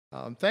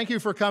Thank you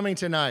for coming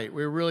tonight.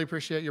 We really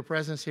appreciate your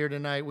presence here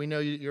tonight. We know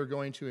you're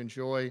going to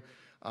enjoy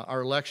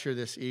our lecture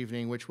this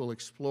evening, which will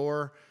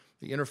explore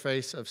the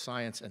interface of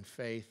science and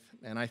faith.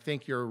 And I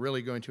think you're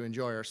really going to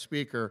enjoy our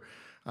speaker,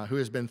 who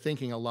has been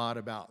thinking a lot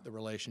about the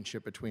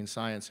relationship between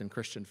science and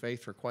Christian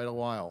faith for quite a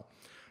while.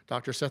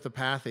 Dr.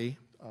 Sethupathy,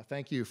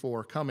 thank you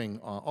for coming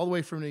all the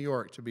way from New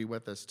York to be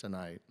with us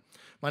tonight.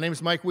 My name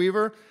is Mike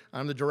Weaver.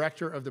 I'm the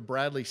director of the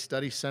Bradley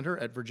Study Center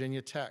at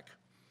Virginia Tech.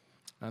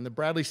 And the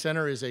Bradley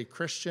Center is a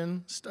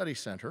Christian study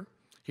center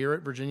here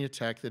at Virginia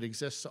Tech that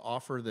exists to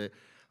offer the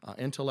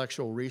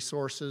intellectual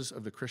resources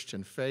of the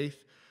Christian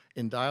faith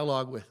in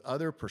dialogue with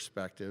other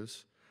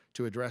perspectives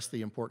to address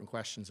the important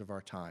questions of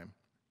our time.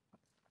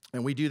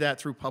 And we do that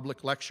through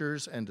public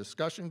lectures and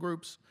discussion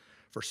groups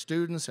for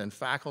students and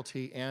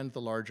faculty and the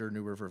larger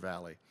New River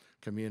Valley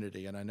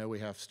community. And I know we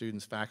have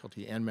students,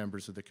 faculty, and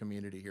members of the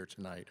community here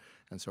tonight,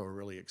 and so we're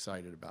really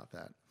excited about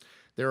that.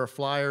 There are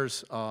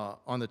flyers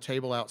on the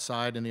table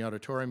outside in the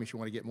auditorium if you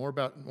want to get more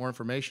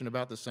information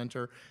about the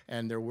center,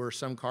 and there were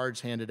some cards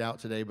handed out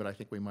today, but I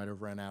think we might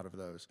have run out of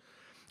those.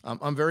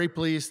 I'm very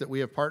pleased that we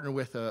have partnered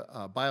with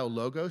a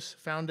BioLogos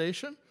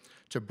Foundation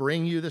to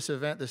bring you this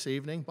event this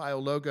evening.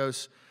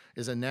 BioLogos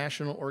is a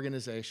national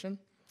organization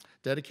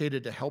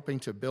dedicated to helping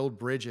to build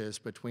bridges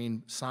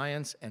between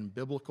science and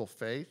biblical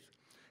faith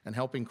and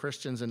helping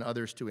Christians and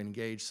others to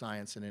engage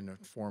science in an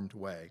informed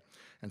way.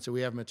 And so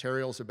we have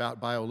materials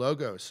about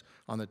BioLogos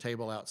on the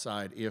table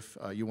outside. If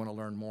you want to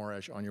learn more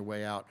on your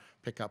way out,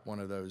 pick up one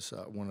of those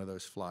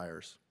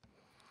flyers.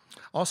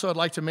 Also, I'd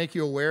like to make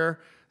you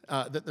aware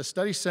that the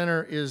Study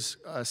Center is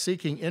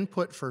seeking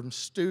input from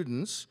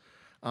students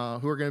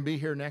who are going to be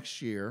here next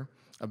year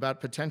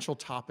about potential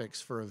topics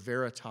for a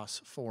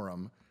Veritas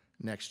Forum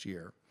next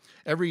year.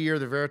 Every year,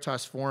 the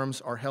Veritas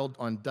Forums are held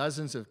on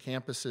dozens of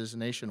campuses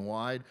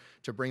nationwide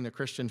to bring the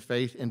Christian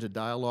faith into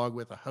dialogue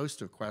with a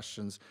host of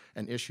questions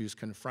and issues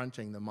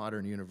confronting the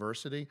modern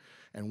university.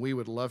 And we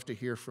would love to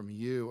hear from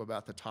you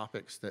about the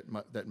topics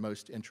that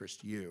most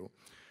interest you.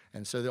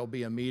 And so there'll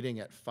be a meeting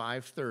at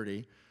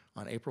 5:30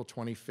 on April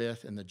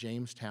 25th in the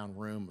Jamestown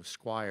Room of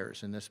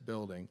Squires in this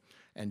building,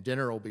 and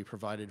dinner will be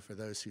provided for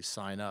those who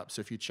sign up.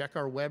 So if you check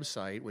our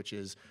website, which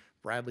is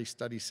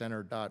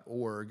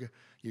bradleystudycenter.org,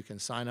 you can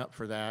sign up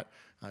for that.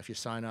 If you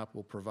sign up,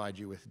 we'll provide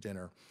you with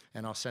dinner.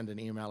 And I'll send an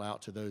email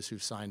out to those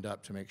who've signed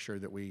up to make sure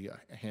that we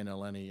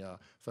handle any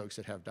folks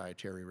that have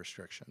dietary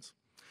restrictions.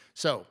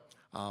 So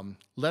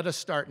let us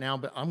start now,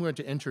 but I'm going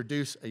to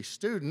introduce a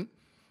student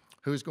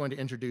who's going to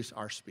introduce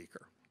our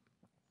speaker.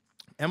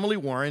 Emily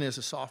Warren is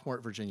a sophomore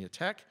at Virginia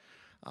Tech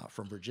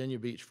from Virginia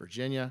Beach,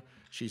 Virginia.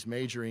 She's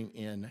majoring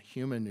in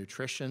human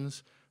nutrition,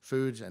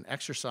 foods, and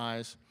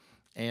exercise,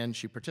 and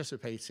she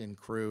participates in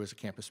Crew as a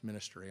campus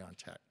ministry on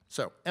Tech.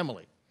 So,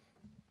 Emily.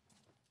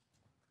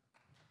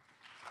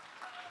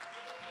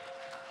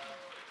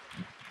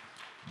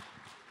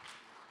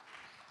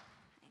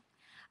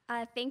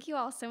 Thank you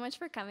all so much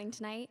for coming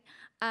tonight.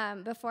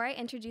 Before I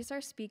introduce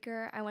our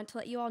speaker, I want to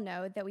let you all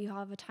know that we will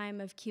have a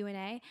time of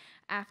Q&A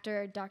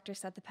after Dr.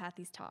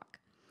 Sethupathy's talk.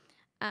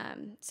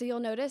 So you'll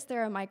notice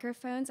there are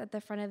microphones at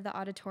the front of the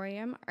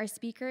auditorium. Our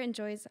speaker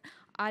enjoys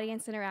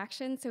audience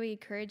interaction, so we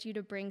encourage you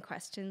to bring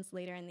questions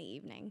later in the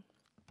evening.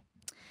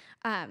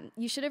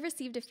 You should have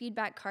received a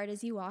feedback card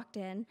as you walked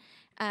in.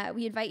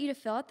 We invite you to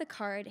fill out the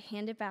card,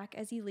 hand it back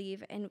as you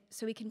leave, and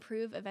so we can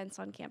prove events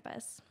on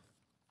campus.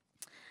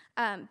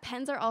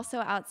 Pens are also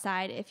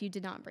outside if you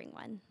did not bring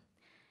one.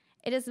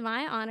 It is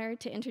my honor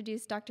to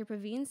introduce Dr.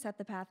 Praveen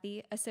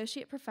Sethupathy,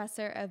 Associate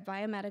Professor of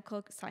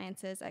Biomedical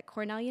Sciences at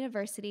Cornell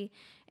University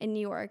in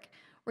New York,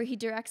 where he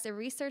directs a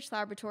research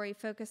laboratory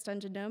focused on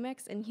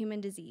genomics and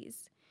human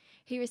disease.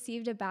 He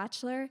received a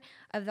Bachelor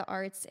of the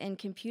Arts in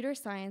Computer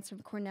Science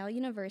from Cornell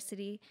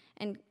University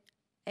and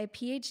a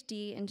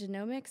PhD in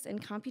Genomics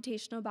and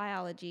Computational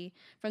Biology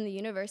from the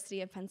University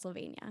of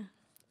Pennsylvania.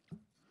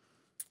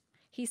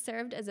 He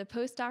served as a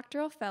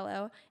postdoctoral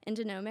fellow in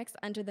genomics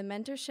under the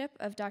mentorship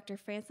of Dr.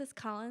 Francis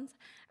Collins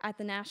at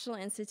the National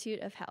Institute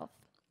of Health.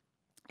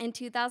 In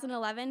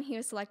 2011, he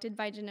was selected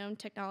by Genome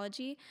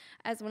Technology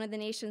as one of the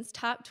nation's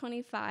top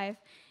 25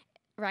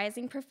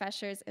 rising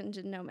professors in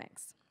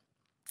genomics.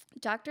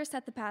 Dr.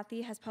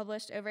 Sethupathy has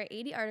published over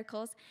 80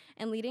 articles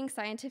in leading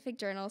scientific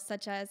journals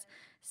such as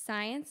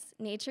Science,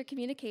 Nature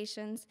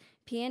Communications,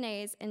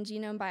 PNAS, and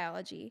Genome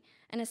Biology,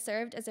 and has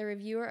served as a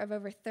reviewer of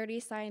over 30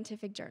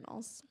 scientific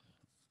journals.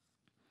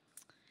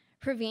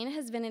 Praveen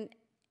has been an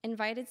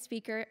invited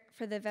speaker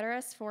for the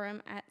Veritas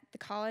Forum at the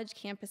college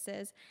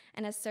campuses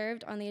and has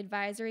served on the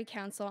advisory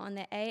council on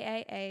the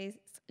AAA's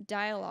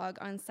Dialogue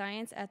on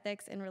Science,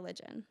 Ethics, and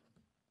Religion.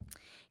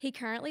 He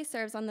currently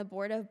serves on the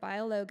board of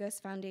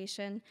BioLogos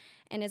Foundation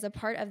and is a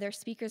part of their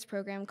speakers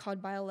program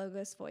called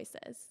BioLogos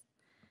Voices.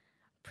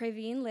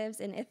 Praveen lives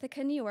in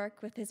Ithaca, New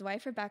York with his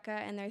wife Rebecca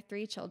and their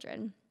 3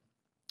 children.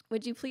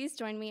 Would you please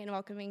join me in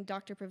welcoming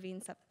Dr.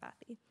 Praveen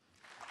Sethupathy?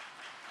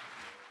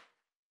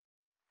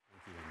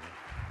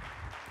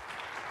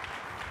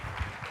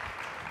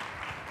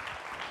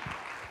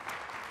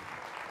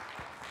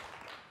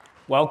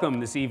 Welcome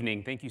this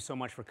evening. Thank you so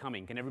much for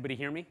coming. Can everybody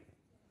hear me?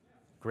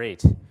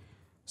 Great.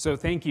 So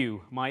thank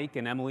you, Mike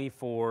and Emily,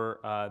 for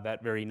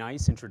that very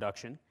nice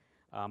introduction.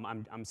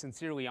 I'm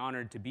sincerely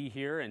honored to be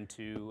here and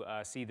to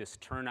see this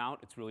turnout.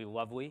 It's really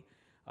lovely.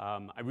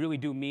 I really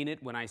do mean it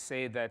when I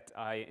say that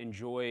I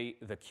enjoy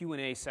the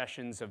Q&A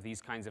sessions of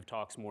these kinds of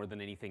talks more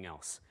than anything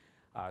else.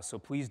 So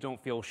please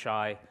don't feel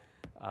shy.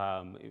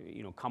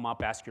 Come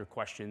up, ask your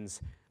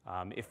questions.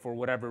 If for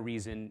whatever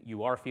reason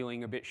you are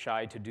feeling a bit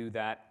shy to do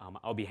that,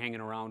 I'll be hanging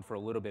around for a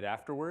little bit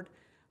afterward.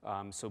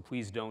 So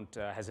please don't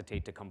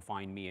hesitate to come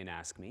find me and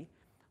ask me.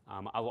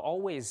 I'll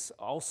always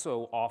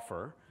also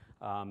offer,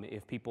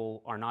 if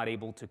people are not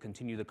able to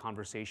continue the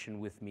conversation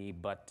with me,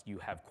 but you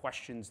have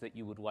questions that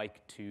you would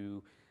like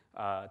to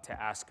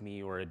ask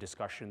me or a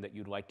discussion that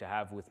you'd like to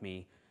have with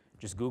me,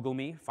 just Google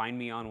me, find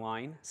me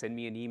online, send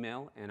me an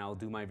email, and I'll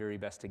do my very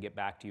best to get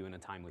back to you in a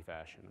timely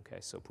fashion. Okay,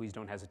 so please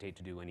don't hesitate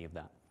to do any of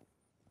that.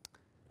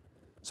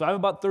 So I have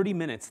about 30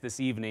 minutes this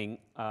evening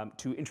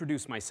to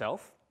introduce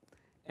myself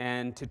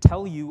and to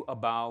tell you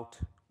about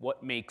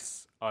what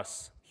makes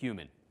us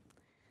human,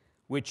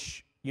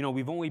 which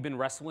we've only been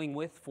wrestling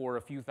with for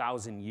a few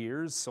thousand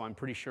years, so I'm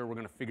pretty sure we're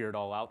going to figure it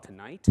all out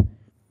tonight.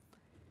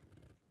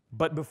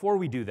 But before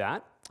we do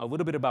that, a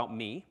little bit about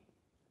me.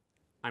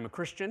 I'm a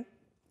Christian,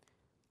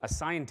 a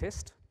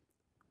scientist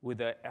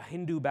with a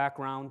Hindu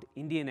background,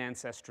 Indian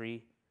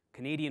ancestry,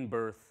 Canadian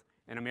birth,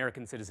 and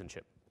American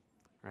citizenship.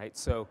 Right?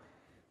 So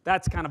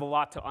that's kind of a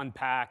lot to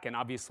unpack, and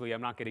obviously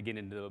I'm not going to get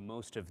into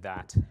most of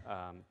that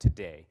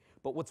today.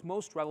 But what's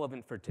most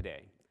relevant for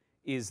today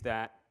is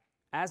that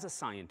as a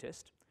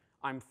scientist,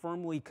 I'm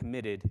firmly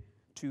committed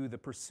to the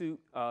pursuit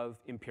of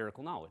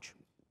empirical knowledge.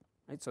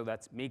 Right? So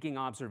that's making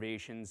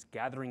observations,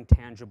 gathering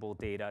tangible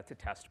data to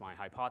test my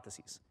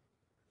hypotheses.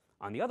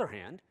 On the other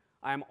hand,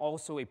 I'm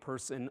also a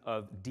person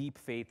of deep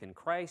faith in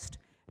Christ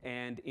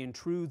and in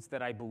truths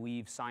that I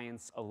believe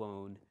science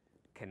alone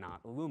cannot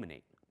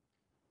illuminate.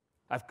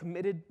 I've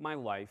committed my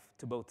life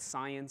to both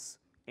science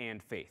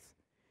and faith.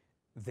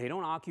 They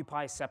don't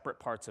occupy separate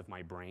parts of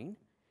my brain,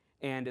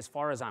 and as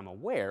far as I'm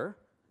aware,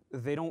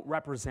 they don't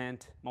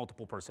represent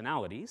multiple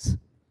personalities.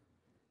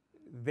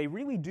 They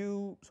really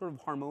do sort of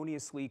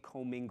harmoniously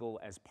commingle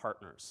as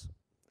partners.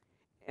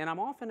 And I'm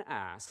often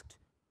asked,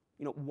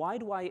 why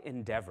do I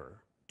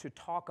endeavor to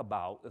talk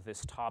about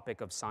this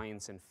topic of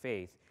science and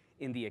faith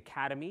in the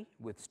academy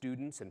with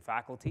students and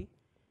faculty,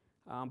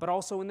 but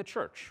also in the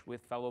church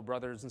with fellow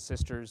brothers and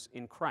sisters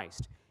in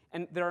Christ?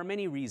 And there are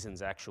many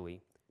reasons,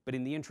 actually, but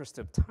in the interest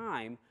of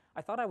time,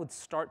 I thought I would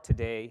start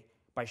today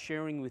by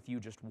sharing with you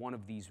just one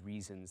of these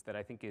reasons that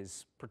I think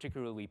is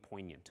particularly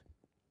poignant.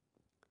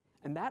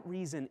 And that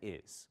reason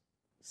is,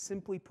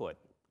 simply put,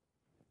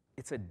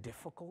 it's a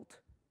difficult,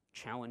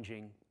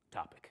 challenging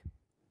topic.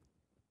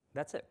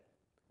 That's it.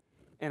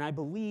 And I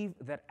believe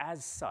that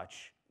as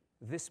such,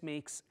 this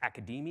makes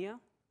academia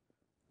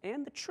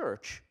and the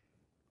church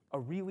a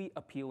really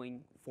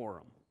appealing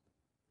forum.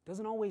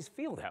 Doesn't always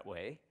feel that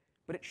way,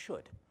 but it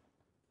should.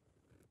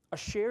 A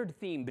shared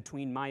theme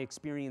between my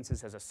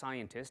experiences as a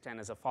scientist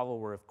and as a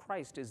follower of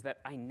Christ is that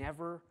I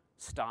never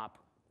stop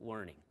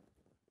learning.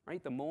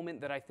 Right? The moment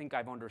that I think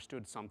I've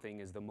understood something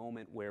is the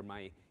moment where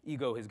my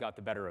ego has got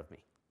the better of me.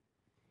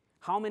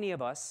 How many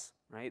of us,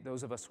 right,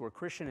 those of us who are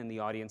Christian in the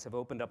audience, have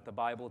opened up the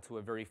Bible to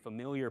a very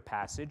familiar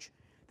passage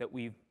that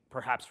we've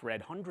perhaps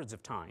read hundreds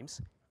of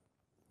times,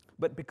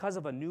 but because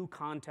of a new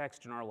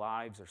context in our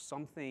lives or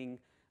something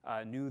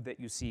new that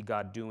you see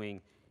God doing,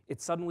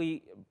 it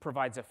suddenly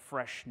provides a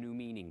fresh new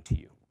meaning to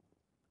you.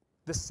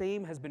 The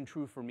same has been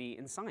true for me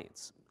in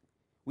science.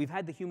 We've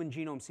had the human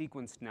genome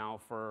sequenced now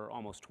for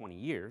almost 20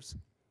 years,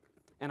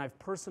 and I've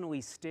personally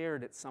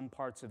stared at some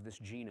parts of this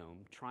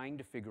genome trying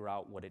to figure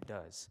out what it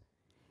does.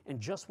 And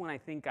just when I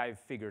think I've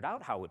figured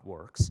out how it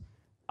works,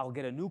 I'll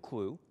get a new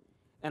clue,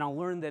 and I'll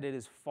learn that it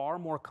is far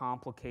more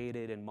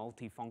complicated and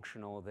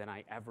multifunctional than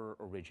I ever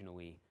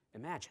originally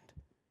imagined.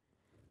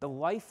 The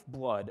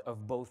lifeblood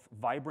of both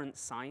vibrant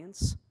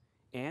science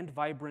and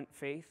vibrant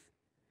faith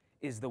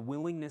is the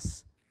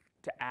willingness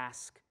to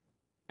ask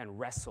and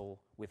wrestle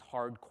with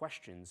hard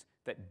questions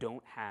that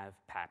don't have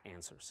pat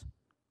answers.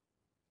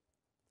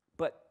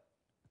 But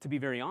to be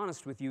very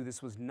honest with you,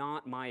 this was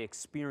not my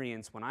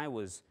experience when I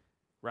was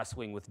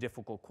wrestling with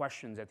difficult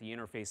questions at the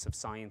interface of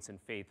science and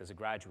faith as a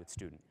graduate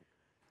student.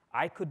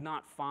 I could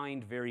not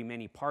find very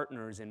many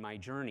partners in my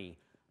journey,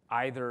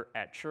 either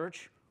at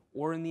church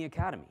or in the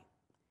academy.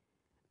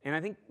 And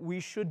I think we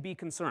should be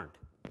concerned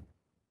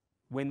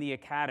when the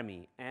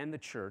academy and the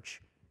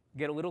church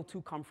get a little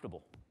too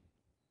comfortable,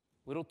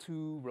 a little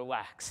too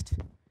relaxed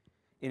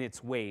in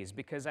its ways,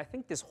 because I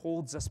think this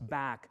holds us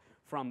back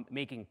from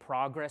making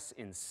progress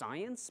in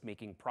science,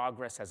 making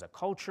progress as a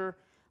culture,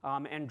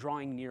 and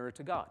drawing nearer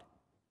to God.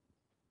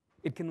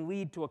 It can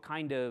lead to a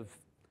kind of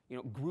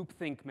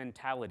groupthink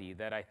mentality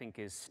that I think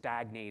is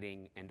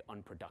stagnating and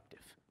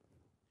unproductive.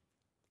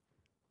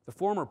 The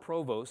former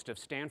provost of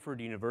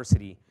Stanford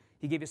University,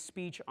 he gave a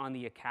speech on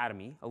the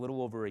academy a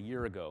little over a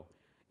year ago,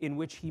 in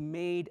which he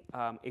made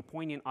a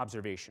poignant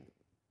observation.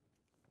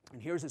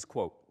 And here's his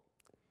quote: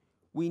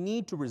 we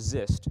need to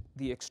resist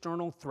the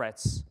external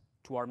threats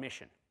to our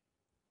mission.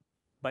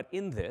 But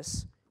in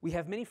this, we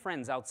have many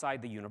friends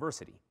outside the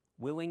university,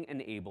 willing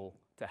and able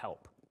to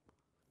help.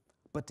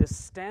 But to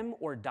stem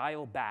or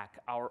dial back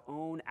our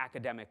own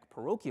academic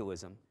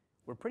parochialism,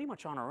 we're pretty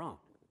much on our own.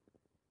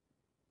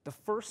 The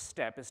first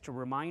step is to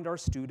remind our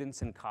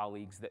students and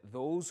colleagues that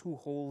those who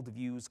hold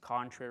views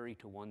contrary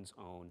to one's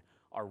own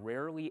are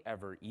rarely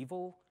ever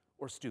evil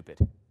or stupid,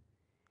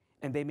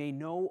 and they may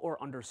know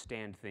or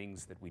understand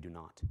things that we do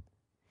not.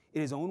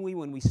 It is only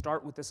when we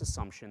start with this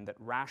assumption that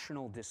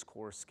rational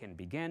discourse can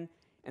begin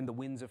and the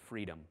winds of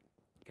freedom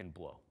can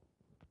blow.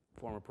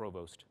 Former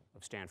provost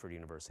of Stanford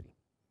University.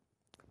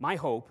 My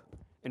hope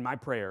and my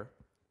prayer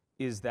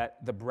is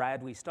that the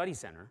Bradley Study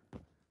Center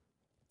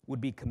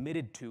would be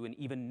committed to and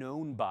even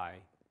known by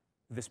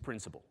this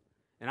principle.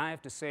 And I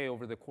have to say,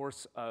 over the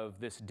course of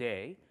this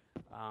day,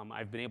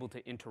 I've been able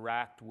to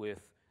interact with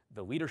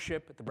the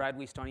leadership at the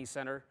Bradley Study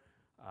Center,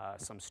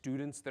 some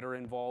students that are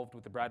involved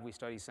with the Bradley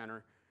Study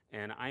Center,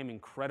 and I am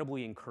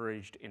incredibly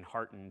encouraged and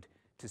heartened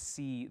to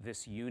see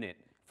this unit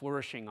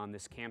flourishing on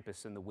this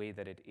campus in the way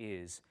that it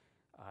is,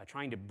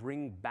 trying to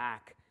bring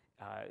back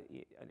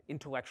an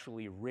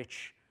intellectually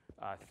rich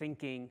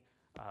thinking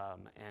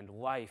and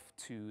life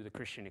to the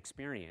Christian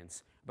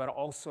experience, but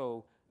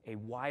also a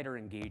wider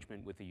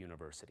engagement with the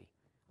university.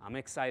 I'm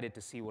excited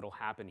to see what will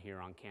happen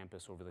here on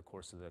campus over the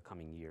course of the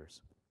coming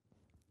years.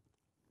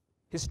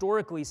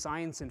 Historically,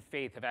 science and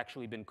faith have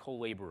actually been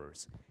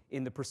co-laborers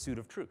in the pursuit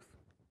of truth.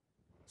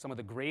 Some of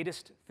the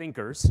greatest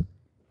thinkers,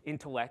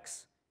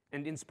 intellects,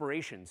 and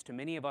inspirations to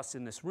many of us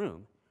in this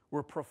room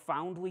were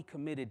profoundly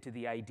committed to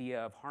the idea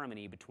of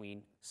harmony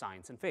between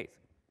science and faith.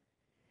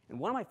 And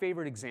one of my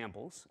favorite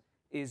examples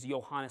is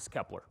Johannes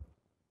Kepler,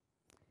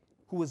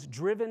 who was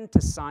driven to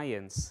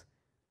science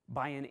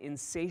by an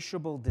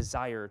insatiable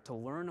desire to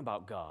learn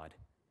about God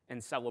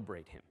and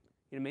celebrate him.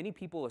 You know, many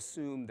people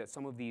assume that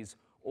some of these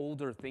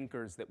older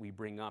thinkers that we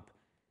bring up,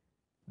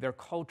 their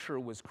culture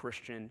was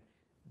Christian,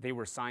 they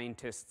were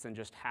scientists and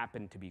just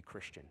happened to be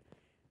Christian.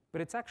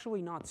 But it's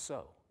actually not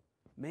so.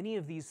 Many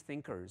of these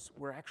thinkers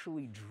were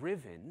actually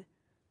driven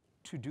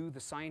to do the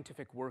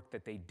scientific work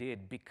that they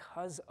did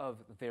because of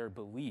their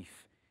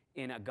belief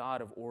in a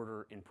God of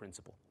order and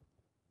principle.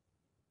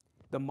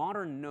 The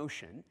modern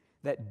notion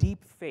that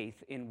deep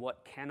faith in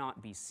what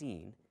cannot be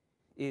seen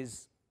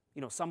is,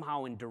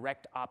 somehow in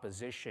direct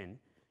opposition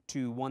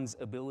to one's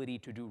ability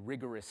to do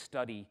rigorous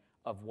study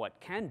of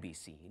what can be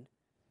seen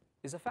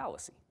is a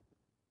fallacy.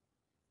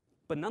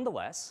 But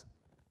nonetheless,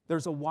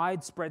 there's a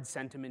widespread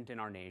sentiment in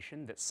our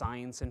nation that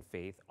science and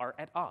faith are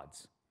at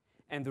odds.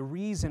 And the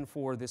reason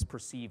for this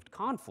perceived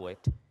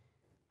conflict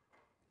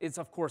is,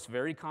 of course,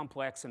 very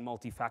complex and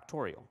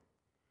multifactorial.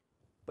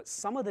 But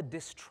some of the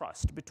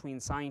distrust between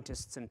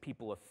scientists and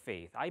people of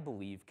faith, I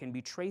believe, can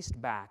be traced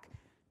back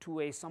to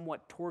a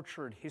somewhat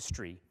tortured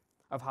history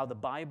of how the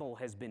Bible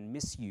has been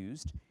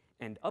misused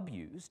and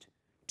abused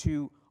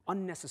to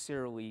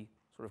unnecessarily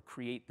sort of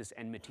create this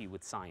enmity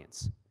with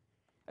science.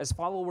 As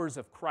followers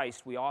of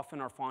Christ, we often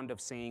are fond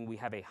of saying we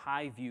have a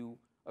high view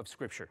of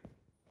Scripture.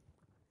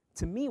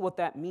 To me, what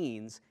that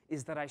means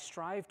is that I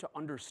strive to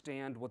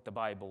understand what the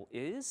Bible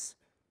is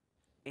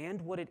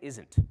and what it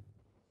isn't.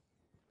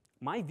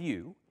 My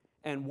view,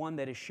 and one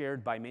that is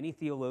shared by many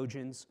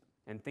theologians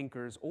and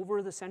thinkers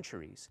over the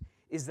centuries,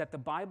 is that the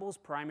Bible's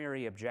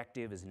primary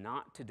objective is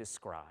not to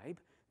describe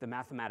the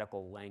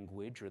mathematical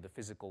language or the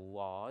physical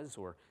laws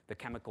or the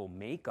chemical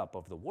makeup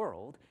of the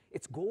world.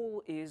 Its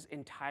goal is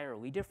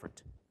entirely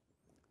different: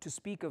 to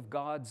speak of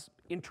God's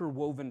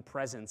interwoven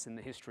presence in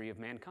the history of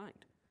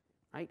mankind,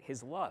 right?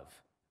 His love,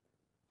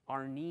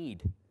 our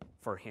need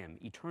for him,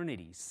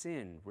 eternity,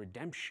 sin,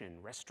 redemption,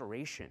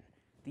 restoration,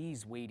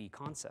 these weighty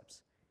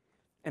concepts.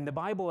 And the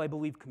Bible, I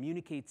believe,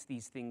 communicates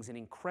these things in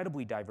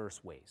incredibly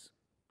diverse ways: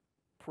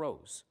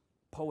 prose,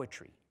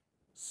 poetry,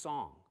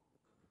 song,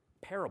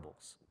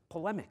 parables,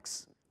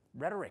 polemics,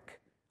 rhetoric,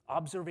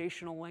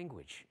 observational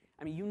language.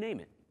 I mean, you name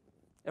it.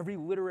 Every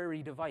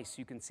literary device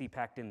you can see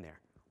packed in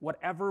there.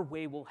 Whatever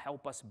way will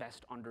help us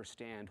best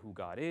understand who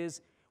God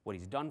is, what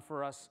he's done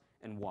for us,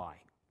 and why.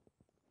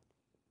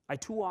 I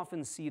too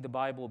often see the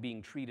Bible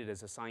being treated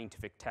as a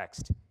scientific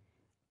text,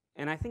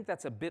 and I think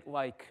that's a bit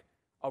like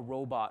a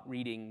robot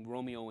reading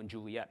Romeo and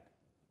Juliet.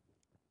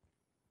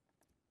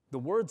 The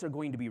words are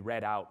going to be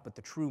read out, but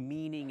the true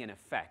meaning and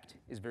effect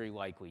is very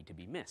likely to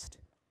be missed.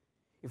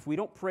 If we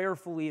don't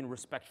prayerfully and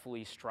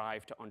respectfully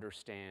strive to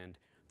understand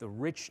the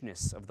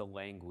richness of the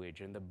language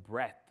and the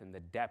breadth and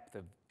the depth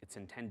of its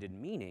intended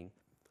meaning,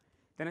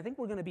 then I think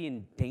we're going to be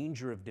in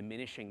danger of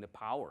diminishing the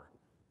power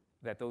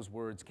that those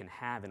words can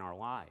have in our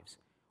lives,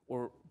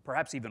 or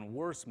perhaps even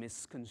worse,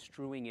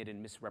 misconstruing it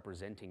and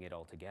misrepresenting it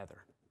altogether.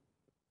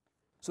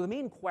 So the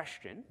main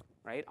question,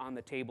 right, on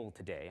the table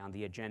today, on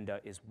the agenda,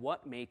 is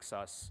what makes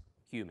us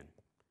human?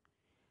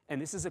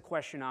 And this is a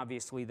question,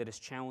 obviously, that has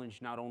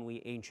challenged not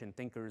only ancient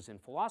thinkers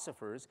and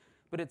philosophers,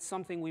 but it's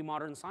something we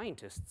modern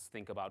scientists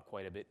think about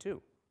quite a bit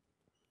too.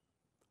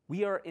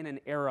 We are in an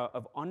era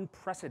of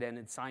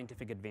unprecedented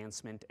scientific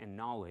advancement and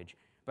knowledge,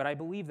 but But I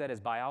believe that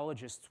as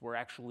biologists, we're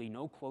actually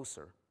no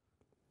closer,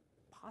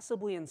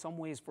 possibly in some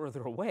ways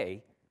further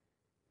away,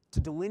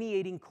 to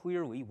delineating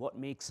clearly what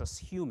makes us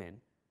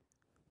human,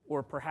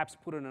 or perhaps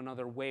put in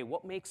another way,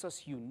 what makes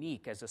us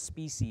unique as a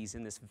species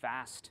in this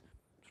vast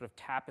sort of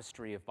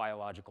tapestry of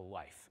biological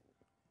life.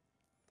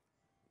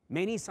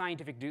 Many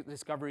scientific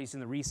discoveries in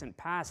the recent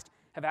past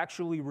have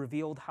actually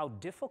revealed how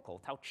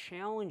difficult, how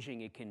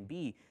challenging it can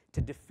be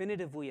to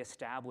definitively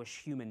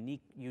establish human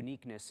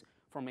uniqueness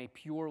from a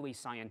purely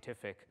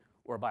scientific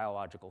or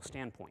biological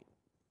standpoint.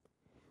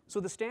 So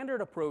the standard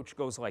approach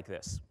goes like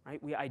this,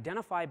 right? We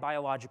identify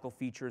biological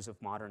features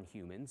of modern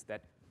humans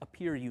that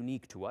appear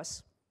unique to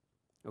us,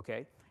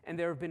 okay? And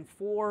there have been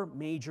 4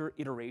 major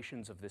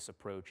iterations of this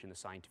approach in the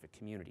scientific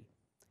community,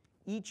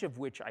 each of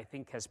which I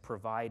think has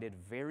provided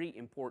very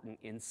important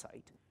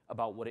insight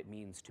about what it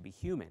means to be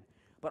human,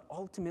 but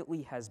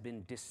ultimately has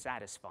been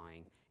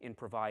dissatisfying in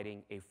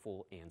providing a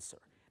full answer.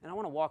 And I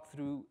want to walk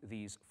through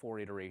these 4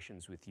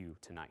 iterations with you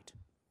tonight.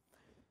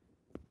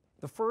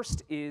 The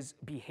first is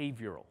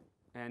behavioral,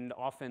 and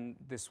often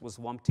this was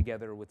lumped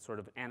together with sort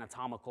of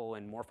anatomical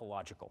and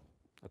morphological,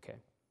 okay?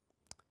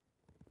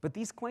 But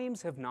these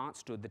claims have not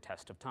stood the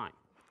test of time.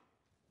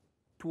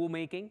 Tool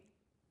making,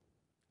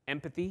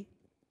 empathy,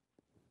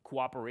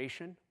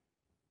 cooperation,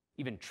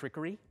 even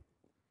trickery,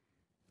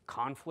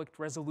 conflict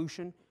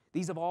resolution,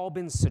 these have all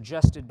been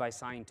suggested by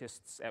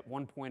scientists at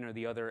one point or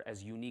the other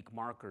as unique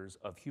markers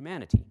of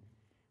humanity,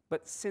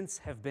 but since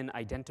have been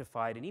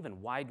identified and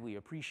even widely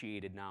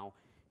appreciated now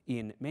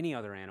in many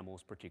other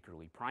animals,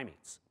 particularly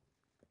primates.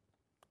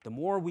 The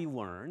more we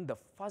learn, the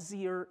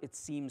fuzzier it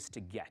seems to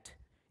get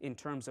in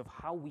terms of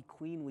how we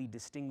cleanly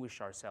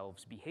distinguish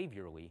ourselves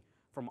behaviorally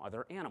from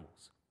other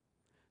animals.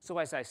 So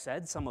as I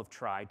said, some have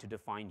tried to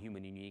define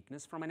human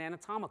uniqueness from an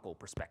anatomical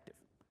perspective.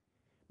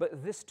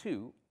 But this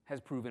too has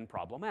proven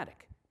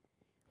problematic.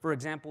 For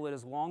example, it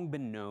has long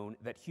been known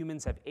that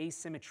humans have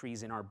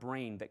asymmetries in our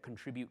brain that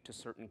contribute to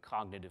certain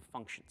cognitive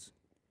functions.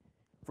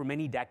 For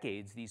many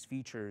decades, these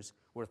features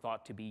were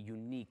thought to be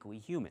uniquely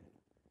human.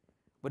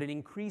 But an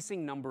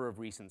increasing number of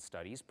recent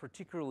studies,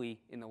 particularly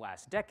in the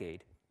last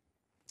decade,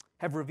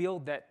 have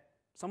revealed that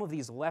some of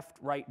these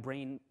left-right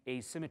brain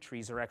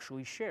asymmetries are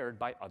actually shared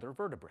by other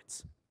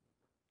vertebrates.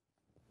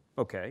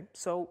 Okay,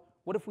 so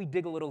what if we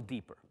dig a little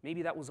deeper?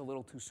 Maybe that was a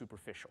little too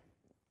superficial.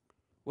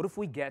 What if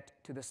we get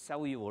to the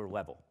cellular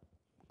level?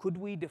 Could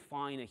we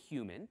define a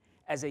human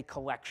as a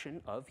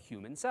collection of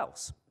human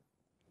cells?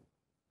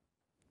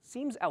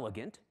 Seems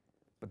elegant,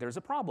 but there's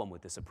a problem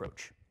with this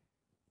approach.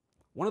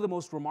 One of the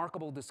most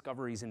remarkable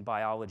discoveries in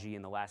biology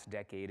in the last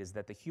decade is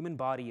that the human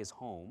body is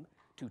home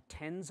to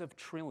tens of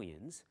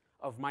trillions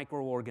of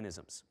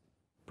microorganisms,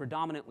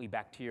 predominantly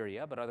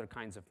bacteria, but other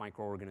kinds of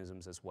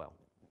microorganisms as well.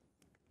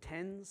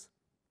 Tens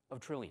of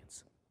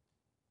trillions.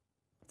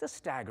 It's a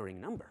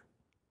staggering number.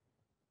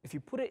 If you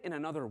put it in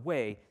another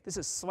way, this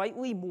is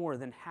slightly more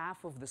than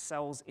half of the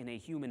cells in a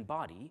human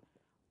body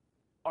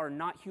are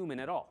not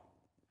human at all.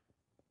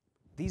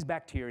 These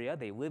bacteria,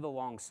 they live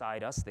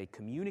alongside us, they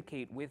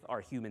communicate with our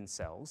human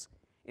cells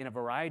in a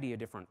variety of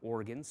different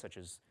organs, such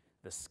as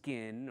the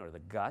skin or the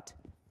gut.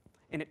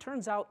 And it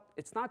turns out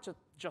it's not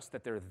just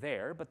that they're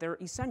there, but they're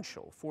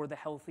essential for the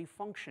healthy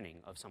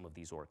functioning of some of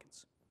these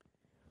organs.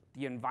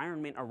 The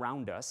environment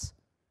around us,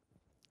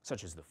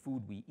 such as the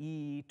food we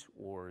eat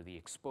or the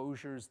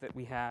exposures that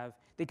we have,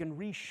 they can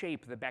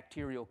reshape the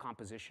bacterial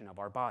composition of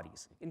our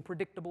bodies in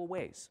predictable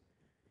ways.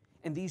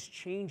 And these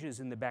changes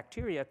in the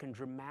bacteria can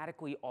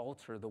dramatically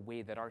alter the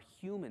way that our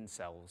human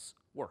cells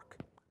work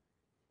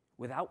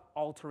without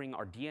altering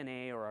our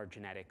DNA or our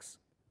genetics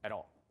at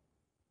all.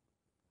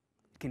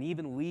 It can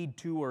even lead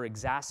to or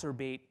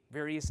exacerbate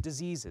various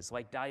diseases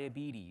like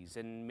diabetes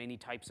and many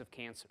types of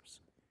cancers.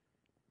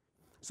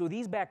 So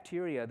these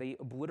bacteria, they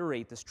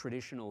obliterate this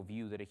traditional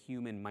view that a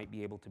human might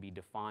be able to be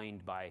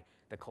defined by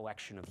the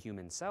collection of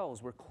human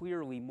cells. We're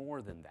clearly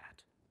more than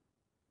that.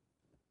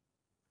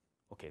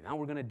 Okay, now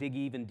we're going to dig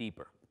even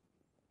deeper.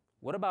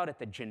 What about at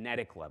the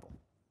genetic level?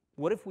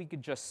 What if we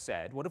could just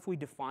said, what if we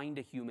defined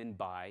a human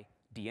by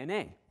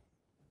DNA,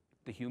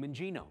 the human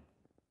genome?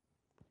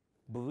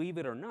 Believe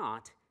it or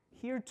not,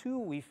 here too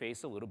we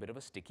face a little bit of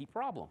a sticky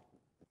problem.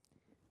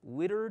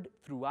 Littered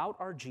throughout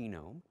our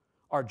genome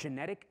are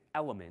genetic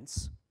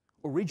elements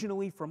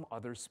originally from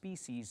other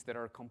species that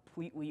are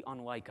completely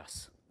unlike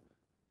us.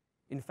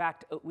 In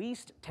fact, at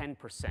least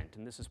 10%,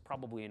 and this is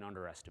probably an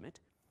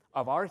underestimate,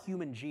 of our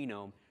human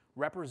genome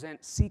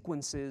represent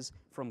sequences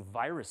from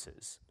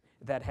viruses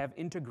that have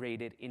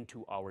integrated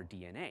into our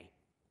DNA,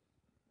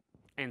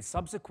 and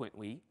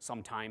subsequently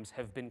sometimes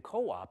have been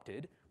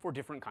co-opted for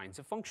different kinds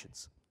of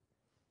functions.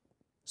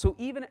 So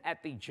even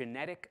at the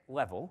genetic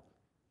level,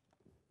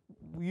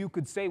 you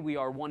could say we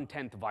are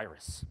 1/10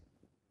 virus.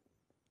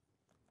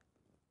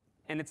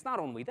 And it's not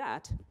only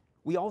that,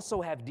 we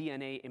also have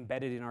DNA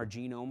embedded in our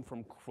genome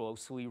from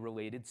closely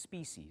related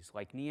species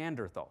like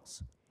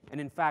Neanderthals. And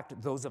in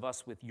fact, those of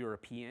us with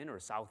European or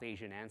South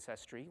Asian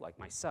ancestry, like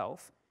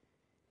myself,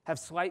 have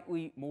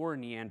slightly more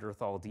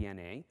Neanderthal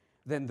DNA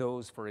than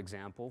those, for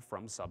example,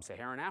 from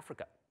sub-Saharan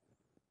Africa.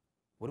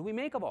 What do we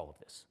make of all of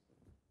this?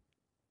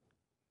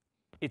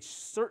 It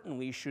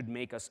certainly should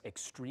make us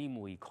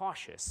extremely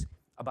cautious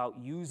about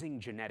using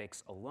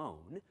genetics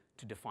alone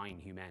to define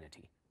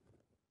humanity.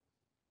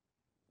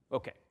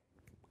 Okay,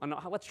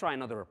 let's try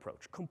another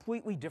approach.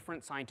 Completely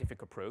different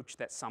scientific approach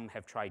that some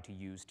have tried to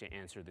use to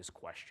answer this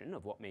question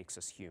of what makes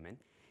us human,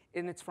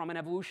 and it's from an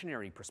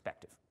evolutionary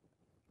perspective.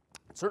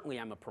 Certainly,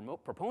 I'm a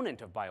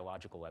proponent of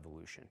biological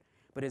evolution,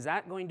 but is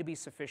that going to be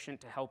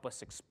sufficient to help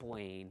us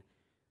explain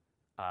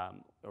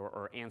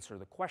or answer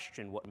the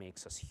question, what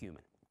makes us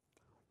human?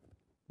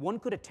 One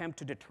could attempt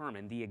to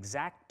determine the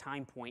exact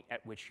time point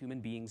at which human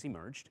beings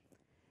emerged,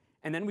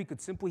 and then we could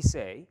simply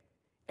say,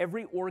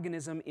 every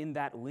organism in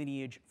that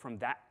lineage from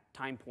that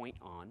time point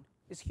on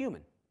is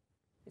human.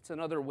 It's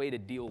another way to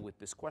deal with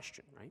this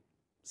question, right?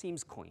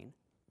 Seems clean.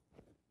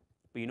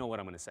 But you know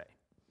what I'm going to say.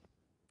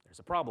 There's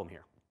a problem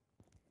here.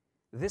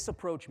 This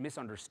approach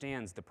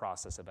misunderstands the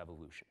process of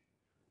evolution.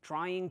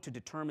 Trying to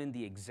determine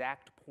the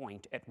exact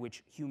point at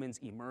which humans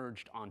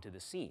emerged onto the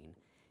scene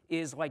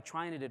is like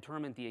trying to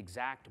determine the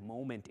exact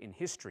moment in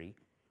history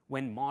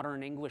when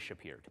modern English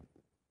appeared.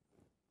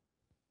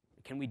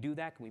 Can we do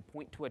that? Can we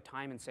point to a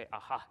time and say,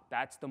 aha,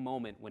 that's the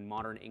moment when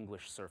modern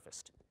English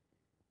surfaced?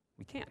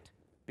 We can't,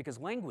 because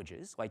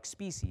languages, like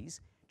species,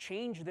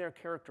 change their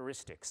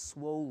characteristics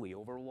slowly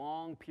over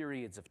long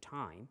periods of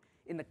time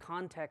in the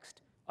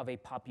context of a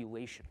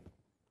population.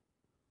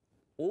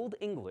 Old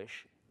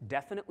English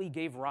definitely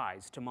gave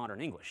rise to modern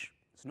English.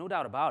 There's no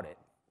doubt about it.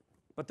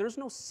 But there's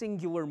no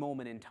singular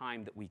moment in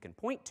time that we can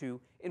point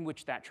to in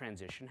which that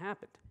transition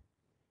happened.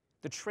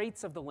 The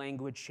traits of the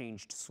language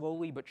changed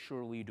slowly but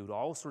surely due to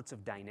all sorts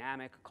of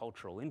dynamic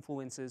cultural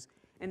influences,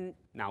 and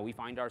now we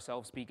find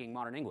ourselves speaking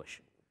modern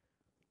English.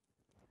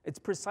 It's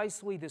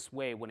precisely this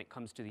way when it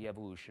comes to the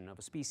evolution of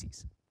a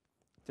species.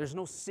 There's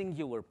no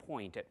singular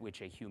point at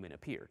which a human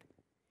appeared,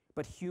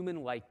 but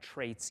human-like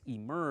traits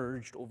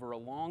emerged over a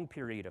long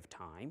period of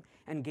time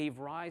and gave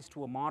rise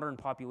to a modern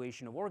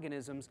population of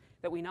organisms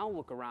that we now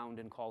look around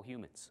and call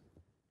humans.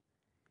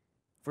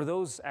 For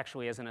those,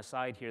 actually, as an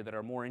aside here, that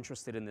are more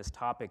interested in this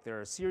topic, there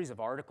are a series of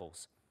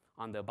articles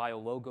on the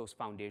BioLogos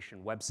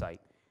Foundation website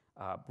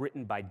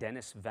written by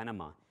Dennis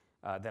Venema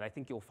that I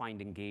think you'll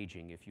find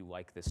engaging if you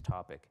like this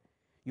topic.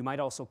 You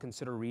might also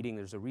consider reading,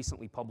 there's a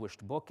recently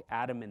published book,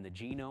 Adam and the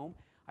Genome.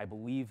 I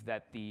believe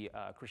that the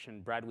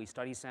Christian Bradley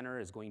Study Center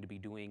is going to be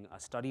doing a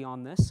study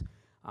on this,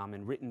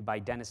 and written by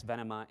Dennis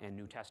Venema and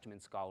New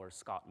Testament scholar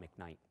Scott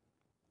McKnight.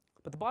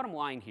 But the bottom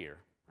line here,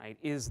 right,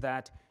 is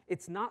that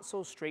it's not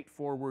so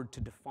straightforward to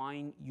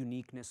define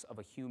uniqueness of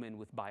a human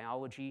with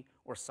biology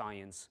or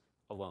science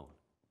alone.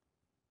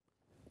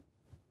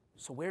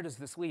 So where does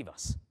this leave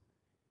us?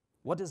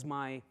 What does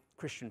my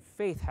Christian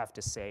faith have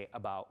to say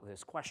about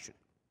this question?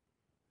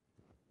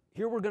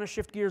 Here we're going to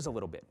shift gears a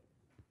little bit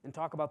and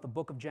talk about the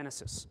book of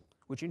Genesis,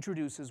 which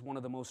introduces one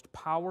of the most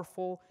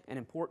powerful and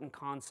important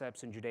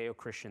concepts in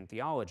Judeo-Christian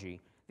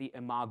theology, the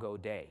imago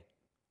Dei,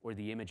 or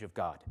the image of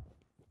God.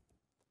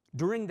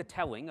 During the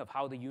telling of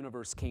how the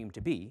universe came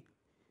to be,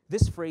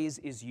 this phrase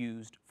is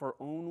used for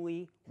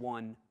only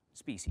one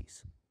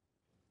species,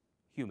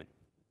 human.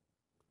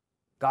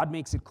 God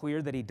makes it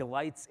clear that he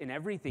delights in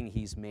everything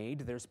he's made.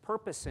 There's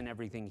purpose in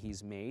everything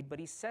he's made, but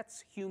he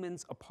sets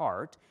humans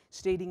apart,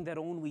 stating that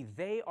only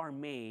they are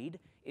made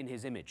in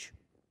his image.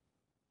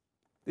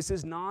 This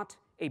is not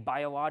a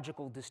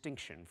biological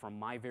distinction from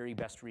my very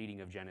best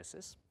reading of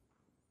Genesis,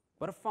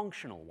 but a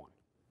functional one.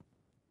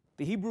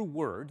 The Hebrew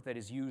word that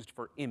is used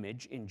for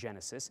image in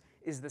Genesis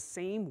is the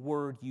same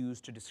word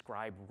used to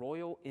describe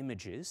royal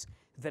images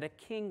that a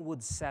king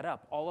would set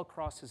up all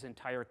across his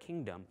entire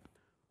kingdom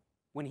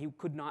when he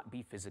could not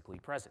be physically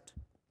present.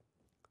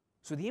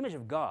 So the image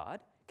of God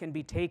can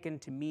be taken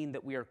to mean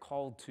that we are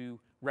called to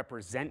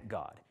represent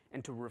God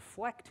and to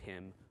reflect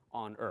him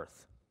on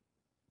earth.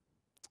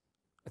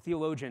 A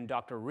theologian,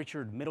 Dr.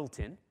 Richard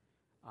Middleton,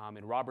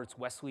 in Roberts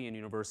Wesleyan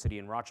University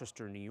in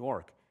Rochester, New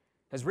York,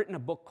 has written a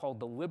book called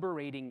The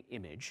Liberating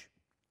Image,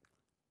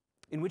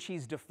 in which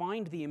he's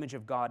defined the image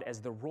of God as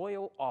the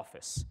royal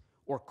office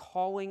or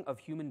calling of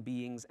human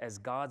beings as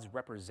God's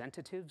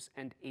representatives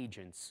and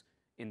agents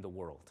in the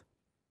world.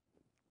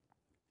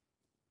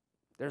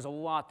 There's a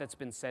lot that's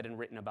been said and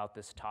written about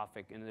this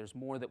topic, and there's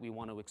more that we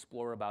want to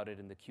explore about it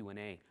in the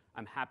Q&A.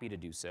 I'm happy to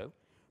do so.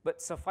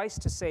 But suffice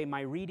to say,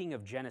 my reading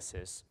of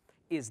Genesis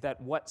is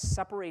that what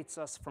separates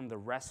us from the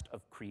rest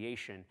of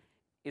creation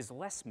is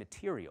less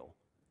material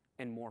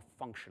and more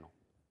functional.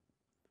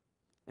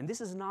 And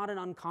this is not an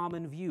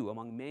uncommon view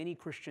among many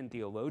Christian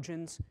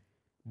theologians,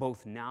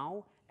 both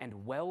now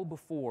and well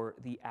before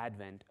the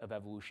advent of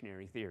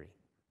evolutionary theory.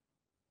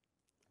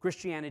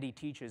 Christianity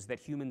teaches that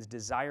humans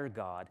desire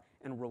God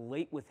and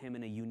relate with him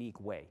in a unique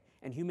way,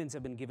 and humans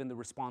have been given the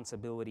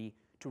responsibility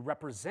to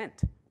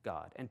represent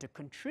God and to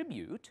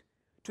contribute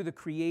to the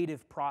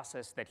creative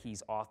process that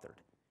he's authored,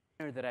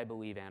 that I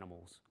believe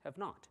animals have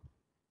not.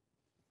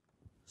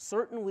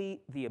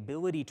 Certainly, the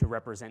ability to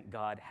represent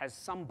God has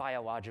some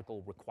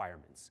biological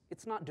requirements.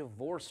 It's not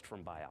divorced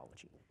from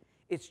biology.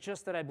 It's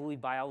just that I believe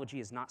biology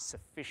is not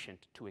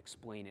sufficient to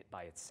explain it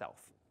by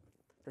itself.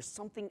 There's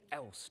something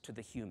else to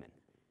the human,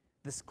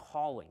 this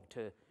calling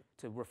to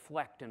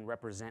reflect and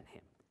represent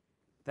him,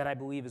 that I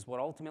believe is what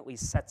ultimately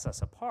sets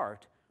us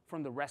apart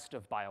from the rest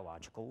of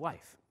biological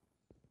life.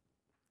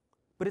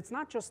 But it's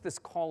not just this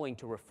calling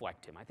to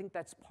reflect him. I think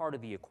that's part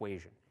of the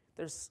equation.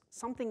 There's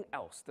something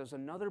else. There's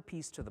another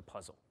piece to the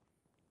puzzle.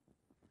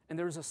 And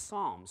there's a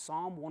psalm,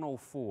 Psalm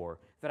 104,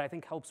 that I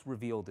think helps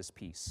reveal this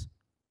piece.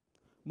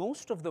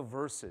 Most of the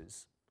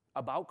verses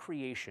about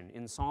creation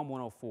in Psalm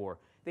 104,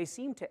 they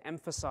seem to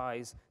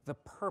emphasize the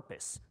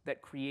purpose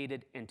that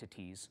created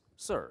entities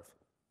serve.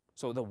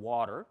 So the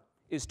water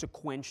is to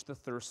quench the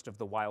thirst of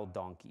the wild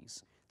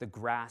donkeys. The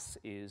grass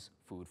is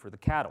food for the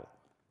cattle.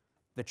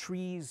 The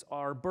trees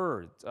are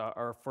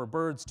for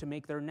birds to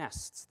make their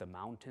nests. The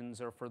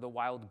mountains are for the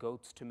wild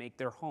goats to make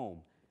their home,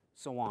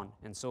 so on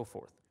and so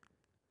forth.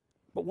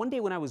 But one day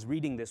when I was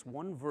reading this,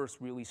 one verse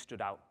really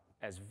stood out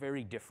as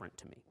very different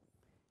to me.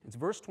 It's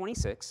verse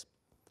 26,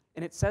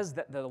 and it says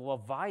that the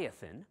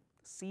Leviathan,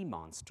 sea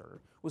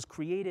monster, was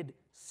created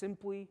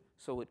simply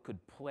so it could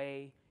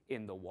play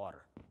in the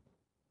water.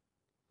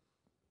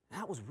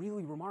 That was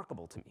really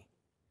remarkable to me.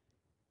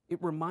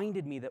 It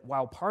reminded me that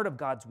while part of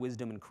God's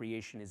wisdom in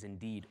creation is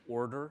indeed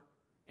order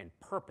and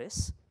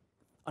purpose,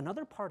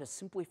 another part is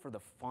simply for the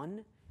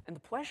fun and the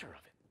pleasure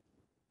of it.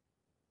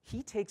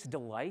 He takes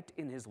delight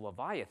in his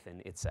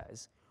Leviathan, it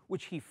says,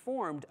 which he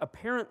formed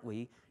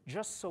apparently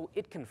just so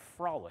it can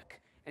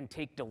frolic and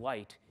take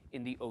delight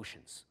in the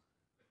oceans.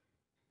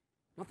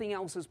 Nothing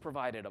else is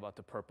provided about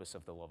the purpose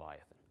of the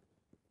Leviathan.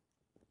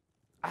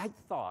 I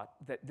thought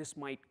that this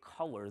might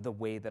color the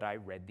way that I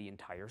read the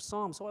entire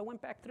psalm, so I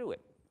went back through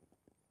it.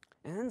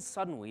 And then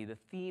suddenly, the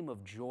theme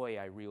of joy,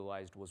 I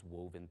realized, was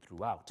woven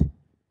throughout.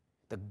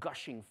 The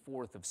gushing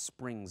forth of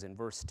springs in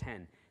verse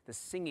 10, the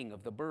singing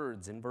of the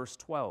birds in verse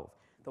 12,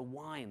 the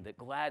wine that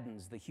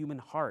gladdens the human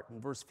heart in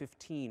verse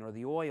 15, or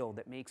the oil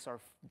that makes our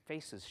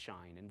faces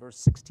shine in verse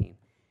 16.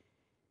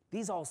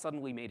 These all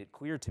suddenly made it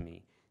clear to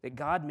me that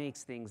God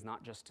makes things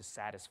not just to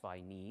satisfy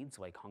needs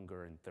like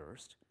hunger and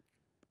thirst,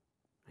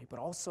 right, but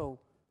also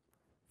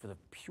for the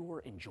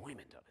pure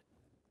enjoyment of it.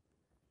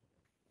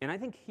 And I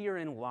think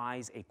herein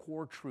lies a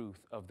core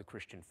truth of the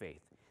Christian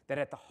faith, that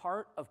at the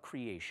heart of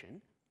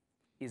creation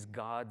is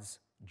God's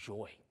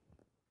joy.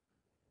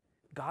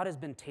 God has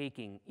been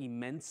taking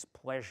immense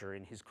pleasure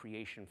in his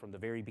creation from the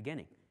very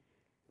beginning.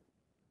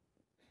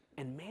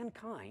 And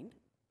mankind,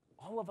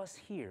 all of us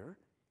here,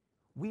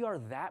 we are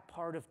that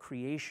part of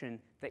creation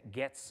that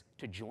gets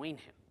to join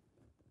him.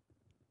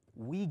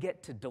 We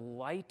get to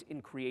delight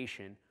in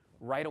creation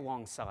right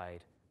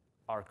alongside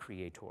our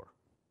Creator.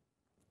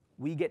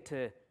 We get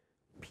to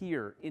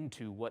peer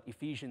into what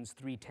Ephesians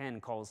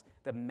 3:10 calls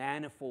the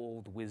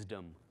manifold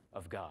wisdom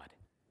of God.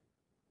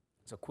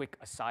 It's a quick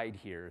aside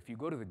here. If you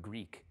go to the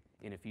Greek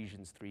in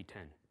Ephesians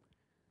 3:10,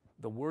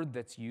 the word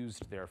that's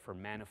used there for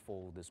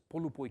manifold is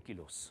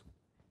polypoikilos.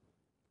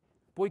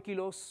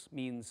 Poikilos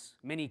means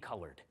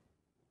many-colored.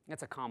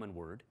 That's a common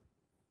word.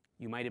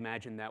 You might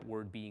imagine that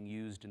word being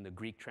used in the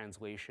Greek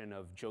translation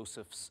of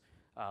Joseph's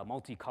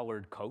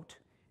multicolored coat,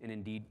 and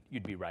indeed,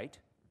 you'd be right.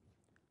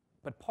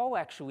 But Paul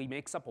actually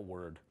makes up a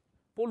word,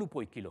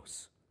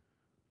 polypoikilos,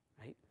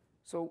 right?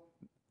 So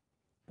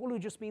poly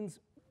just means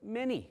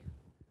many.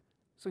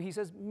 So he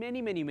says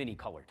many, many, many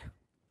colored,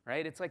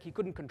 right? It's like he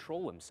couldn't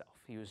control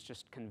himself. He was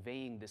just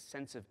conveying this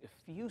sense of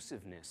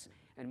effusiveness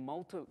and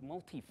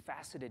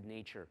multifaceted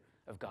nature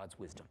of God's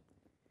wisdom.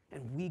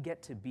 And we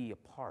get to be a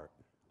part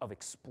of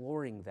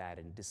exploring that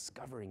and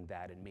discovering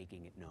that and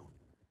making it known.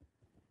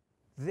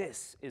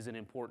 This is an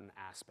important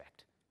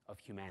aspect of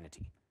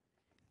humanity.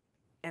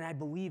 And I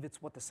believe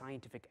it's what the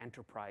scientific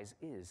enterprise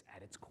is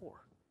at its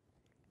core,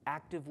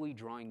 actively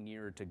drawing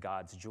nearer to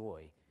God's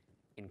joy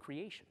in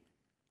creation.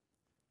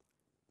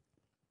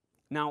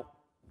 Now,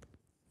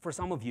 for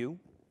some of you,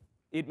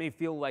 it may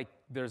feel like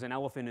there's an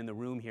elephant in the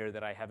room here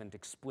that I haven't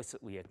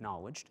explicitly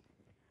acknowledged.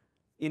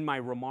 In my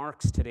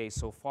remarks today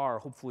so far,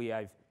 hopefully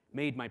I've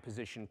made my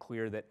position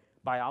clear that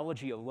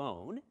biology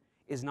alone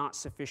is not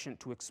sufficient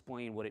to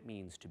explain what it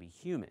means to be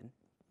human.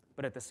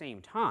 But at the same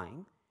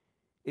time,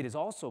 it is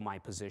also my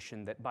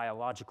position that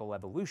biological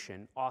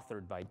evolution,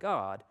 authored by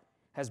God,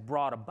 has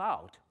brought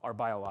about our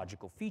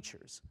biological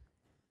features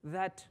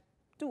that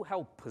do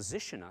help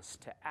position us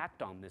to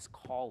act on this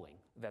calling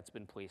that's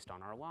been placed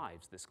on our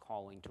lives, this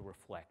calling to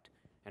reflect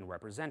and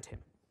represent Him.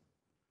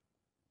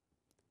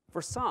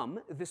 For some,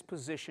 this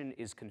position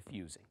is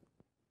confusing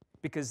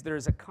because there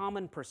is a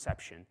common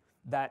perception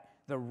that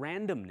the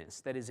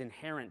randomness that is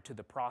inherent to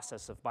the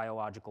process of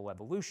biological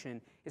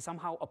evolution is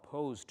somehow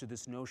opposed to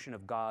this notion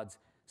of God's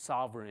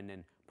sovereign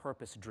and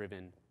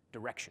purpose-driven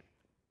direction.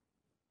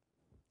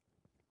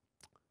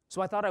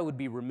 So I thought I would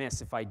be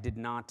remiss if I did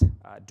not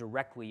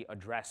directly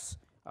address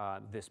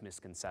this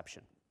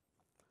misconception.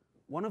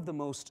 One of the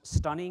most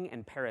stunning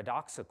and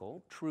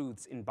paradoxical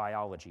truths in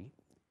biology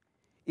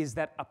is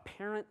that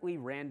apparently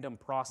random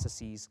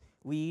processes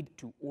lead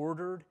to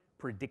ordered,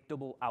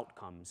 predictable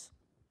outcomes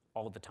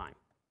all the time.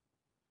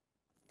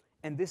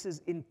 And this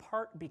is in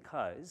part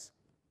because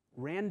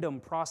random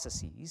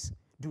processes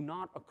do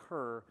not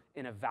occur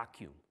in a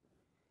vacuum.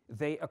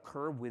 They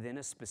occur within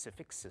a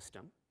specific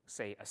system,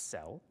 say a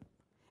cell,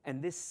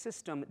 and this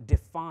system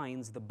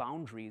defines the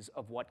boundaries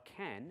of what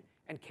can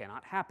and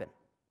cannot happen,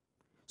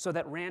 so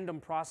that random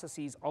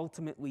processes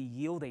ultimately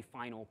yield a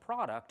final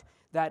product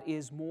that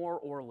is more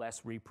or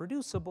less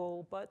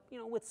reproducible, but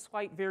with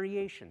slight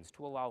variations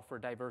to allow for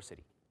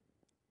diversity.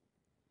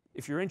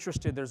 If you're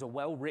interested, there's a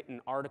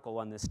well-written article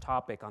on this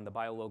topic on the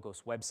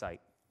BioLogos website,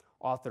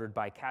 authored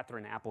by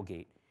Catherine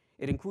Applegate.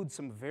 It includes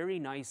some very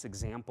nice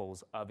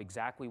examples of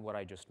exactly what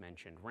I just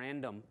mentioned,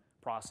 random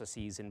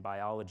processes in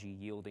biology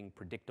yielding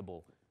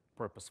predictable,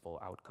 purposeful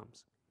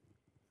outcomes.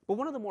 But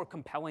one of the more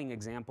compelling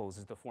examples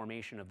is the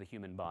formation of the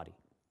human body.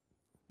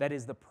 That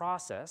is the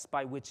process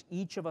by which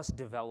each of us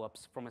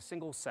develops from a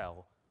single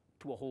cell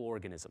to a whole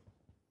organism.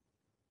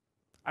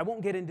 I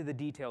won't get into the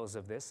details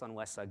of this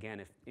unless,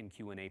 again, if in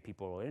Q&A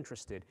people are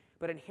interested,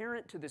 but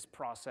inherent to this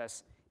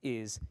process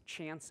is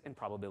chance and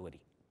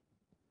probability.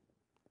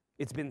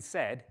 It's been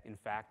said, in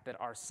fact, that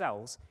our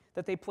cells,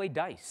 that they play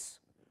dice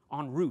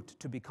en route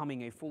to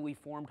becoming a fully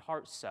formed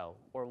heart cell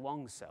or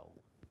lung cell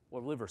or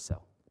liver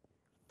cell.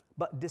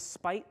 But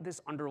despite this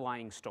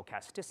underlying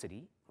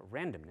stochasticity, or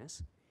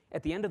randomness,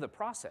 at the end of the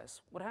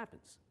process, what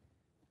happens?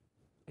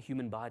 A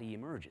human body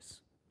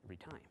emerges every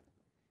time.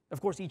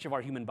 Of course, each of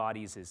our human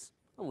bodies is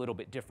a little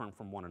bit different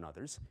from one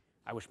another's.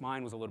 I wish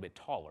mine was a little bit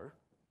taller,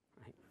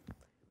 right?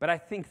 But I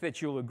think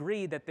that you'll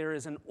agree that there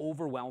is an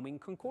overwhelming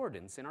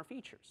concordance in our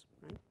features,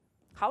 right?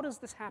 How does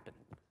this happen?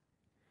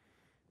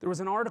 There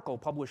was an article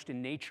published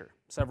in Nature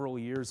several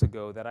years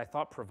ago that I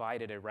thought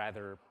provided a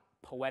rather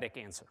poetic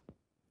answer.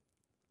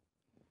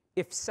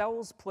 If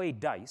cells play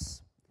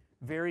dice,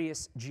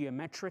 various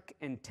geometric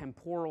and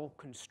temporal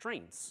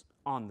constraints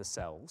on the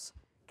cells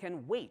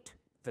can weight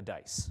the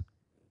dice,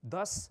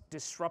 thus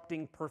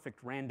disrupting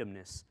perfect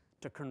randomness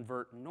to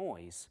convert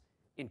noise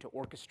into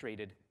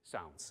orchestrated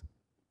sounds.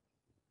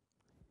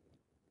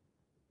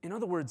 In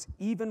other words,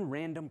 even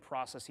random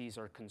processes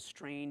are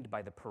constrained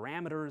by the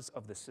parameters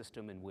of the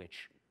system in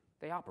which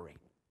they operate.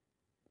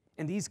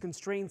 And these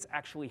constraints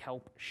actually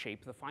help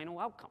shape the final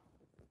outcome.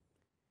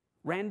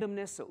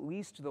 Randomness, at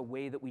least the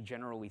way that we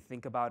generally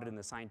think about it in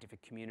the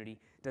scientific community,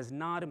 does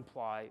not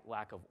imply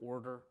lack of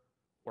order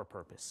or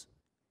purpose.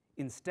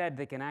 Instead,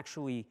 they can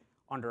actually,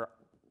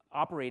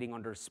 operating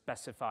under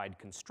specified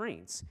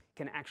constraints,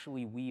 can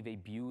actually weave a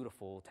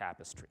beautiful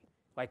tapestry,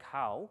 like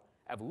how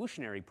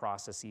evolutionary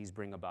processes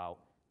bring about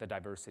the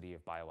diversity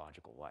of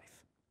biological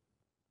life.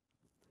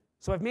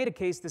 So I've made a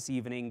case this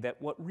evening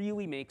that what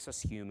really makes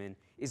us human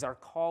is our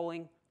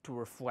calling to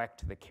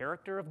reflect the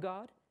character of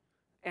God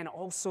and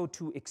also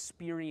to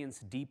experience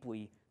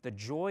deeply the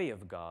joy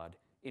of God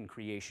in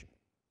creation.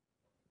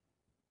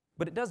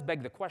 But it does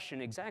beg the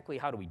question, exactly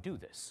how do we do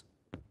this?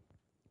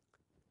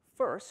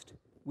 First,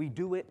 we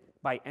do it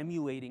by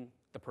emulating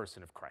the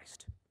person of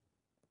Christ.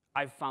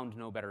 I've found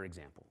no better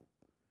example,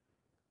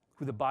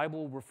 who the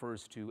Bible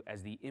refers to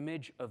as the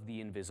image of the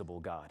invisible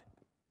God.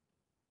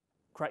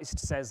 Christ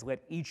says,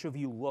 "Let each of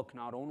you look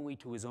not only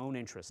to his own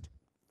interest,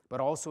 but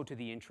also to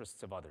the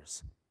interests of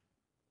others.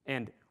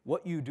 And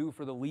what you do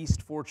for the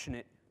least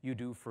fortunate, you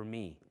do for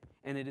me.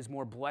 And it is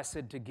more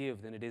blessed to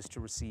give than it is to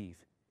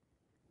receive."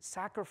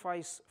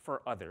 Sacrifice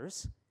for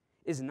others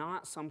is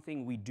not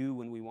something we do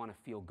when we want to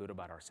feel good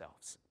about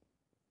ourselves.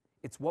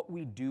 It's what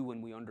we do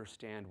when we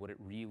understand what it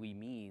really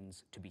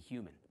means to be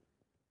human.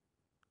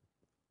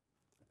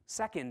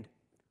 Second,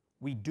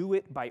 we do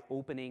it by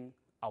opening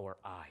our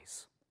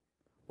eyes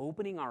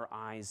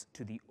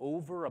to the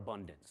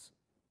overabundance,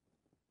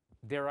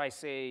 dare I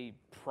say,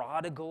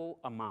 prodigal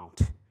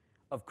amount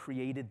of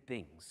created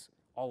things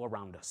all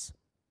around us.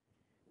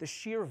 The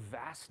sheer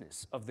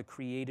vastness of the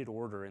created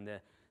order and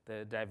the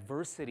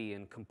diversity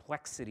and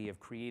complexity of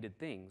created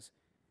things,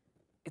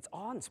 it's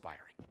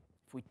awe-inspiring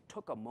if we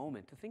took a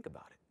moment to think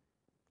about it.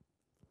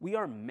 We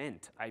are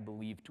meant, I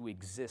believe, to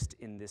exist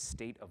in this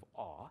state of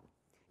awe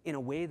in a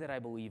way that I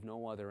believe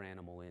no other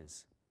animal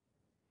is.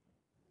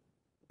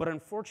 But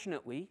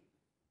unfortunately,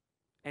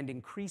 and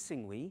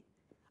increasingly,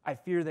 I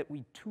fear that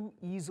we too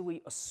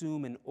easily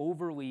assume an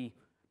overly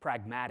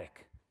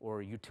pragmatic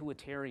or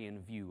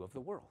utilitarian view of the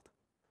world.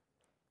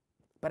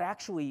 But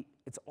actually,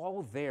 it's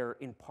all there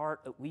in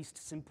part, at least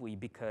simply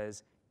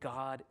because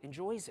God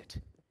enjoys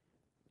it.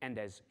 And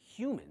as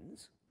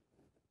humans,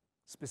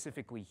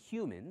 specifically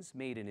humans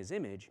made in his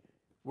image,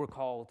 we're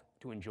called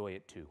to enjoy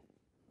it too.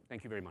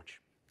 Thank you very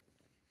much.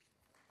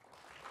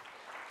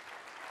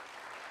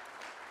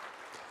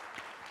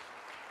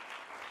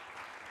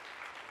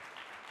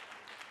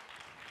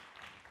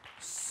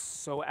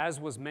 So as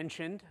was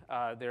mentioned,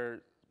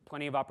 there's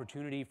plenty of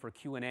opportunity for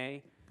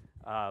Q&A.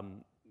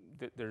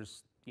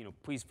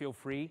 Please feel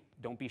free,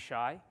 don't be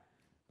shy.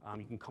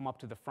 You can come up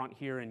to the front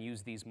here and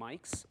use these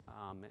mics.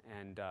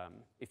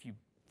 If you,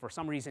 for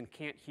some reason,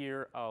 can't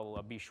hear,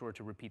 I'll be sure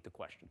to repeat the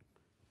question.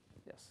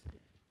 Yes.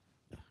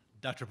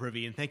 Dr.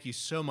 Praveen, thank you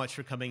so much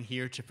for coming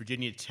here to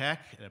Virginia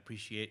Tech. I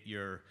appreciate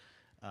your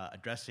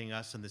addressing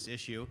us on this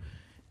issue.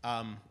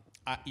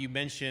 You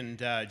mentioned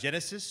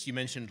Genesis, you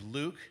mentioned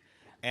Luke,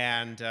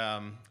 and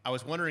I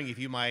was wondering if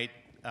you might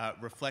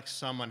reflect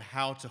some on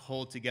how to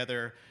hold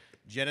together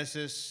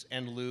Genesis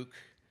and Luke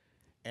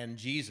and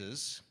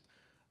Jesus,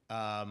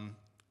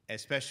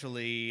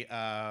 especially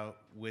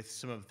with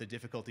some of the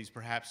difficulties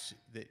perhaps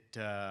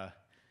that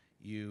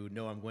you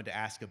know I'm going to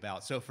ask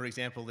about. So for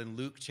example, in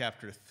Luke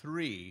chapter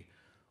 3,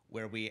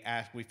 where we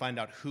find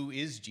out who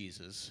is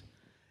Jesus,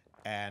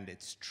 and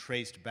it's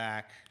traced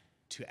back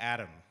to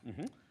Adam.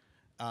 Mm-hmm.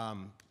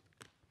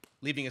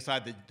 Leaving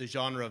aside the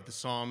genre of the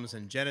Psalms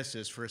and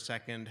Genesis for a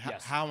second,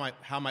 Yes. how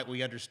might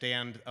we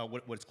understand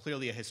what's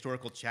clearly a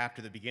historical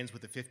chapter that begins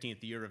with the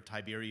 15th year of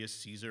Tiberius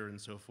Caesar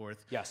and so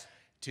forth? Yes.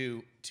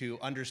 To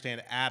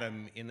understand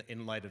Adam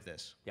in light of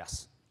this?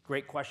 Yes.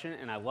 Great question,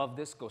 and I love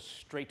this. Go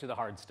straight to the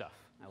hard stuff.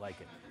 I like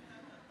it.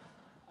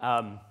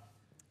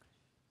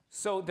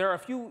 So there are a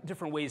few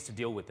different ways to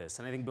deal with this,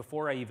 and I think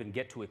before I even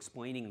get to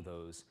explaining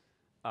those,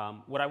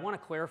 what I want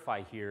to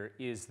clarify here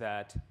is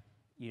that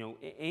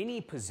any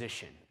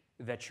position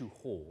that you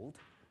hold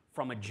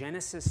from a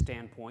Genesis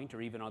standpoint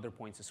or even other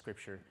points of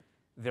Scripture,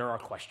 there are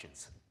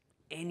questions.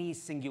 Any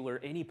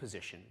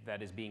position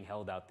that is being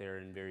held out there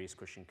in various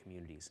Christian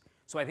communities.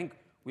 So I think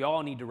we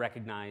all need to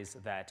recognize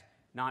that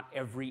not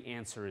every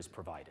answer is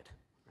provided,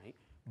 right?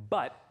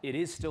 But it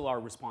is still our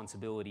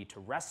responsibility to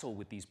wrestle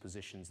with these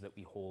positions that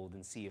we hold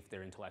and see if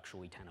they're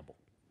intellectually tenable.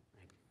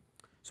 Right?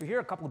 So here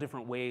are a couple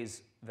different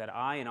ways that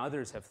I and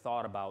others have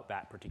thought about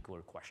that particular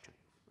question.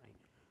 Right?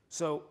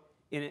 So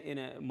in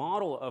a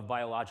model of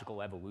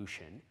biological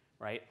evolution,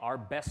 right, our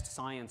best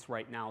science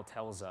right now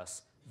tells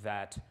us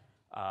that,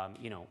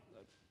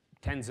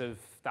 tens of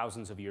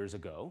thousands of years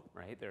ago,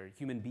 right, there are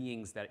human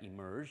beings that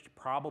emerged,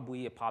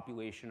 probably a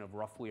population of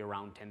roughly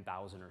around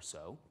 10,000 or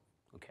so,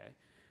 okay?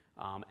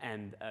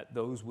 And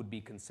those would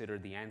be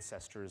considered the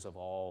ancestors of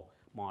all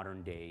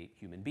modern-day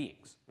human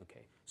beings,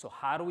 okay? So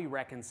how do we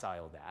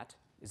reconcile that,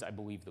 is I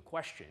believe the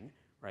question,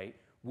 right,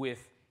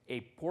 with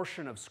a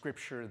portion of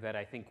Scripture that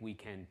I think we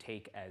can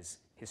take as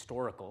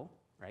historical,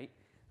 right,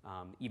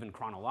 even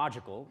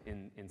chronological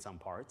in some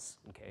parts,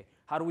 okay?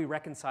 How do we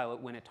reconcile it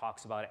when it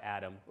talks about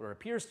Adam, or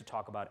appears to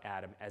talk about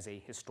Adam as a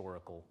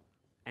historical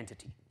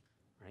entity,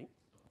 right?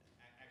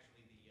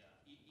 Actually,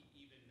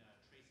 even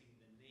tracing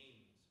the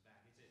names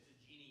back, it's a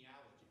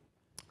genealogy.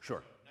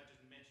 Sure. So not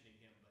just mentioning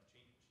him, but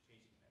chasing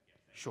back. Yeah,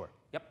 sure,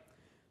 yep.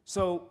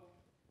 So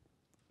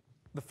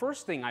the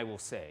first thing I will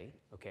say,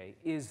 okay,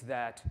 is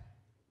that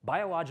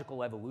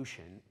biological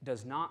evolution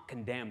does not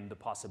condemn the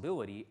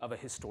possibility of a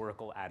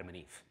historical Adam and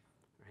Eve,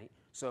 right?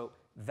 So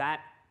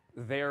that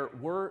there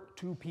were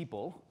two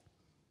people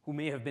who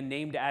may have been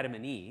named Adam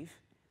and Eve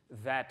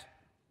that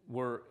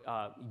were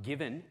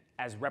given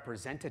as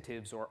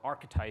representatives or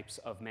archetypes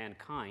of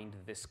mankind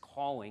this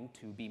calling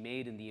to be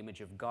made in the image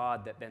of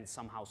God that then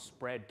somehow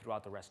spread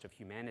throughout the rest of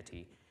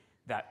humanity,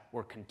 that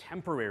were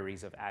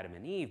contemporaries of Adam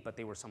and Eve, but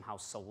they were somehow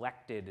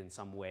selected in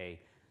some way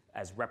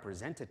as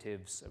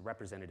representatives,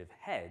 representative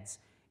heads,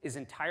 is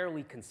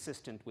entirely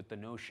consistent with the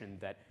notion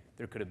that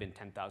there could have been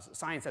 10,000.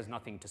 Science has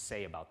nothing to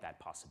say about that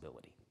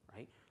possibility,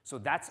 right? So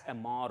that's a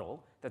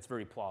model that's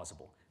very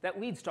plausible. That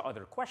leads to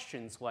other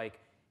questions like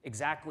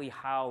exactly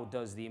how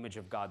does the image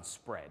of God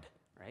spread,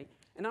 right?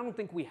 And I don't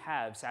think we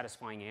have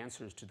satisfying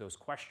answers to those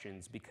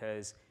questions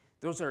because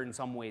those are in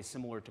some ways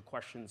similar to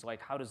questions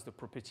like how does the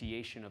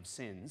propitiation of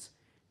sins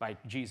by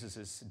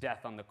Jesus'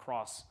 death on the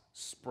cross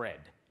spread?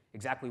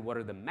 Exactly what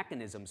are the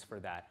mechanisms for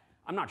that?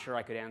 I'm not sure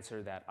I could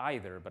answer that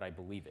either, but I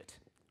believe it,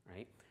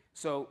 right?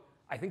 So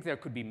I think there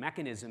could be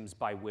mechanisms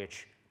by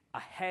which a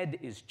head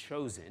is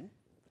chosen,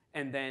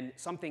 and then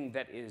something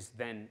that is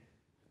then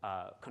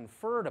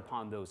conferred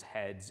upon those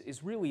heads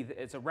is really,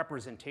 it's a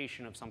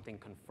representation of something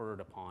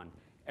conferred upon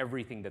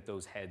everything that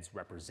those heads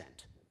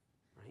represent,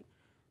 right?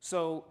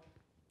 So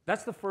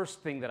that's the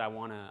first thing that I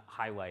want to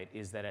highlight,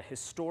 is that a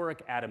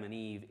historic Adam and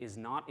Eve is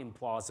not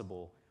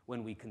implausible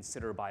when we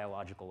consider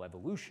biological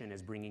evolution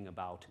as bringing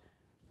about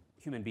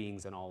human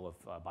beings and all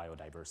of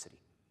biodiversity.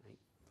 Right?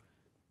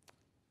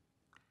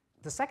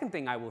 The second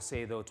thing I will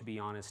say, though, to be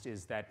honest,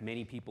 is that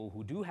many people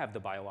who do have the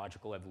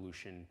biological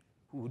evolution,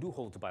 who do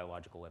hold to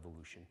biological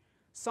evolution,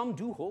 some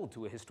do hold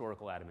to a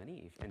historical Adam and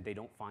Eve, and they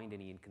don't find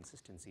any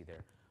inconsistency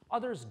there.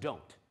 Others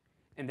don't.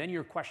 And then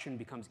your question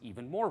becomes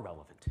even more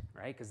relevant,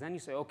 right? Because then you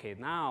say, okay,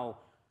 now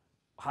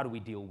how do we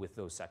deal with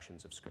those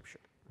sections of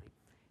Scripture?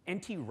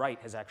 N.T. Wright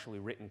has actually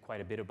written quite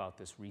a bit about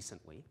this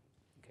recently,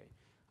 okay?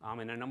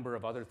 And a number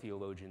of other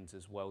theologians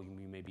as well.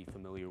 You may be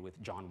familiar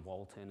with John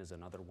Walton is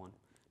another one.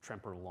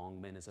 Tremper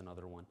Longman is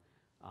another one,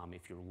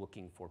 if you're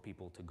looking for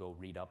people to go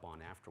read up on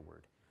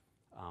afterward.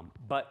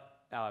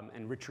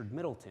 And Richard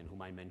Middleton,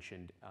 whom I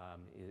mentioned,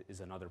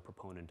 is another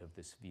proponent of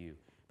this view.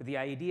 But the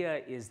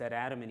idea is that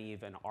Adam and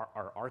Eve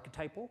are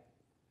archetypal,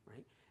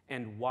 right?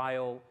 And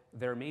while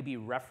there may be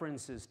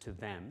references to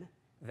them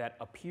that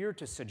appear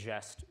to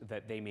suggest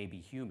that they may be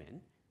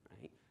human,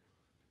 right,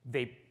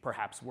 they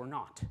perhaps were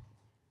not.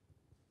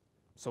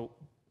 So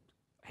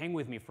hang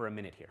with me for a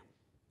minute here,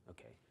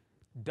 okay?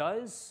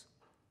 Does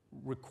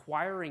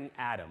requiring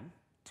Adam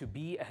to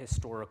be a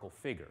historical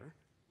figure,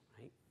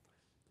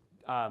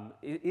 right,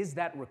 is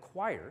that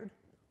required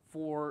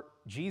for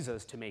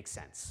Jesus to make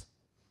sense?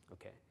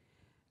 Okay.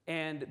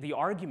 And the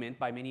argument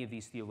by many of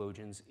these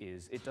theologians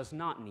is it does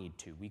not need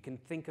to. We can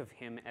think of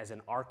him as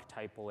an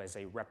archetypal, as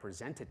a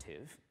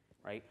representative,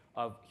 right,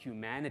 of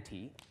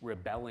humanity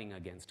rebelling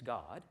against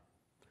God,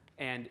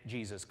 and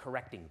Jesus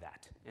correcting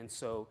that. And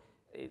so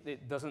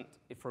it doesn't,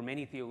 for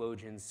many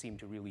theologians, seem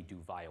to really do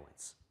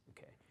violence.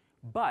 Okay.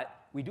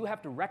 But we do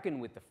have to reckon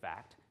with the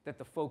fact that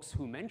the folks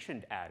who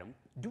mentioned Adam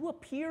do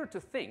appear to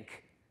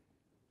think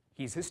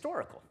he's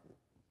historical,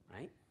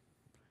 right?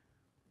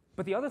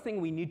 But the other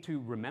thing we need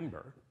to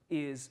remember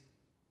is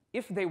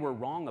if they were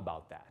wrong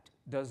about that,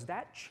 does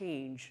that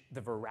change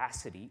the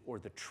veracity or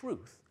the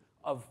truth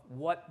of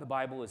what the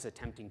Bible is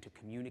attempting to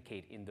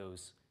communicate in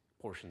those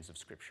portions of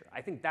Scripture?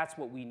 I think that's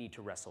what we need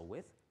to wrestle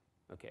with,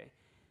 okay?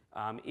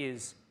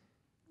 Is,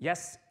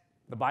 yes,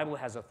 the Bible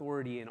has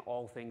authority in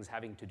all things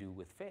having to do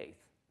with faith,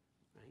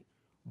 right?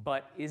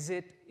 But is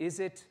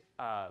it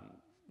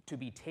to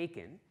be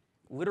taken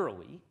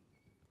literally?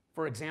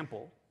 For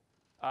example,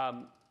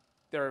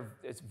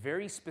 it's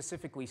very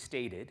specifically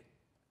stated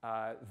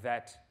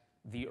that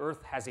the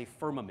earth has a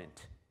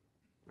firmament,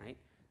 right?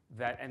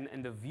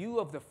 And the view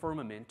of the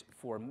firmament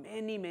for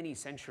many, many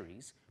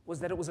centuries was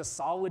that it was a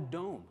solid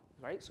dome,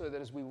 right? So that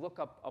as we look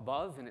up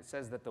above and it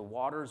says that the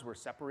waters were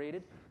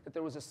separated, that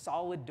there was a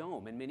solid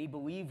dome, and many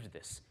believed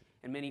this.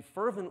 And many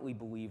fervently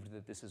believed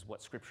that this is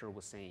what Scripture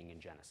was saying in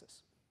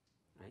Genesis,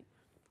 right?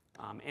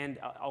 And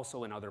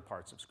also in other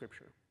parts of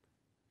Scripture.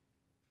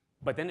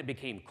 But then it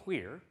became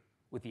clear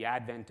with the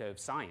advent of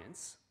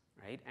science,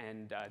 right,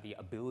 and the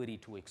ability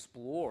to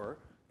explore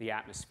the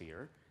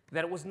atmosphere,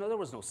 that there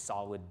was no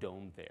solid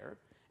dome there.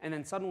 And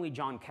then suddenly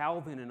John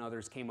Calvin and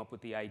others came up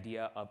with the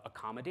idea of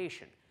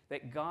accommodation,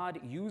 that God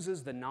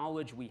uses the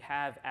knowledge we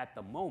have at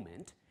the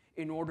moment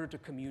in order to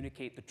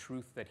communicate the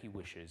truth that he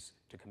wishes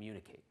to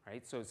communicate,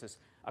 right? So it's this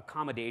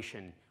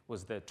accommodation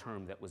was the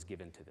term that was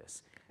given to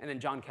this. And then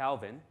John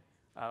Calvin,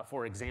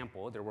 for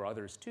example, there were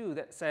others too,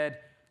 that said,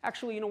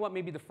 actually, you know what,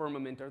 maybe the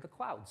firmament are the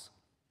clouds.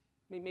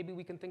 Maybe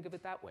we can think of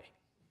it that way,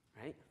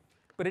 right?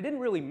 But it didn't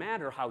really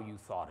matter how you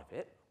thought of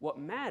it. What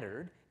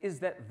mattered is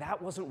that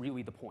that wasn't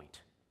really the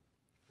point,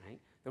 right?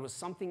 There was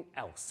something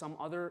else, some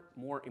other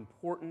more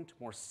important,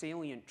 more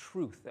salient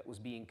truth that was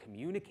being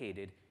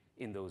communicated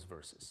in those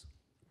verses.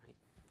 Right?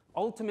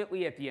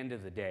 Ultimately, at the end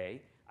of the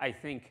day, I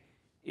think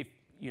if,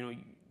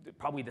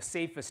 probably the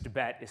safest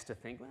bet is to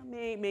think, well,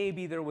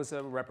 maybe there was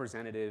a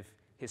representative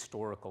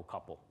historical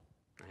couple,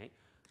 right?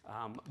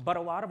 But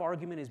a lot of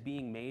argument is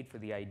being made for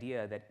the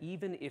idea that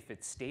even if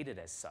it's stated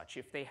as such,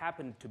 if they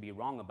happen to be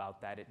wrong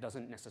about that, it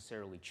doesn't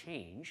necessarily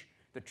change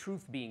the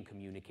truth being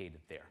communicated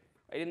there.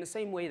 Right? In the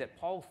same way that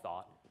Paul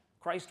thought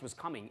Christ was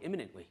coming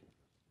imminently.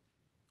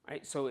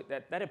 Right? So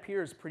that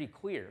appears pretty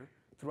clear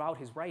throughout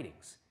his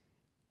writings.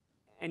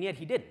 And yet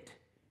he didn't.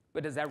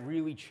 But does that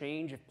really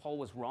change if Paul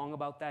was wrong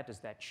about that? Does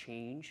that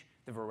change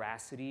the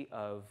veracity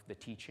of the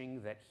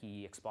teaching that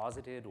he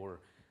exposited or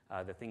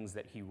the things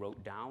that he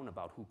wrote down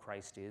about who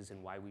Christ is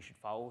and why we should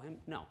follow him?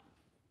 No,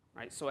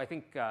 right? So I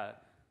think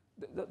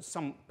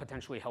some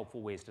potentially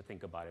helpful ways to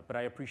think about it, but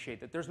I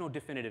appreciate that there's no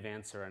definitive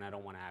answer, and I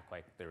don't want to act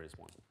like there is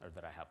one, or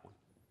that I have one.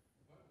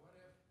 What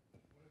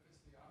if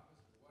it's the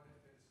opposite? What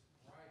if it's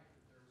right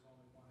that there was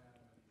only one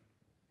Adam and Eve,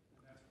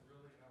 and that's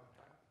really how it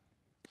happened?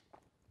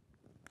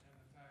 And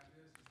the fact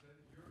is that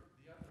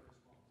the other is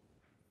wrong.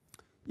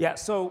 Yeah,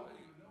 so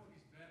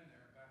Nobody's been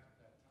there back at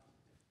that time.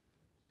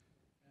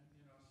 And,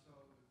 so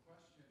the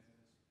question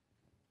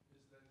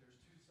is that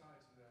there's two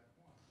sides to that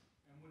coin.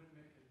 And would it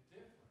make a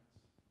difference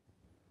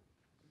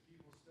to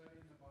people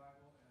studying the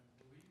Bible and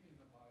believing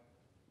the Bible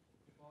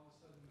if all of a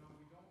sudden, no,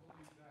 we don't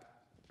believe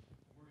that,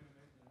 and we're going to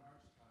make it an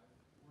archetype,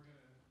 we're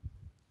going to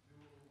do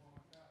what we want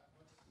with that?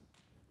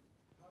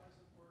 How does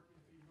it work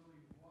if he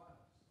really was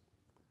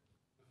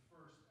the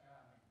first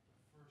Adam,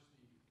 the first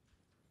Eve?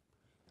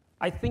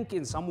 I think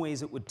in some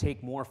ways it would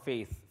take more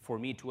faith for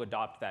me to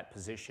adopt that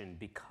position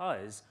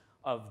because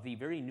of the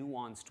very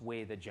nuanced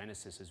way that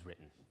Genesis is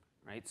written,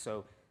 right?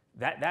 So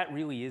that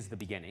really is the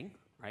beginning,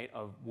 right,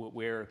 of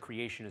where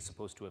creation is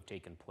supposed to have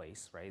taken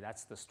place, right?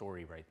 That's the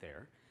story right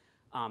there.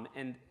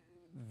 And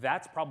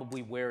that's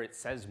probably where it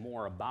says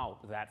more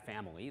about that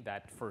family,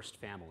 that first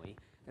family,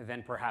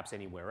 than perhaps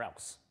anywhere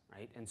else,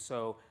 right? And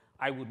so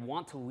I would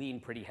want to lean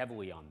pretty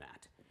heavily on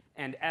that.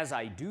 And as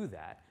I do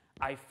that,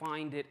 I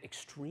find it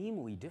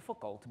extremely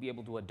difficult to be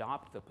able to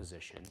adopt the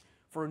position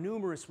for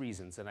numerous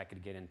reasons that I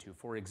could get into.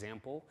 For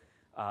example,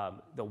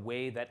 the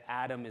way that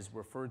Adam is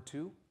referred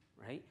to,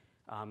 right?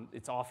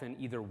 It's often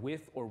either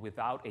with or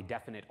without a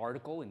definite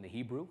article in the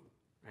Hebrew,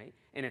 right?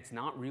 And it's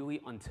not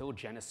really until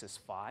Genesis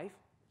 5.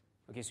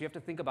 Okay, so you have to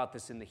think about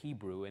this in the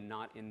Hebrew and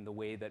not in the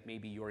way that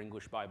maybe your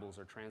English Bibles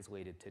are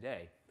translated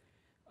today.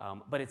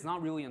 But it's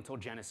not really until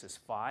Genesis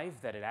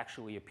 5 that it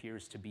actually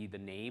appears to be the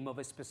name of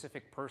a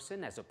specific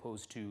person as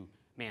opposed to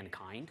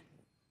mankind,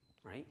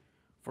 right?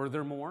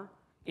 Furthermore,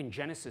 in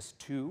Genesis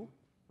 2,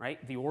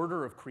 right, the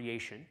order of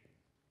creation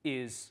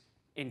is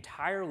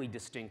entirely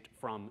distinct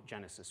from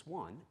Genesis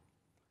 1,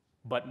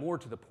 but more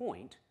to the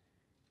point,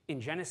 in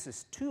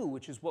Genesis 2,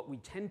 which is what we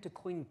tend to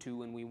cling to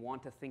when we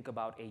want to think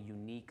about a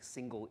unique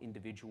single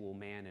individual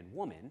man and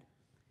woman,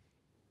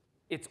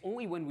 it's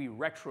only when we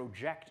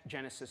retroject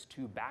Genesis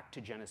 2 back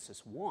to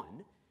Genesis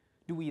 1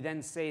 do we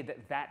then say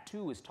that that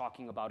too is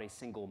talking about a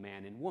single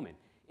man and woman.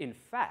 In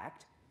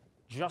fact,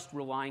 just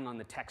relying on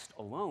the text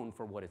alone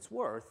for what it's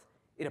worth,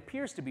 it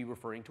appears to be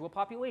referring to a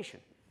population.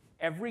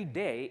 Every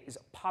day is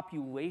a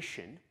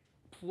population,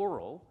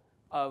 plural,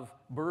 of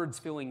birds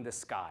filling the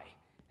sky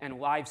and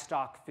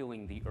livestock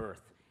filling the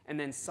earth. And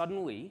then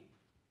suddenly,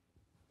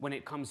 when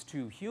it comes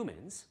to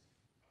humans,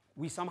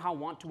 we somehow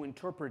want to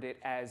interpret it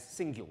as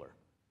singular,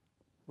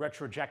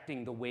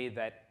 retrojecting the way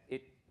that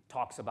it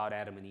talks about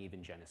Adam and Eve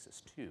in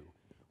Genesis 2.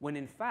 When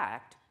in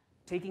fact,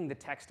 taking the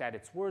text at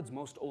its words,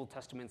 most Old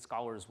Testament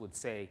scholars would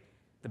say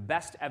the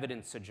best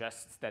evidence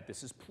suggests that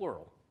this is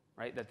plural,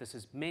 right? That this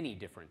is many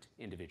different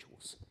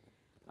individuals.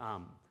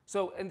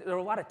 And there are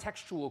a lot of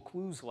textual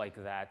clues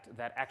like that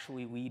that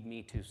actually lead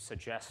me to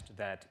suggest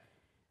that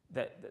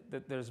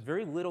there's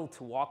very little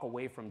to walk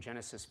away from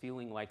Genesis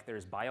feeling like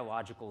there's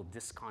biological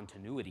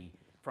discontinuity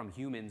from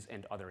humans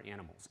and other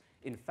animals.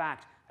 In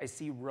fact, I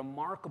see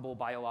remarkable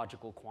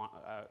biological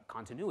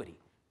continuity,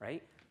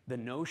 right? The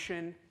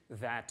notion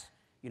that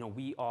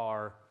we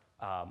are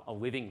a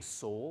living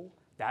soul,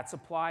 that's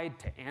applied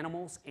to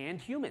animals and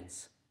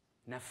humans.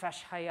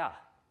 Nefesh haya,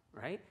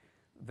 right?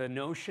 The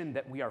notion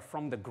that we are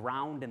from the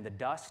ground and the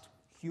dust,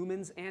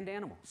 humans and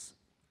animals,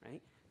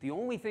 right? The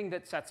only thing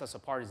that sets us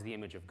apart is the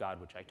image of God,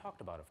 which I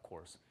talked about, of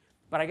course.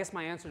 But I guess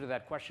my answer to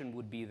that question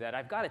would be that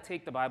I've got to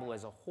take the Bible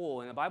as a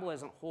whole, and the Bible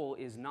as a whole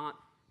is not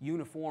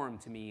uniform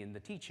to me in the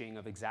teaching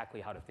of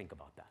exactly how to think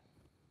about that.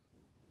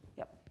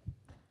 Yep.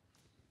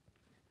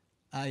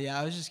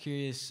 Yeah, I was just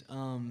curious,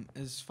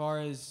 as far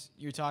as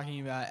you're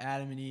talking about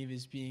Adam and Eve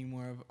as being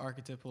more of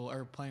archetypal,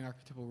 or playing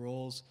archetypal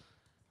roles,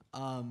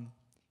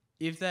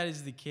 if that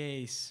is the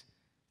case,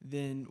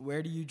 then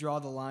where do you draw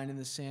the line in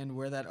the sand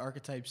where that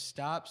archetype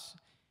stops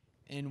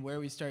and where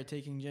we start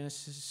taking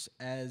Genesis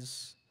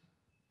as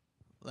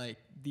like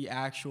the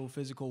actual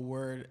physical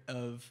word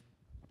of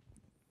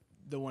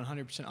the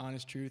 100%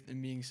 honest truth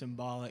and being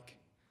symbolic?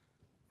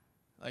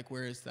 Like,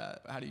 where is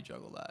that? How do you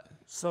juggle that?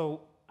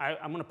 So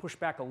I'm going to push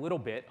back a little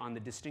bit on the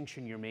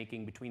distinction you're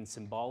making between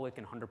symbolic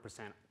and 100%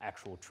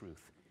 actual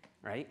truth,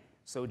 right?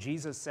 So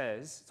Jesus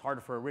says it's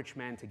harder for a rich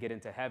man to get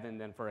into heaven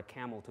than for a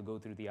camel to go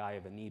through the eye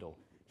of a needle.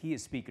 He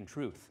is speaking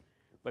truth,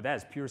 but that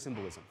is pure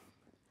symbolism,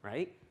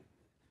 right?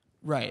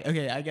 Right.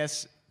 Okay, I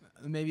guess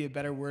maybe a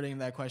better wording of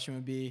that question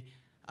would be,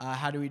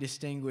 how do we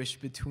distinguish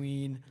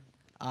between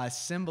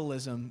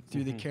symbolism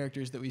through the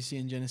characters that we see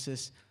in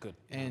Genesis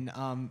and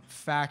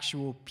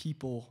factual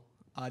people,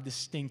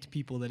 distinct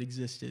people that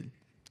existed?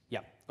 Yeah,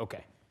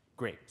 okay,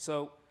 great.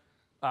 So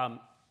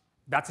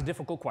that's a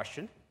difficult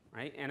question,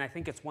 right? And I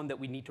think it's one that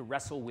we need to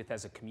wrestle with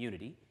as a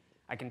community.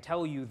 I can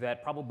tell you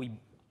that probably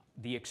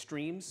the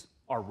extremes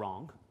are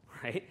wrong,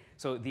 right?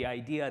 So the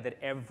idea that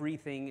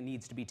everything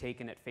needs to be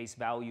taken at face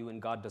value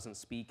and God doesn't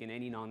speak in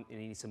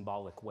any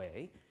symbolic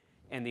way,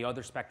 and the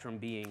other spectrum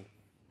being,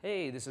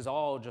 hey, this is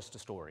all just a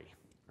story,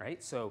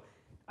 right? So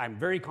I'm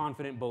very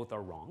confident both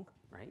are wrong,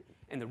 right?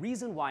 And the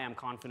reason why I'm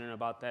confident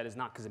about that is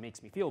not because it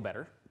makes me feel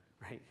better,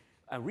 right?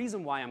 A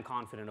reason why I'm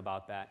confident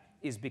about that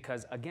is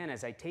because, again,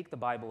 as I take the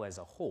Bible as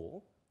a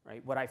whole,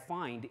 right, what I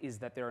find is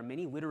that there are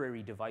many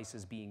literary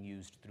devices being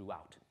used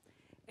throughout.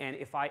 And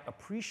if I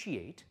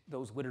appreciate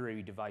those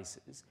literary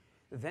devices,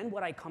 then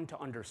what I come to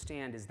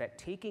understand is that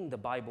taking the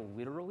Bible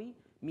literally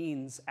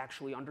means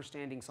actually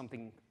understanding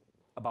something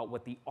about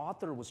what the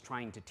author was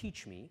trying to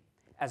teach me,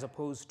 as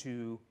opposed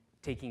to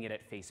taking it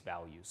at face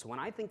value. So when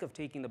I think of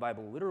taking the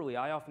Bible literally,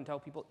 I often tell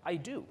people, I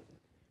do.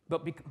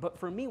 But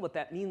for me, what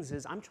that means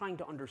is I'm trying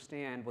to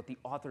understand what the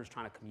author is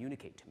trying to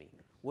communicate to me.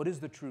 What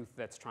is the truth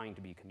that's trying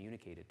to be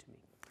communicated to me?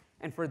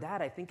 And for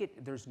that, I think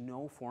there's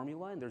no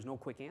formula and there's no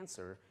quick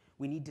answer.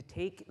 We need to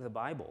take the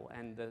Bible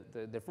and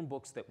the different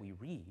books that we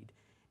read,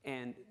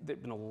 and there's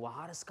been a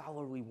lot of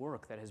scholarly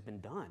work that has been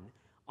done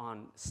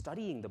on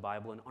studying the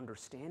Bible and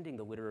understanding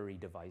the literary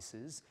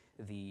devices,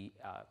 the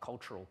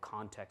cultural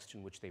context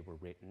in which they were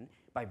written,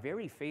 by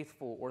very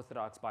faithful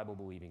Orthodox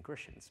Bible-believing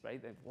Christians,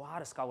 right? A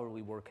lot of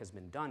scholarly work has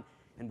been done,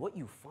 and what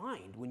you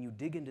find when you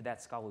dig into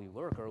that scholarly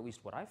work, or at least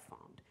what I've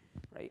found,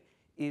 right,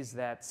 is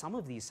that some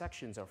of these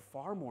sections are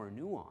far more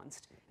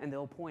nuanced, and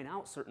they'll point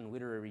out certain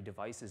literary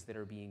devices that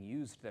are being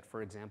used that,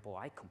 for example,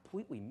 I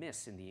completely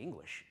miss in the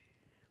English.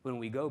 When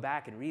we go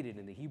back and read it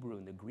in the Hebrew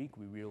and the Greek,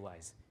 we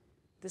realize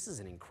this is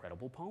an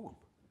incredible poem,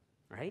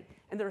 right?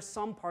 And there are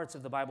some parts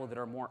of the Bible that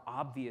are more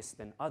obvious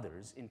than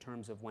others in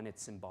terms of when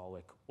it's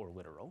symbolic or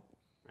literal,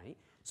 right?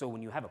 So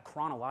when you have a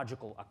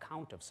chronological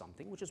account of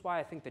something, which is why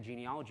I think the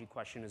genealogy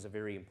question is a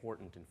very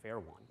important and fair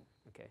one,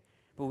 okay?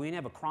 But when you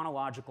have a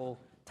chronological,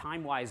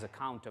 time-wise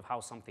account of how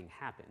something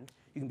happened,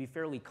 you can be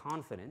fairly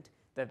confident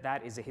that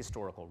that is a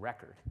historical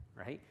record,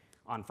 right?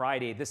 On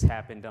Friday, this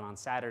happened, and on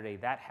Saturday,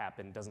 that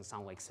happened. Doesn't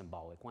sound like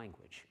symbolic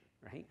language,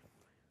 right?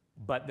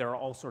 But there are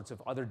all sorts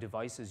of other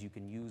devices you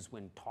can use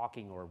when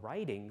talking or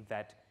writing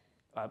that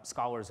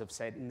scholars have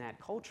said in that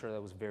culture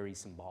that was very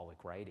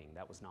symbolic writing.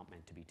 That was not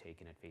meant to be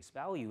taken at face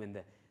value. And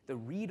the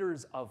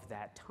readers of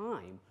that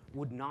time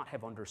would not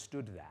have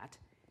understood that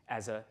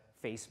as a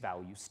face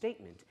value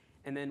statement.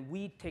 And then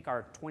we take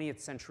our 20th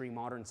century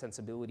modern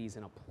sensibilities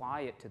and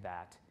apply it to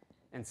that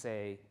and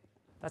say,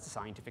 that's a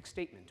scientific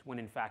statement, when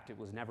in fact it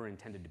was never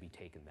intended to be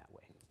taken that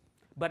way.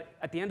 But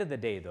at the end of the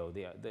day, though,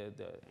 the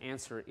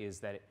answer is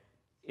that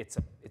it's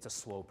a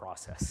slow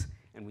process,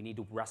 and we need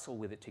to wrestle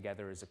with it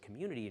together as a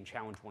community and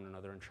challenge one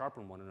another and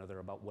sharpen one another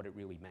about what it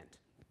really meant.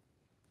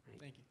 Right?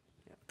 Thank you.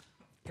 Yeah.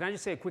 Can I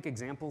just say a quick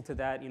example to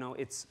that? You know,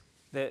 it's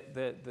the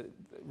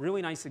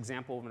really nice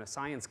example in a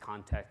science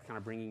context, kind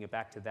of bringing it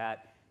back to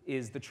that,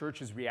 is the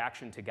church's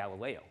reaction to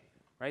Galileo.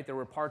 Right? There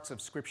were parts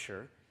of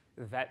Scripture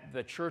that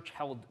the church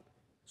held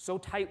so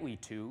tightly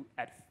to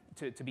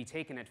be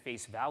taken at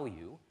face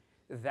value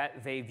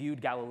that they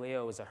viewed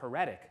Galileo as a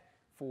heretic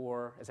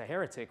for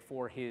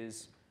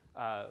his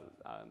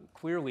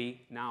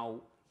clearly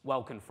now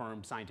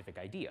well-confirmed scientific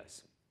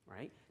ideas.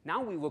 Right?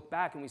 Now we look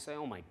back and we say,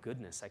 oh my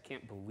goodness, I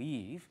can't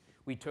believe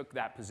we took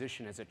that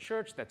position as a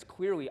church. That's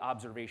clearly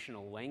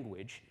observational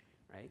language.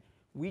 Right?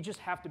 We just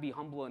have to be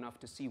humble enough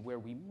to see where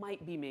we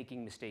might be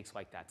making mistakes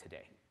like that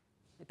today.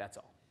 That's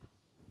all.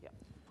 Yeah,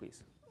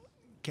 please.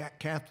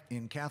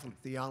 In Catholic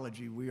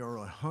theology, we are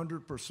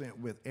 100%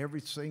 with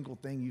every single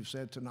thing you've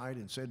said tonight,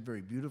 and said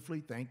very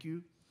beautifully. Thank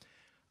you.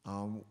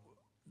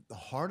 The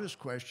hardest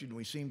question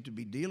we seem to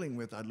be dealing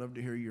with, I'd love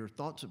to hear your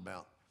thoughts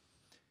about.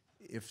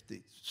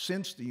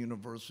 Since the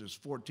universe is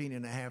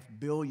 14.5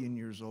 billion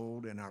years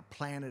old and our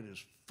planet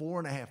is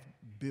 4.5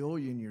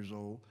 billion years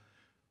old,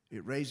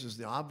 it raises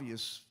the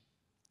obvious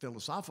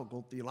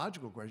philosophical,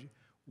 theological question: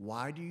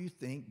 why do you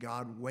think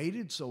God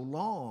waited so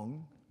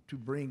long to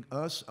bring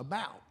us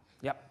about?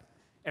 Yep.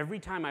 Every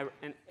time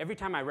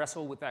I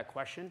wrestle with that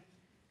question,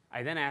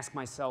 I then ask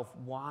myself,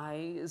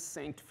 why is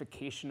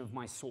sanctification of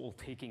my soul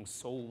taking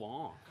so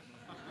long?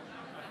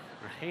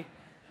 Right?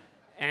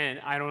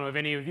 And I don't know if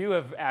any of you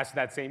have asked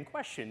that same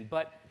question,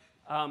 but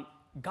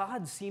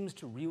God seems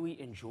to really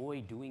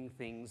enjoy doing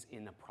things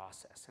in the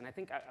process. And I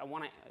think I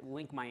want to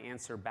link my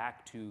answer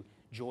back to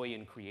joy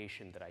in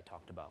creation that I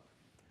talked about.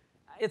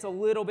 It's a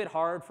little bit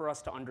hard for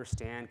us to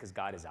understand because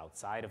God is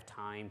outside of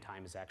time.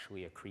 Time is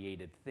actually a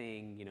created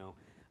thing, you know.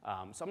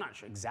 So I'm not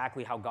sure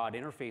exactly how God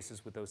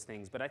interfaces with those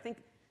things, but I think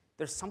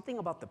there's something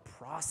about the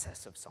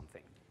process of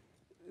something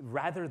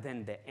rather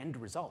than the end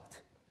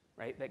result,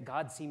 right, that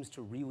God seems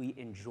to really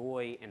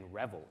enjoy and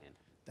revel in.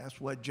 That's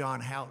what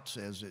John Hout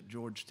says at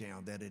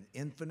Georgetown, that an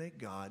infinite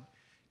God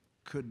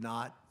could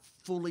not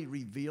fully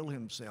reveal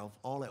himself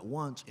all at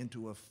once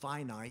into a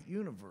finite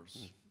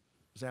universe.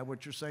 Is that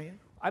what you're saying?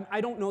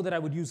 I don't know that I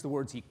would use the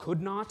words he could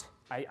not.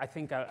 I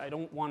think I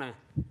don't want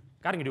to,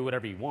 God can do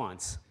whatever he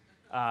wants,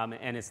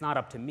 and it's not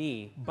up to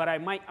me, but I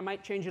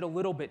might change it a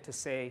little bit to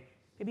say,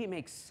 maybe it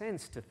makes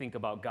sense to think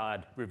about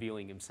God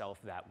revealing himself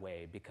that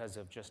way because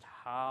of just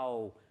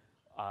how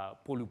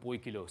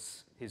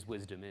polypoikilos his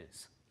wisdom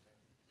is.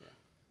 Yeah.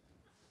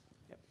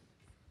 Yep.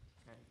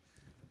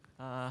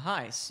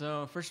 Hi,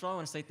 so first of all, I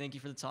want to say thank you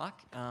for the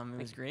talk.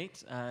 It was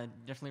great.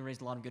 Definitely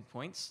raised a lot of good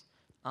points.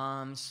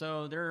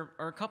 So there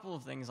are a couple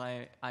of things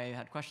I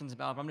had questions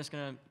about, but I'm just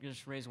going to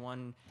raise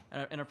one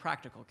in a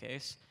practical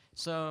case.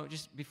 So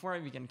just before I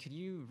begin, could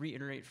you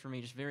reiterate for me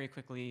just very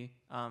quickly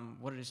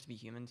what it is to be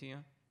human to you?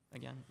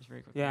 Again, just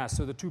very quickly. Yeah,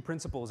 so the two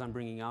principles I'm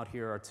bringing out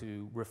here are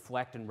to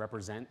reflect and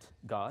represent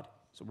God.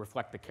 So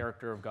reflect the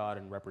character of God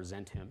and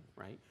represent him,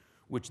 right?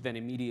 Which then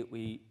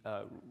immediately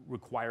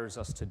requires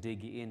us to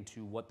dig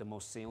into what the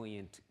most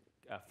salient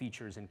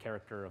features and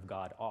character of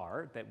God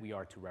are that we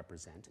are to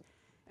represent.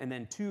 And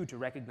then two, to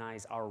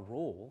recognize our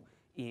role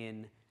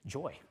in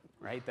joy,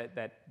 right?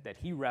 That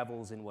he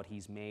revels in what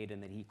he's made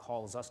and that he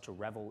calls us to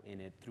revel in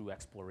it through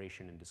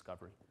exploration and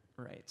discovery.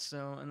 Right.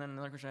 So, and then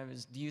another question I have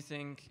is, do you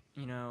think,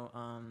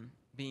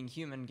 being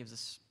human gives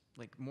us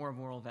like more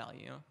moral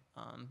value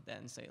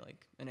than say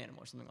like an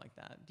animal or something like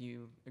that? Do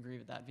you agree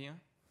with that view?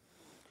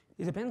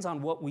 It depends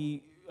on what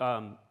we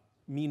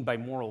mean by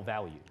moral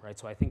value, right?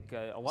 So I think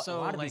a lot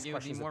of these questions. So it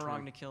would be more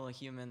wrong to kill a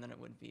human than it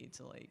would be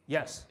to like.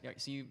 Yes. Yeah.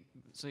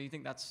 So you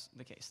think that's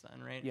the case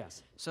then, right?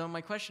 Yes. So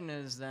my question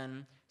is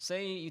then,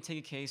 say you take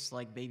a case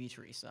like Baby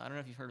Teresa. I don't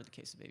know if you've heard of the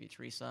case of Baby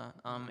Teresa.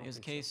 It was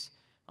a case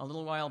a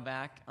little while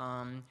back.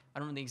 I don't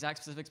remember the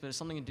exact specifics, but it's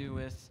something to do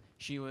with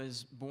she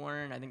was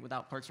born, I think,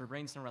 without parts of her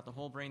brainstem, without the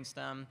whole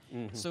brainstem.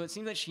 Mm-hmm. So it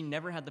seems that she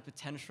never had the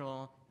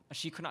potential.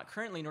 She could not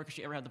currently, nor could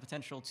she ever have the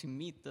potential to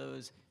meet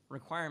those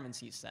requirements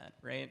he set,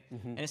 right?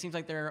 Mm-hmm. And it seems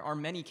like there are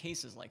many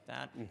cases like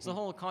that. Mm-hmm. So the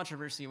whole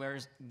controversy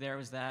there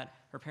was that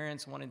her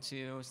parents wanted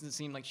to, since it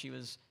seemed like she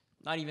was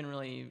not even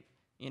really,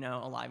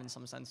 alive in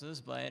some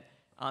senses, but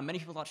many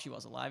people thought she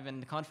was alive,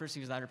 and the controversy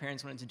was that her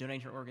parents wanted to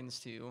donate her organs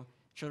to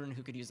children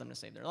who could use them to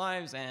save their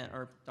lives,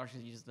 or doctors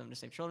could use them to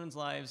save children's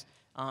lives,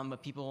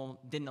 but people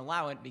didn't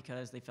allow it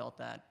because they felt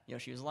that,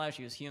 she was alive,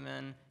 she was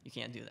human, you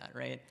can't do that,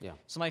 right? Yeah.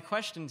 So my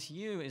question to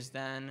you is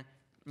then,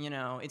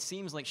 it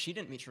seems like she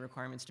didn't meet your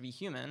requirements to be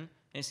human, and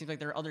it seems like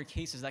there are other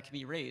cases that could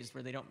be raised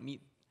where they don't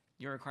meet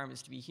your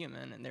requirements to be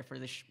human, and therefore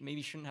they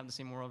maybe shouldn't have the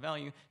same moral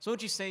value. So what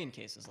would you say in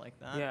cases like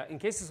that? Yeah, in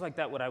cases like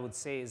that, what I would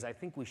say is I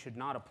think we should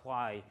not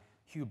apply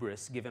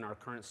hubris, given our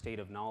current state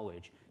of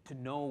knowledge, to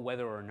know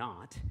whether or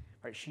not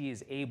she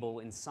is able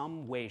in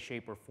some way,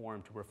 shape, or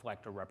form to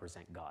reflect or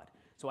represent God.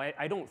 So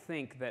I don't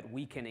think that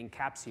we can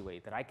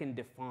encapsulate, that I can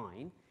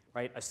define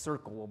a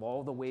circle of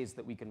all the ways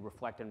that we can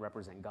reflect and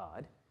represent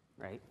God,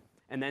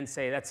 and then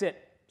say, that's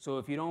it. So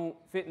if you don't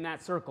fit in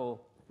that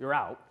circle, you're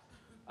out.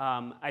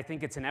 I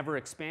think it's an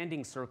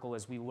ever-expanding circle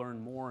as we learn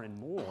more and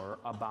more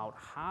about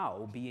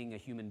how, being a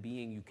human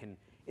being, you can,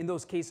 in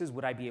those cases,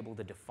 would I be able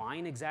to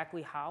define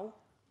exactly how,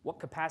 what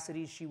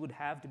capacities she would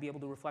have to be able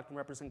to reflect and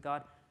represent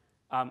God?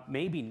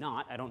 Maybe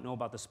not. I don't know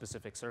about the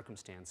specific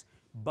circumstance.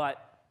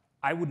 But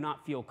I would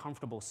not feel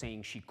comfortable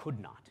saying she could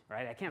not,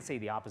 I can't say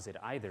the opposite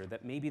either,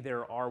 that maybe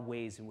there are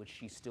ways in which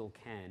she still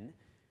can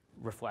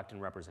reflect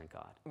and represent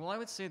God. Well, I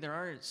would say there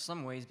are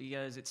some ways,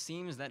 because it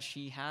seems that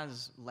she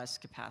has less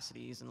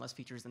capacities and less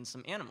features than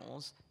some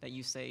animals that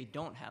you say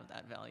don't have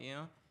that value.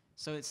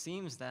 So it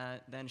seems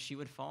that then she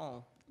would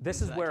fall.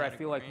 This into is that where I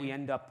feel like category.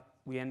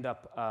 we end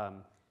up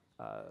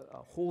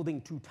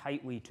holding too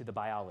tightly to the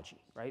biology,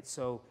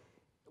 So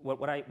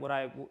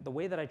the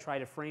way that I try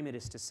to frame it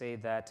is to say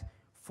that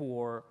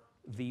for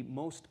the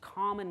most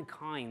common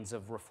kinds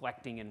of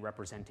reflecting and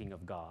representing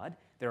of God,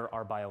 there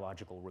are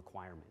biological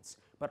requirements.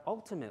 But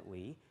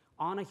ultimately,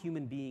 on a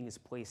human being is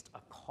placed a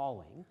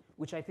calling,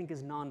 which I think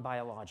is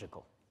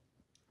non-biological,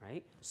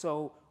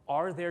 So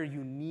are there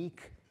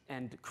unique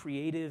and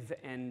creative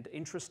and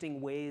interesting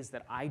ways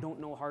that I don't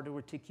know how to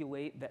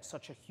articulate that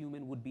such a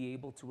human would be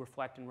able to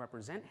reflect and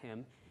represent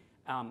him?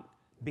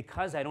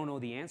 Because I don't know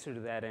the answer to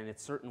that, and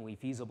it's certainly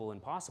feasible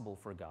and possible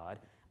for God,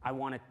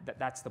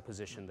 that's the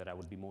position that I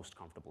would be most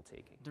comfortable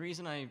taking. The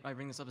reason I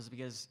bring this up is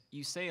because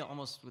you say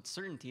almost with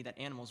certainty that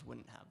animals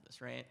wouldn't have this,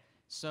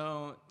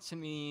 So to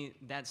me,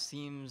 that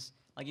seems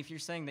like if you're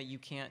saying that you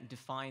can't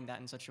define that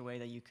in such a way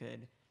that you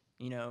could,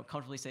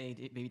 comfortably say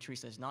baby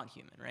Teresa is not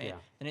human, Yeah.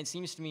 Then it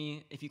seems to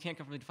me, if you can't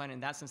comfortably define it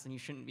in that sense, then you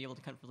shouldn't be able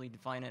to comfortably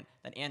define it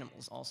that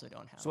animals also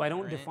don't have. So I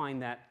don't define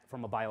that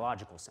from a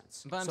biological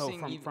sense. But I'm so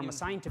saying from a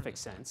scientific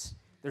sense,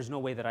 there's no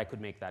way that I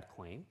could make that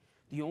claim.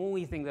 The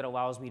only thing that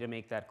allows me to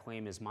make that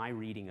claim is my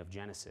reading of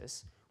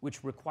Genesis,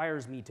 which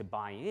requires me to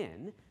buy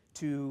in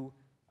to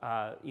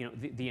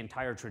the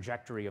entire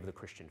trajectory of the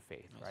Christian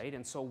faith,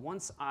 And so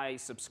once I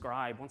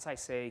subscribe, once I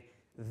say,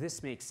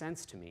 this makes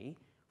sense to me,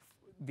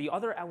 the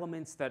other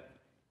elements that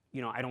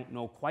I don't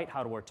know quite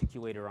how to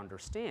articulate or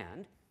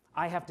understand,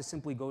 I have to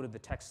simply go to the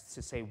text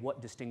to say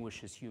what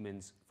distinguishes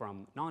humans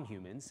from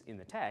non-humans in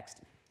the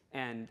text,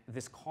 and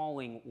this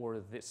calling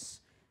or this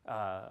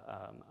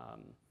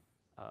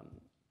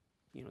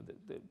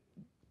the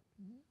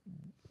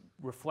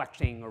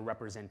reflecting or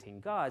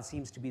representing God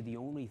seems to be the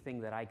only thing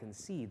that I can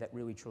see that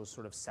really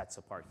sort of sets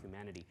apart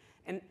humanity.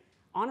 And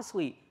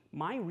honestly,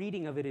 my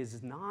reading of it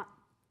is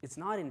it's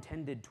not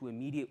intended to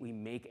immediately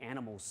make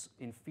animals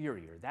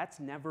inferior. That's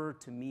never,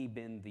 to me,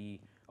 been the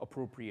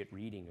appropriate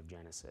reading of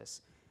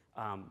Genesis.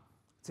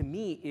 To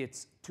me,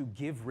 it's to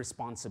give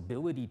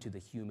responsibility to the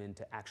human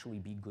to actually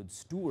be good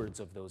stewards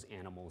of those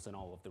animals and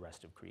all of the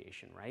rest of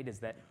creation, Is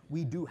that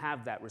we do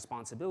have that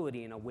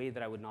responsibility in a way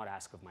that I would not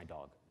ask of my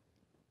dog.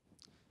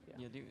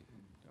 Yeah, do.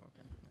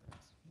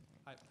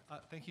 Okay.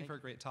 Thank you for a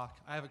great talk.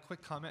 I have a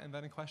quick comment and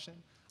then a question.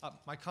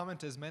 My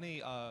comment is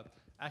many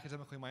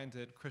academically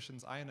minded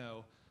Christians I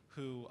know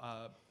who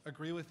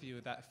agree with you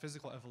that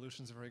physical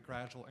evolution is a very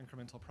gradual,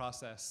 incremental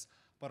process,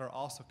 but are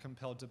also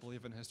compelled to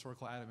believe in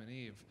historical Adam and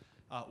Eve.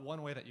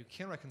 One way that you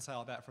can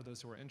reconcile that for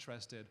those who are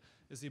interested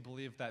is you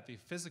believe that the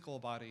physical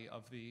body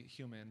of the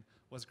human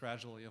was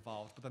gradually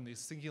evolved, but then the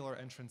singular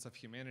entrance of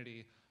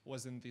humanity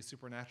was in the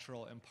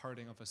supernatural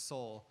imparting of a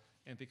soul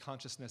and the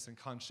consciousness and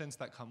conscience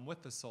that come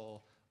with the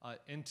soul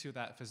into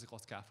that physical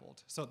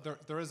scaffold. So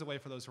there is a way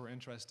for those who are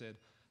interested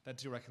that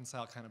do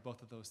reconcile kind of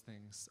both of those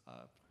things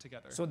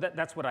together. So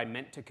that's what I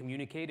meant to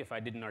communicate. If I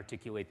didn't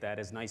articulate that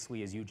as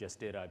nicely as you just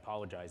did, I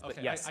apologize. Okay,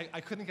 but yes. I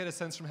couldn't get a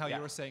sense from how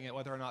you were saying it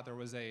whether or not there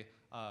was a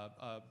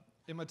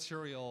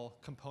immaterial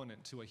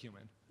component to a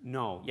human.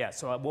 No, yeah.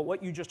 So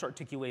what you just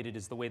articulated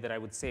is the way that I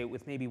would say it,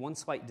 with maybe one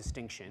slight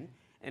distinction.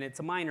 And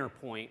it's a minor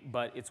point,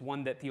 but it's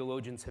one that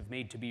theologians have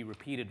made to be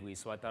repeatedly.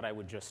 So I thought I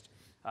would just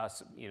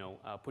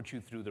put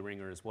you through the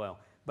ringer as well.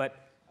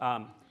 But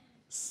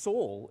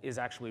soul is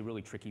actually a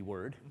really tricky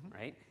word,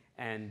 right?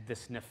 And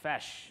this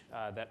nefesh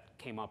that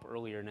came up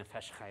earlier,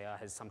 nefesh chaya,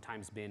 has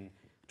sometimes been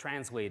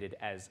translated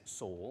as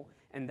soul.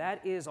 And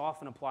that is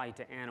often applied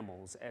to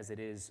animals as it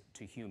is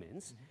to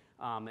humans.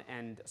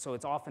 And so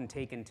it's often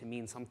taken to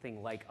mean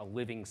something like a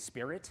living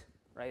spirit,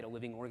 right? A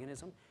living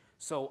organism.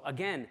 So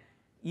again,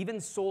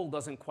 even soul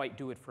doesn't quite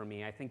do it for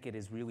me. I think it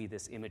is really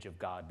this image of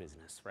God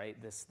business, right?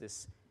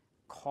 This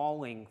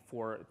calling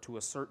to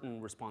a certain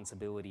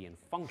responsibility and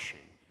function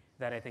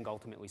that I think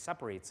ultimately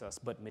separates us.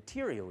 But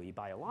materially,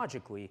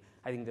 biologically,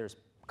 I think there's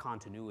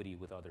continuity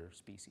with other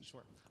species.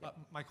 Sure.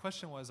 My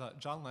question was,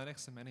 John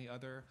Lennox and many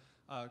other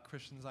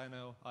Christians I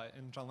know,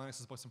 and John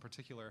Lennox's books in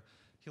particular,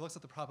 he looks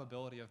at the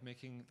probability of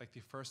making like the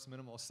first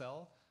minimal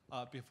cell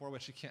before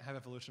which you can't have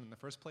evolution in the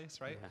first place,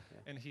 right? Yeah,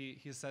 yeah. And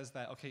he says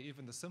that, okay,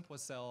 even the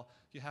simplest cell,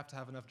 you have to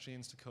have enough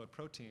genes to code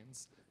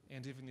proteins.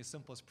 And even the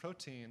simplest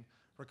protein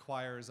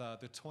requires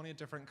the 20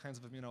 different kinds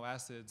of amino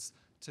acids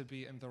to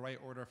be in the right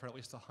order for at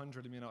least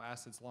 100 amino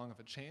acids long of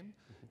a chain.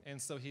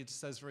 And so he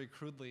says very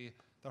crudely,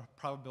 the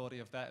probability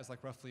of that is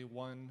like roughly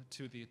 1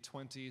 to the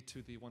 20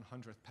 to the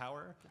 100th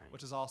power,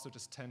 which is also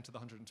just 10 to the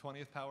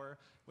 120th power,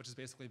 which is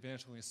basically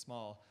vanishingly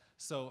small.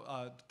 So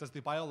does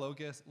the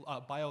biologos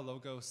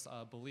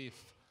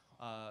belief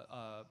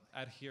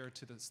adhere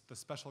to the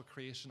special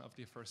creation of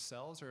the first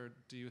cells, or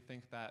do you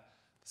think that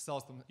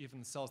even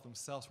the cells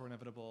themselves were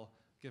inevitable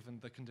given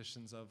the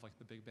conditions of like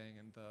the Big Bang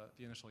and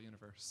the initial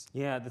universe?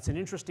 Yeah, that's an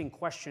interesting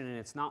question, and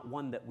it's not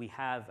one that we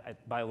have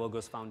at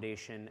BioLogos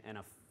Foundation an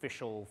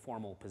official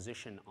formal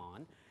position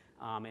on.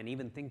 And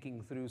even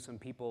thinking through some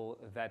people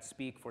that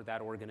speak for that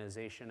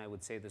organization, I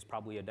would say there's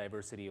probably a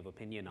diversity of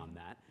opinion on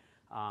that.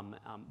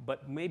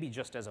 But maybe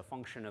just as a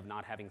function of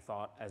not having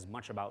thought as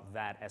much about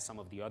that as some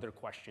of the other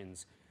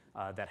questions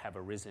that have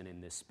arisen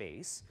in this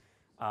space.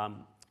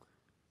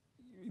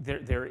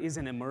 There is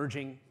an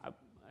emerging,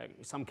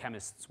 some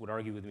chemists would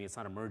argue with me it's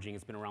not emerging,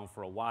 it's been around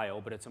for a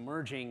while, but it's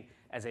emerging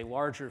as a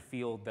larger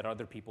field that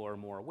other people are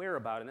more aware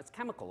about, and that's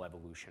chemical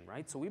evolution,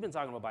 right? So we've been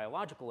talking about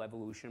biological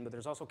evolution, but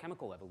there's also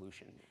chemical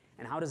evolution.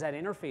 And how does that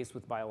interface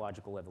with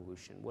biological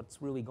evolution?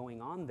 What's really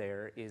going on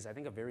there is, I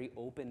think, a very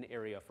open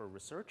area for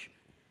research.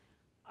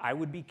 I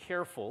would be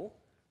careful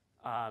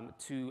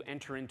to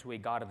enter into a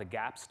God of the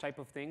gaps type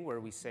of thing, where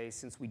we say,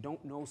 since we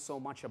don't know so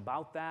much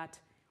about that,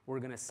 we're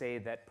going to say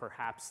that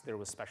perhaps there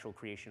was special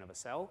creation of a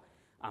cell.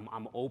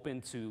 I'm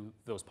open to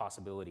those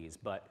possibilities,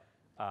 but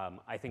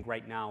I think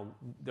right now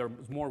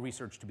there's more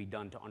research to be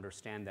done to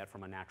understand that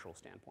from a natural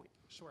standpoint.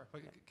 Sure,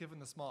 but given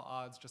the small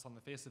odds just on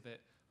the face of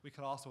it, we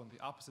could also, in the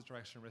opposite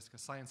direction, risk a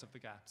science of the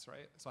gaps,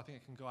 right? So I think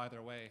it can go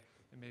either way,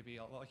 and maybe,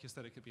 like you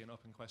said, it could be an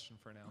open question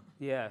for now.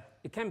 Yeah,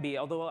 it can be,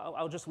 although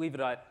I'll just leave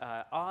it at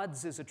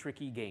odds is a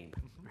tricky game,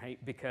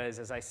 right? Because,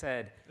 as I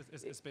said...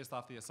 It's based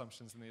off the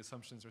assumptions, and the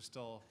assumptions are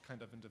still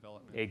kind of in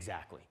development.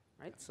 Exactly,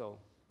 right? So,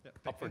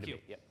 up for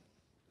debate, yeah.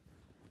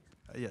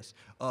 Yes.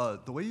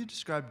 The way you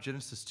described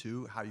Genesis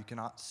 2, how you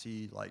cannot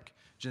see like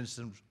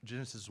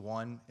Genesis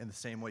 1 in the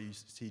same way you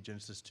see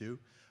Genesis 2,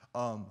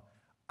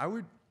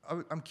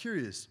 I'm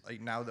curious,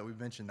 like now that we've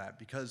mentioned that,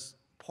 because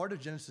part of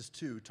Genesis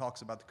 2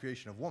 talks about the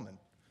creation of woman,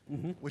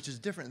 which is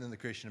different than the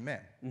creation of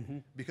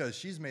man, because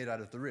she's made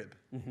out of the rib.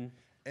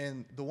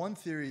 And the one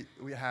theory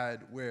we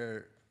had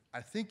where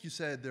I think you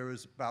said there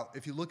was about,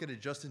 if you look at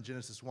it just in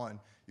Genesis 1,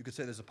 you could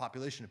say there's a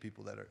population of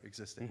people that are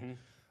existing.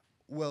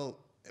 Well,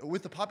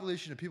 with the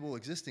population of people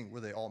existing, were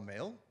they all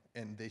male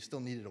and they still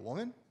needed a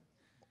woman?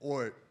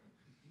 Or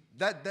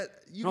that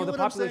you know what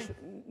I'm saying?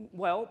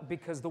 Well,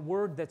 because the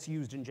word that's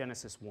used in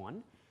Genesis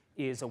 1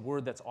 is a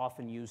word that's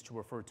often used to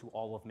refer to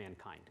all of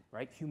mankind,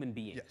 right? Human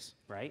beings, yes.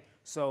 Right?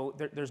 So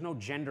there's no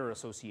gender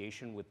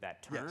association with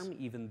that term, yes.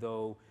 even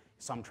though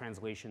some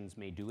translations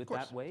may do it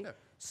that way. Yeah.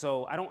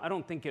 So I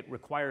don't think it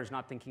requires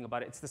not thinking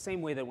about it. It's the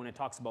same way that when it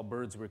talks about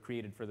birds were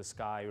created for the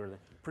sky, or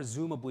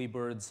presumably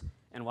birds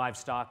and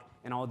livestock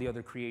and all the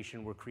other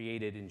creation were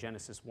created in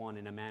Genesis 1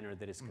 in a manner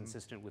that is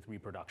consistent with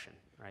reproduction,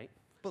 right?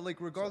 But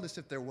like regardless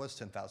if there was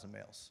 10,000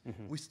 males,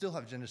 we still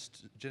have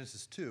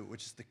Genesis 2,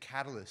 which is the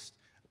catalyst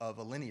of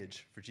a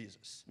lineage for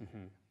Jesus.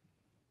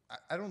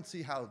 I don't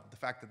see how the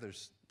fact that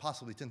there's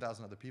possibly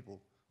 10,000 other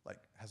people like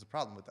has a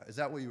problem with that. Is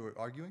that what you were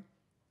arguing?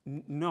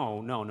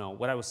 No.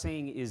 What I was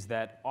saying is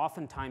that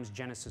oftentimes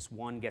Genesis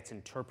 1 gets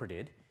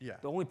interpreted. Yeah.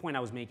 The only point I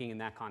was making in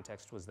that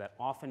context was that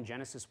often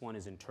Genesis 1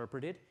 is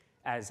interpreted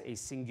as a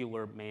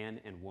singular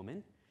man and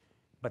woman,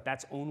 but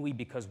that's only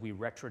because we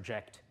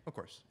retroject Of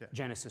course, yeah.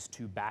 Genesis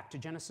 2 back to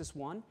Genesis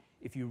 1.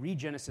 If you read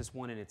Genesis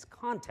 1 in its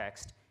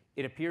context,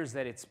 it appears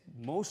that it's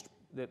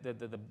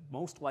the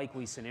most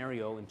likely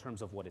scenario in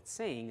terms of what it's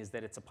saying is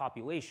that it's a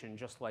population,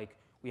 just like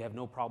we have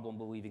no problem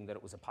believing that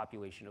it was a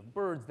population of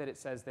birds that it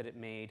says that it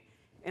made.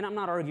 And I'm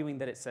not arguing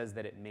that it says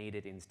that it made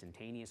it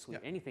instantaneously,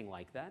 or anything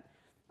like that.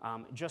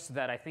 Just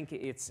that I think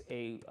it's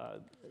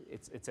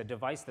a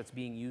device that's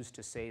being used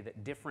to say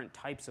that different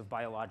types of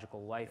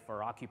biological life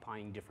are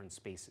occupying different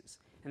spaces.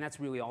 And that's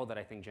really all that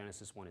I think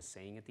Genesis 1 is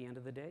saying at the end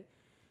of the day.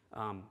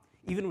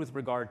 Even with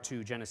regard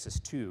to Genesis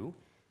 2,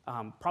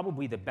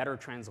 probably the better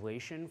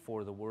translation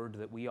for the word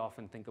that we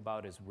often think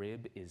about as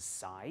rib is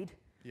side.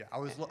 Yeah, I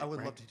would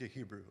love to hear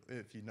Hebrew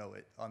if you know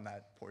it on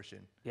that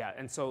portion. Yeah,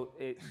 and so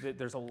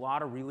there's a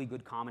lot of really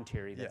good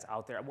commentary that's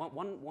out there.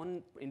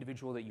 One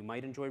individual that you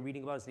might enjoy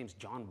reading about, his name's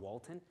John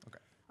Walton. Okay.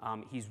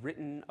 He's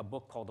written a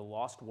book called The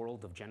Lost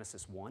World of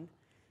Genesis 1.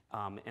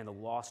 and the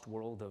lost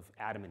world of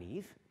Adam and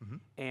Eve.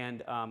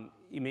 And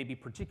it may be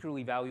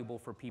particularly valuable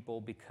for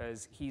people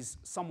because he's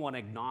somewhat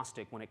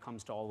agnostic when it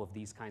comes to all of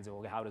these kinds of,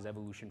 okay, how does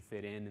evolution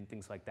fit in and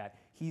things like that.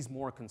 He's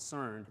more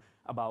concerned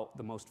about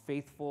the most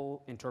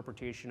faithful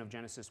interpretation of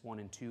Genesis 1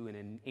 and 2 in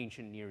an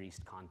ancient Near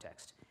East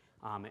context,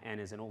 and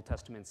is an Old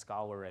Testament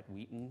scholar at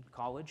Wheaton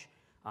College.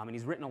 And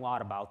he's written a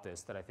lot about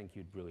this that I think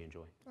you'd really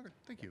enjoy. Okay,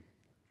 thank you.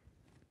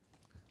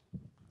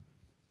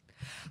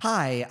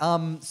 Hi.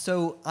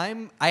 So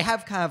I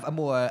have kind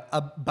of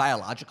a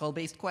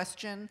biological-based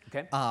question.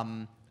 Okay.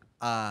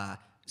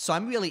 So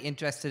I'm really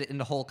interested in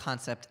the whole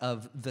concept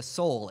of the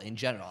soul in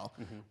general.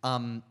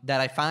 That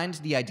I find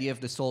the idea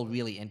of the soul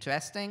really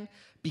interesting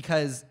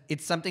because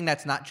it's something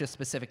that's not just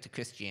specific to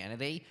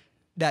Christianity.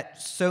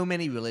 That so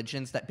many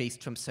religions that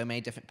based from so many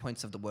different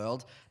points of the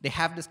world, they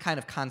have this kind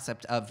of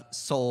concept of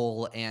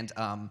soul and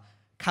kind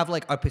of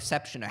like our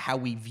perception or how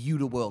we view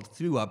the world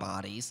through our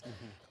bodies.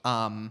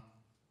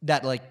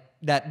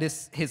 That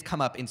this has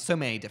come up in so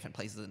many different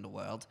places in the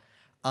world.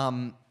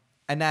 And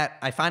that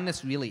I find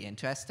this really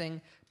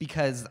interesting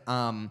because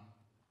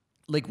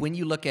like when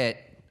you look at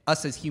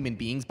us as human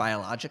beings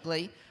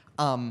biologically,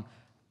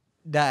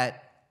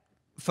 that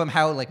from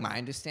how like my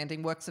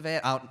understanding works of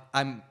it,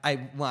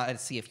 I want to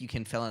see if you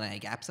can fill in any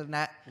gaps of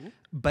that,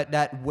 but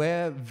that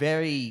we're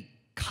very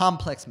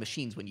complex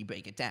machines when you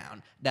break it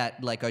down,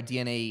 that like our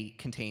DNA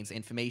contains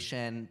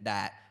information,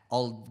 that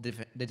all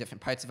the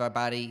different parts of our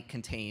body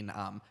contain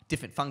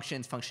different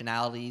functions,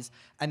 functionalities,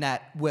 and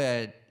that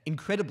we're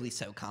incredibly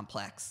so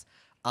complex.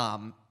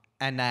 And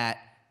that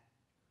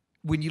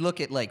when you look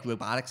at like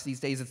robotics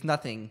these days, it's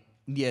nothing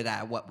near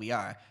that what we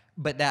are.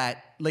 But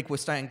that like we're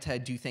starting to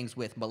do things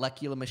with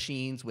molecular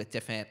machines, with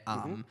different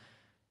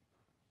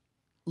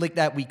like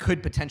that we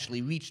could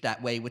potentially reach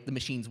that way with the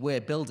machines we're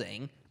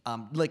building,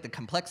 like the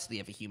complexity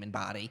of a human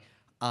body.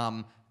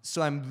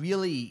 So I'm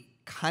really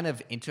kind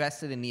of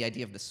interested in the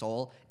idea of the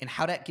soul and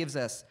how that gives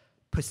us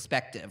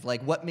perspective.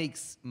 Like what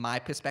makes my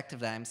perspective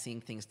that I'm seeing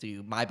things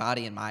through my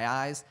body and my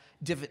eyes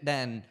different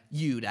than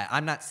you, that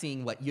I'm not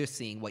seeing what you're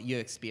seeing, what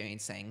you're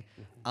experiencing.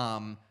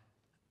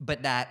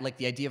 But that like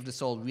the idea of the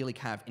soul really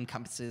kind of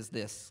encompasses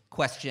this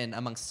question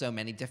amongst so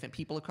many different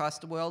people across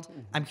the world.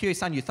 I'm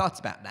curious on your thoughts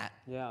about that.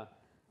 Yeah.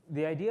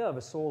 The idea of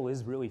a soul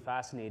is really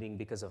fascinating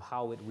because of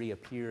how it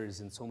reappears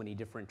in so many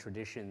different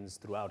traditions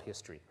throughout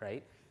history,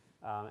 right?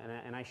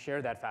 And I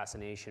share that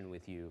fascination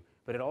with you,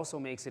 but it also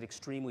makes it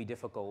extremely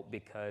difficult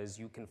because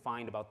you can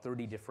find about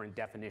 30 different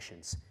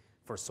definitions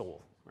for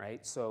soul,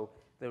 right? So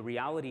the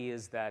reality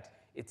is that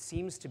it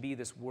seems to be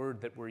this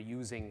word that we're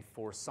using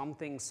for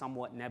something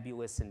somewhat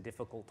nebulous and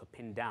difficult to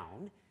pin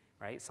down,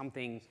 right?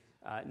 Something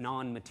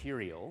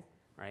non-material,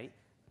 right?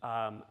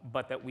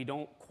 But that we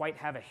don't quite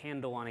have a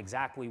handle on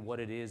exactly what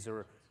it is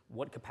or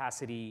what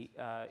capacity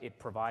it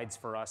provides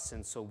for us,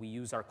 and so we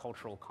use our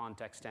cultural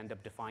context to end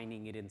up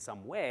defining it in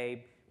some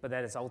way, but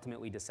that is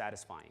ultimately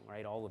dissatisfying,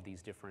 right? All of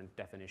these different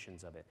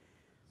definitions of it.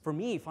 For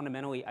me,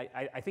 fundamentally,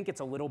 I think it's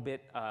a little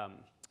bit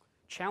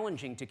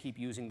challenging to keep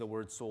using the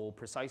word soul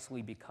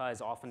precisely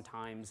because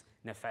oftentimes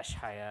nefesh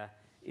haya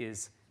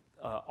is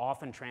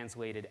often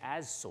translated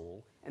as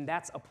soul, and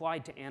that's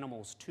applied to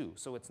animals too.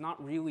 So it's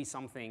not really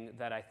something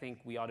that I think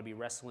we ought to be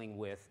wrestling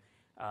with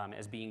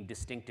as being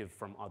distinctive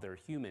from other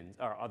humans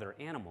or other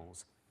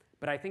animals.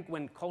 But I think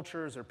when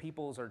cultures or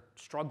peoples are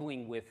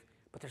struggling with,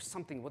 but there's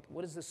something,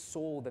 what is this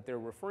soul that they're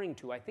referring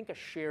to? I think a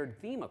shared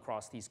theme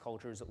across these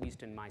cultures, at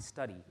least in my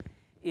study,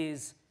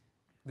 is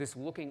this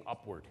looking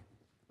upward,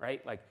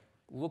 right? Like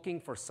looking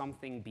for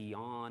something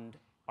beyond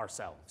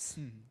ourselves,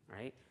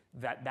 right?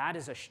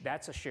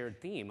 That's a shared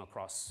theme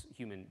across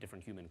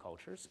different human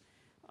cultures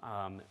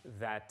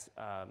that,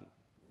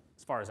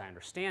 as far as I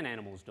understand,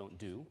 animals don't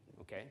do,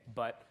 okay?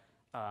 But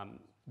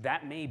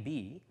that may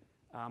be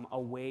a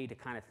way to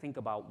kind of think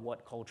about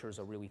what cultures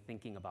are really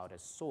thinking about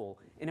as soul.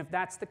 And if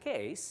that's the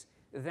case,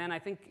 then I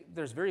think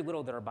there's very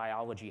little that our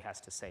biology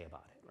has to say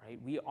about it, right?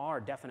 We are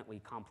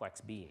definitely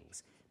complex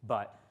beings.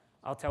 But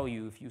I'll tell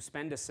you, if you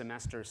spend a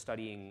semester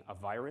studying a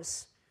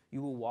virus,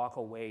 you will walk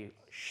away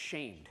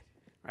shamed,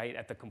 right,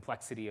 at the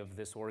complexity of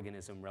this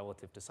organism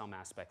relative to some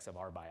aspects of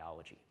our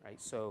biology,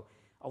 right? So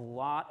a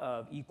lot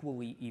of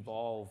equally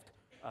evolved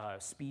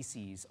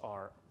species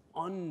are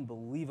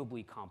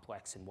unbelievably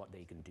complex in what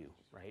they can do,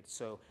 right?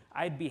 So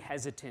I'd be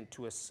hesitant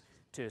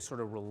to sort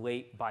of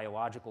relate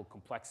biological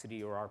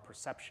complexity or our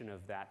perception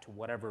of that to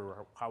whatever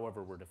or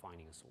however we're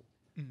defining a soul.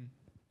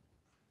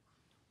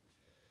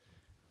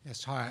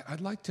 Yes, hi.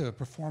 I'd like to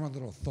perform a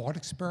little thought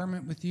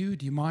experiment with you.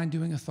 Do you mind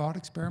doing a thought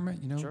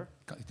experiment? You know, Sure.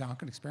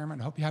 Duncan experiment.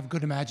 I hope you have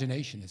good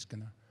imagination. It's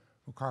going to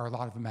require a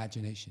lot of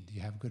imagination. Do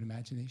you have good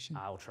imagination?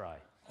 I'll try.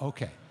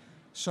 Okay.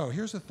 So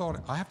here's the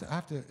thought. I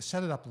have to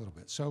set it up a little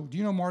bit. So do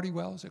you know Marty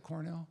Wells at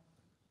Cornell?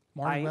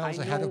 Marty Wells,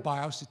 the head of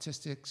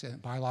biostatistics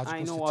and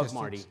biological statistics. I know of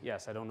Marty.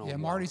 Yes, I don't know. Yeah,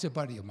 him Marty's a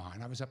buddy of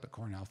mine. I was up at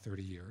Cornell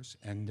 30 years,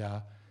 and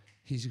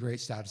he's a great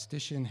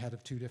statistician, head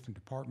of 2 different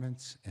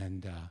departments,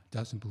 and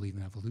doesn't believe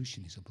in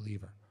evolution. He's a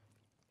believer.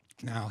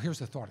 Now, here's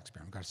the thought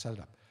experiment. I've got to set it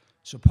up.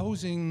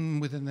 Supposing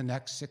within the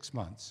next 6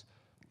 months,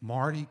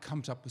 Marty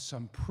comes up with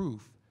some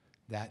proof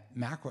that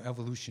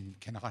macroevolution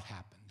cannot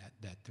happen,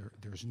 that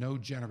there's no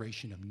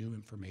generation of new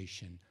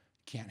information,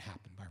 can't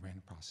happen by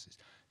random processes.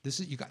 This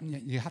is, you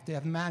have to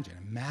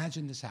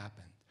imagine this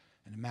happened,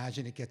 and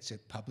imagine it gets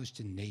published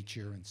in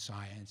Nature and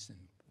Science and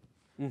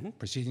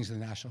Proceedings of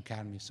the National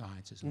Academy of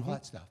Sciences and all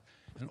that stuff.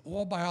 And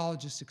all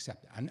biologists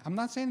accept it. I'm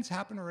not saying it's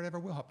happened or it ever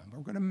will happen, but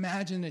we're going to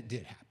imagine it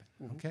did happen,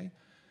 okay?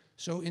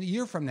 So in a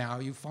year from now,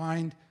 you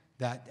find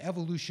that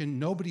evolution,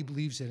 nobody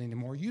believes it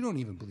anymore. You don't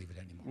even believe it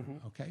anymore,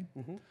 okay?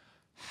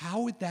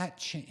 How would that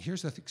change?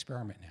 Here's the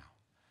experiment now.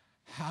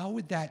 How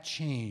would that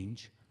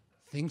change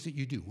things that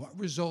you do? What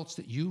results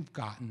that you've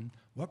gotten,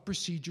 what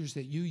procedures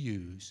that you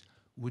use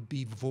would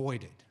be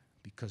voided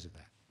because of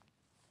that?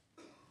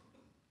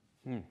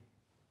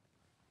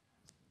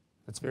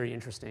 That's very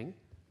interesting.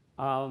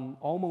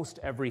 Almost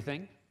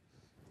everything.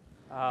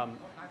 Yeah,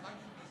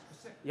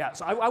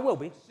 so I will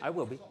be. I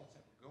will be.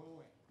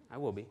 I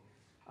will be.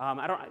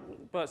 I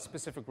don't but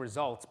specific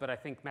results, but I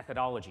think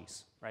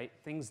methodologies, right?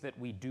 Things that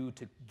we do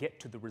to get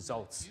to the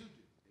results. You do.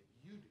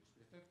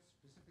 Specific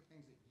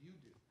things that you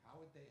do. How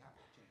would they have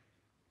to change?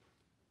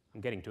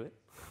 I'm getting to it.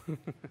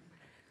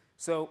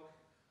 So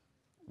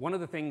one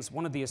of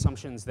the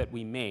assumptions that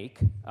we make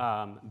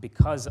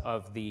because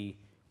of the,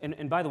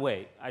 and by the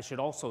way, I should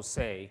also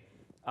say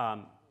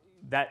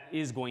that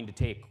is going to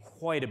take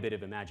quite a bit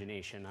of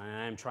imagination.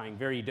 I'm trying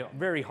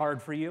very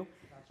hard for you,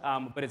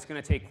 but it's going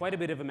to take quite a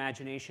bit of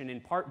imagination,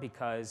 in part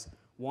because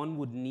one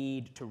would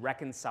need to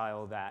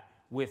reconcile that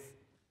with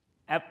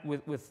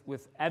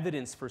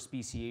evidence for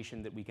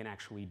speciation that we can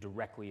actually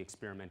directly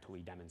experimentally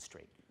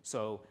demonstrate.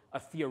 So a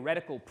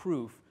theoretical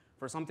proof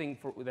for something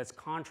that's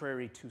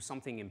contrary to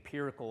something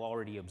empirical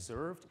already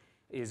observed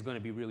is going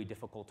to be really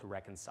difficult to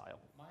reconcile.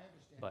 My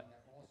understanding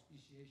that all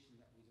speciation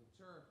that we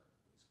observe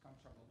comes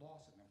from a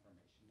loss of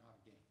information, not a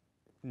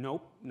gain.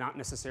 Nope, not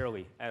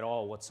necessarily at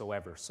all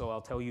whatsoever. So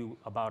I'll tell you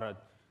about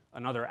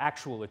another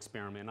actual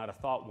experiment, not a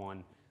thought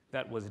one,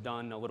 that was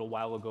done a little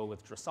while ago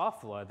with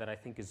Drosophila that I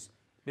think has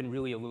been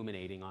really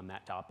illuminating on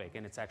that topic,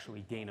 and it's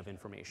actually gain of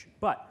information.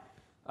 But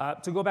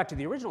to go back to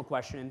the original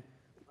question,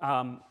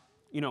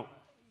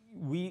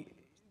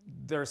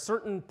 there are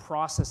certain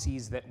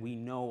processes that we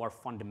know are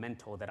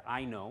fundamental, that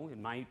I know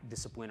in my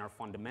discipline are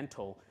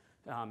fundamental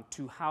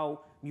to how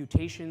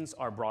mutations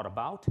are brought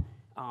about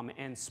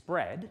and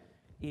spread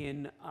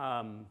in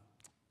a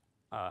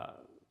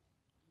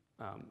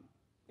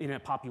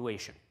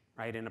population,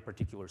 right, in a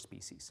particular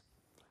species.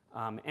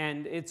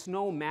 And it's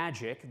no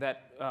magic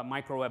that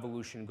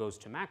microevolution goes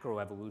to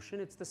macroevolution.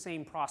 It's the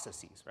same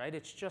processes, right?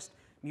 It's just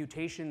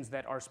mutations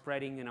that are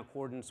spreading in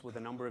accordance with a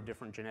number of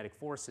different genetic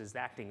forces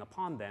acting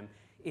upon them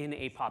in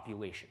a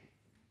population,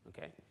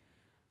 okay?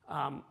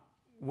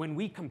 When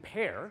we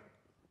compare,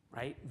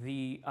 right,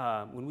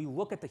 when we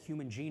look at the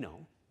human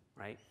genome,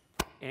 right,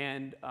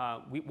 and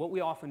what we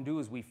often do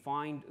is we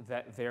find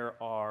that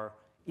there are,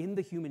 in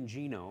the human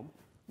genome,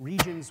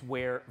 regions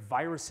where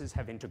viruses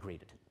have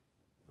integrated,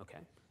 okay?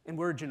 And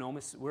we're a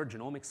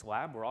genomics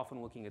lab. We're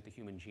often looking at the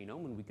human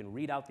genome, and we can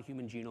read out the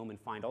human genome and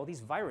find all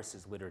these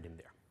viruses littered in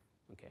there,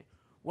 okay?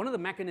 One of the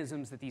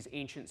mechanisms that these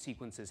ancient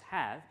sequences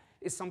have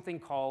is something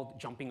called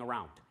jumping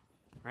around,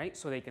 right?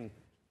 So they can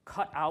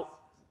cut out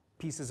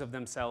pieces of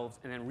themselves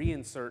and then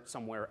reinsert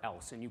somewhere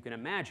else. And you can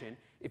imagine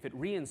if it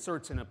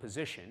reinserts in a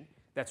position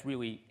that's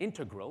really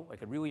integral,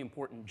 like a really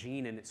important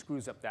gene, and it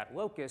screws up that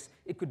locus,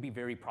 it could be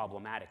very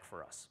problematic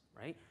for us,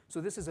 right?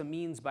 So this is a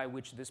means by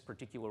which this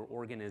particular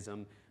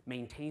organism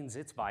maintains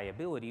its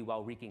viability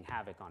while wreaking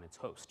havoc on its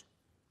host,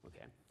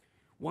 okay?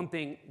 One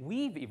thing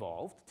we've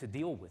evolved to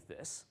deal with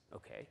this,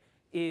 okay,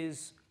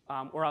 is,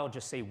 or I'll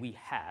just say we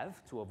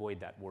have, to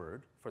avoid that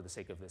word for the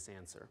sake of this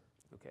answer,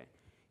 okay,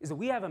 is that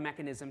we have a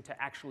mechanism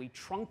to actually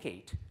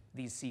truncate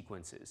these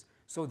sequences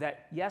so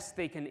that, yes,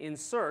 they can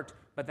insert,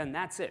 but then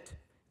that's it.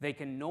 They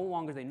no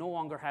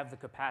longer have the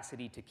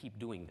capacity to keep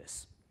doing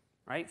this,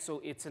 right? So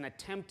it's an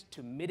attempt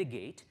to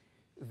mitigate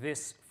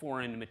this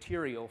foreign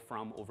material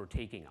from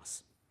overtaking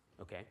us,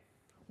 okay?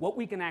 What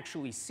we can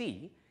actually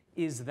see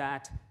is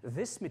that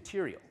this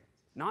material,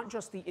 not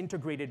just the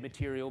integrated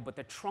material, but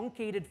the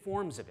truncated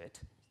forms of it,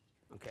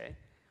 okay,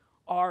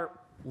 are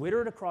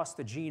littered across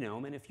the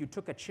genome. And if you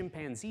took a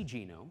chimpanzee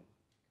genome,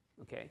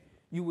 okay,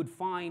 you would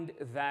find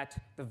that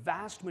the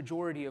vast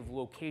majority of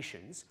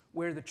locations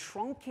where the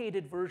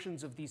truncated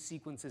versions of these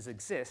sequences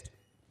exist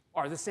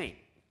are the same,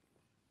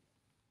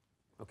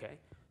 okay?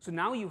 So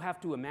now you have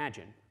to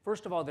imagine,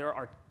 first of all, there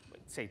are,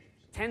 say,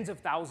 tens of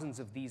thousands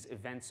of these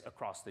events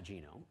across the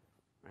genome,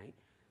 right?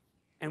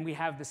 And we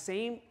have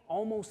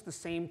almost the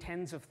same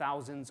tens of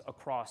thousands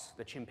across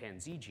the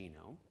chimpanzee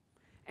genome.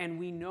 And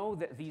we know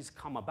that these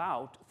come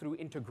about through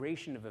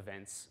integration of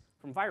events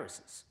from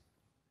viruses,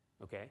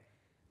 okay?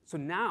 So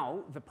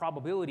now the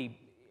probability,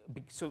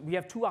 so we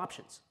have two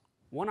options.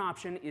 One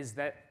option is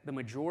that the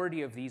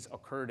majority of these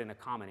occurred in a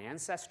common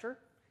ancestor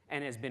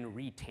and has been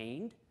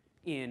retained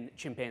in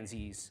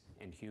chimpanzees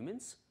and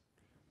humans.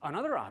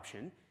 Another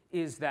option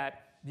is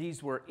that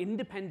these were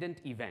independent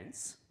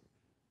events,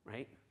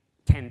 right,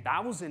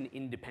 10,000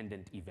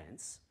 independent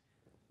events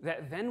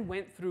that then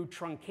went through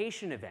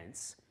truncation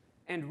events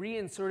and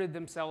reinserted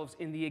themselves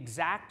in the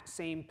exact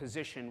same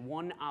position,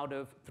 1 out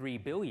of 3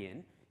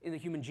 billion, in the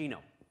human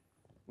genome.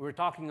 We were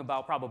talking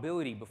about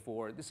probability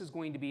before. This is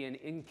going to be an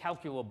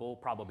incalculable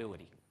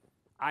probability.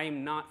 I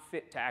am not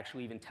fit to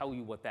actually even tell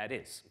you what that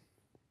is,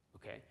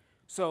 okay?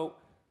 So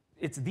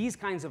it's these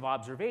kinds of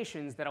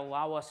observations that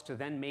allow us to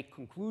then make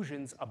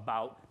conclusions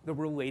about the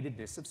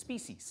relatedness of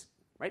species,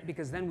 right?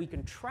 Because then we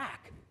can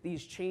track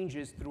these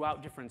changes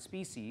throughout different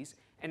species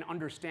and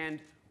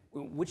understand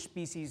which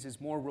species is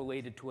more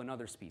related to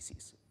another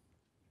species,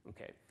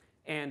 okay?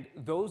 And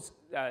those,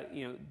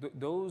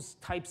 those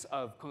types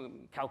of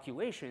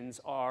calculations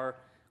are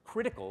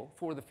critical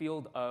for the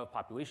field of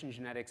population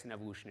genetics and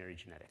evolutionary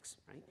genetics,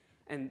 right?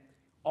 And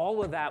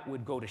all of that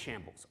would go to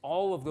shambles.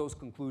 All of those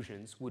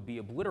conclusions would be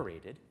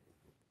obliterated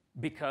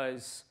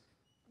because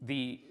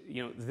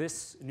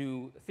this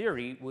new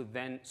theory would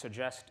then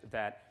suggest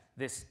that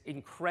this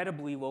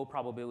incredibly low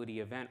probability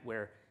event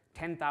where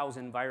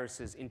 10,000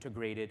 viruses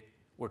integrated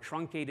were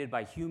truncated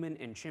by human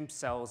and chimp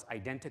cells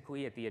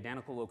identically at the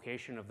identical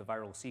location of the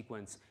viral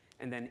sequence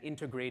and then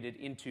integrated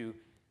into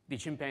the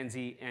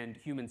chimpanzee and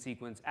human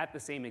sequence at the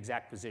same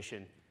exact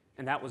position,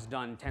 and that was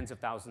done tens of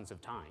thousands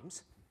of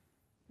times,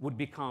 would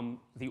become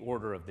the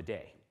order of the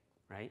day,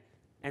 right?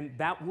 And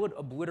that would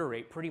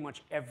obliterate pretty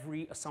much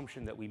every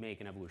assumption that we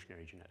make in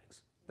evolutionary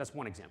genetics. That's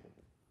one example.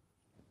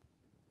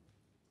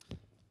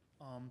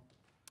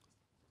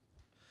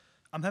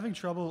 I'm having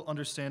trouble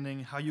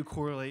understanding how you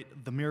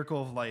correlate the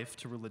miracle of life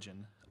to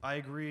religion. I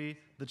agree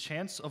the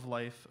chance of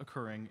life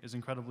occurring is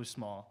incredibly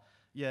small,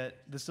 yet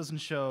this doesn't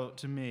show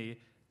to me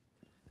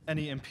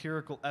any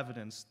empirical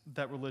evidence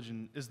that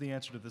religion is the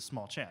answer to this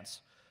small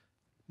chance.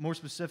 More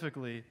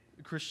specifically,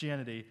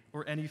 Christianity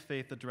or any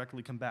faith that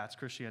directly combats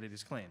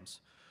Christianity's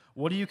claims.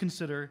 What do you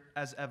consider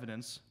as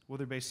evidence,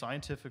 whether based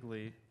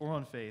scientifically or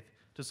on faith,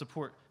 to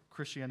support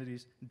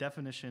Christianity's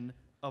definition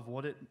of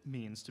what it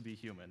means to be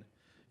human?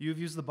 You've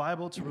used the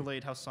Bible to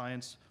relate how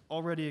science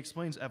already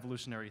explains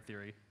evolutionary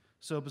theory.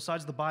 So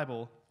besides the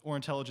Bible or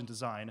intelligent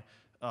design,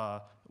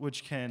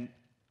 which can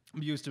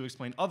be used to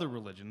explain other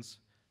religions,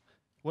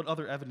 what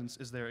other evidence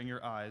is there in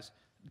your eyes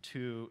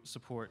to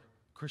support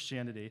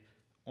Christianity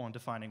on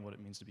defining what it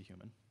means to be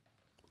human?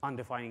 On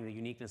defining the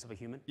uniqueness of a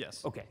human?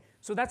 Yes. Okay,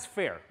 so that's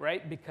fair,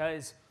 right?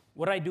 Because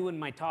what I do in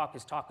my talk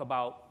is talk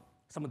about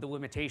some of the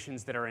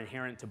limitations that are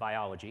inherent to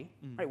biology,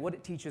 right? What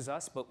it teaches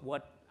us, but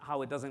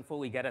how it doesn't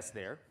fully get us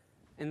there.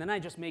 And then I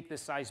just make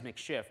this seismic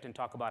shift and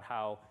talk about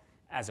how,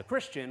 as a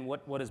Christian,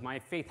 what does my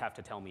faith have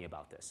to tell me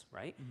about this,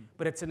 right?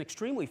 But it's an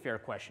extremely fair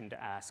question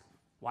to ask,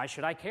 why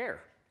should I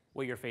care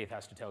what your faith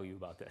has to tell you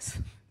about this,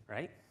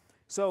 right?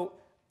 So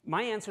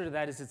my answer to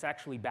that is it's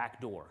actually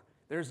backdoor.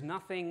 There's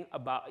nothing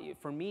about,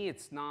 for me,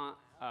 it's not,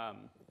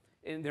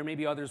 and there may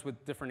be others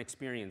with different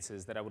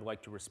experiences that I would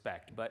like to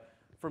respect, but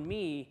for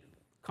me,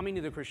 coming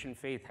to the Christian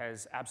faith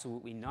has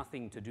absolutely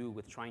nothing to do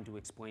with trying to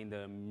explain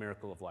the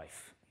miracle of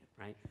life,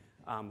 right?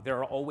 There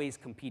are always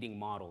competing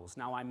models.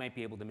 Now, I might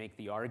be able to make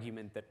the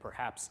argument that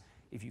perhaps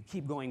if you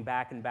keep going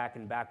back and back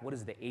and back, what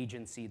is the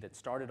agency that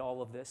started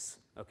all of this,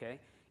 okay?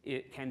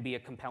 It can be a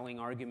compelling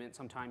argument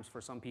sometimes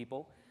for some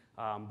people,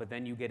 but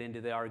then you get into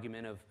the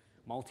argument of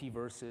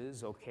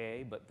multiverses,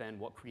 okay, but then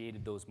what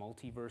created those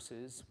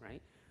multiverses,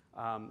 right?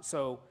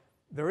 So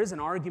there is an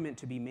argument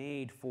to be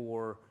made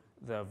for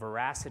the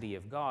veracity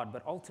of God,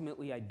 but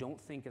ultimately I don't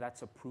think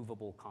that's a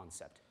provable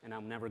concept, and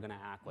I'm never gonna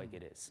act like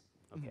it is,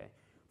 okay?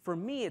 For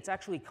me, it's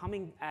actually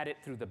coming at it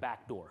through the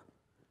back door.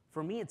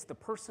 For me, it's the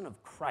person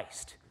of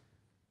Christ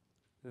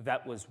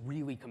that was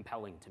really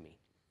compelling to me.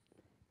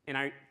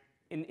 And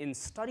in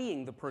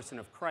studying the person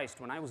of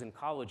Christ, when I was in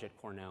college at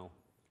Cornell,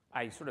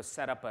 I sort of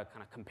set up a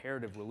kind of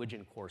comparative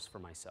religion course for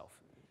myself.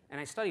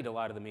 And I studied a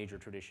lot of the major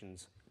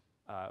traditions,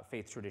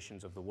 faith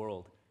traditions of the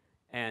world.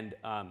 And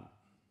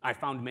I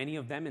found many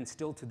of them, and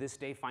still to this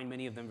day find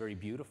many of them very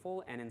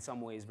beautiful and in some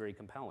ways very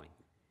compelling.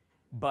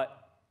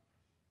 But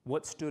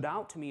what stood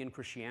out to me in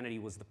Christianity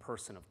was the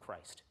person of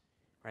Christ,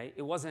 right?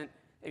 It wasn't,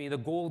 I mean, the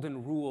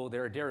golden rule,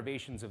 there are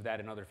derivations of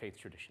that in other faith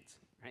traditions,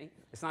 right?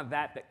 It's not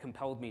that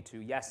compelled me to,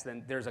 yes,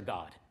 then there's a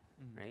God,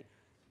 right?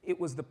 It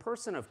was the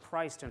person of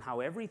Christ and how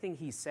everything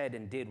he said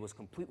and did was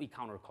completely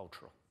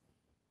countercultural,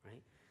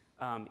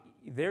 right?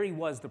 There he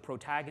was, the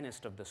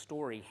protagonist of the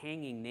story,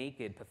 hanging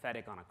naked,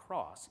 pathetic on a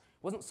cross.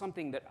 It wasn't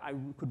something that I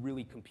could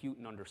really compute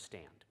and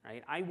understand,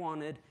 right? I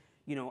wanted,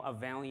 a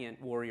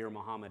valiant warrior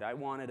Muhammad. I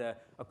wanted a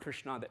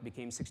Krishna that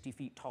became 60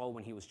 feet tall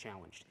when he was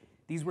challenged.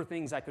 These were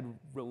things I could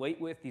relate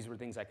with. These were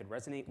things I could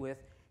resonate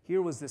with.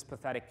 Here was this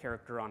pathetic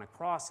character on a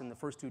cross, and the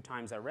first 2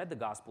 times I read the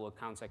gospel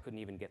accounts, I couldn't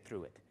even get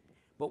through it.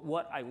 But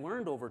what I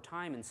learned over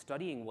time in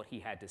studying what he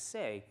had to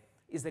say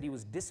is that he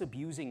was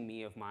disabusing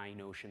me of my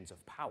notions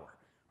of power,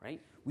 right?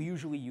 We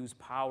usually use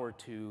power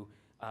to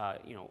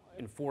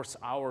enforce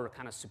our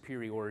kind of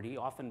superiority,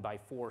 often by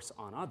force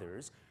on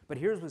others. But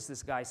here was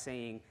this guy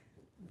saying,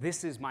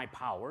 this is my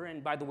power,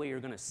 and by the way, you're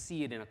going to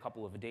see it in a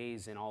couple of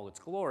days in all its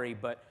glory,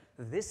 but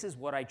this is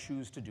what I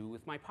choose to do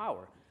with my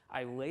power.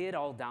 I lay it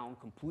all down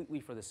completely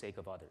for the sake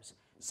of others.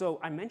 So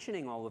I'm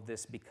mentioning all of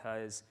this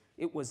because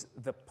it was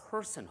the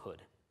personhood,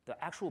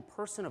 the actual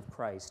person of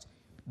Christ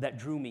that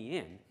drew me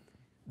in,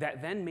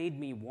 that then made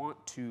me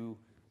want to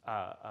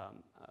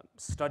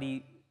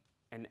study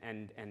and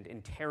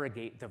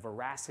interrogate the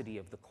veracity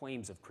of the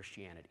claims of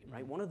Christianity,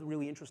 right? One of the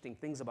really interesting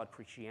things about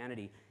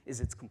Christianity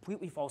is it's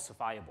completely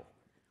falsifiable,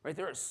 right?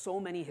 There are so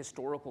many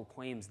historical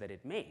claims that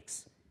it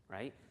makes,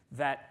 right,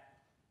 that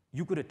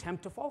you could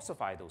attempt to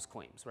falsify those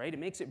claims, right? It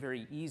makes it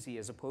very easy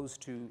as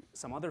opposed to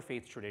some other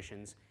faith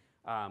traditions,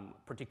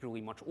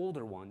 particularly much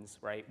older ones,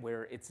 right,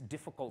 where it's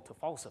difficult to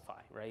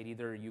falsify, right?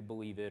 Either you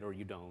believe it or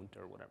you don't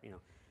or whatever, you know.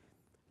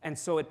 And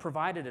so it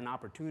provided an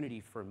opportunity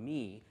for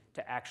me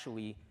to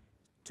actually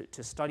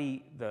to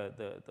study the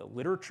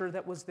literature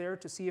that was there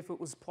to see if it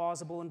was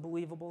plausible and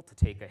believable, to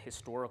take a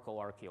historical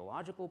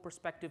archaeological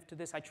perspective to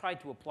this. I tried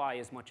to apply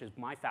as much of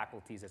my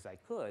faculties as I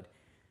could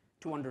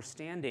to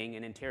understanding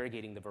and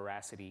interrogating the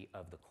veracity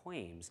of the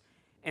claims.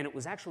 And it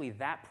was actually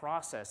that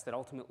process that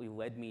ultimately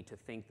led me to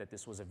think that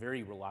this was a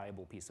very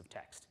reliable piece of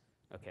text,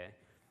 okay?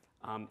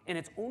 And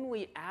it's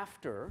only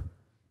after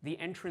the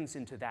entrance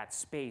into that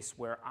space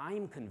where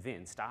I'm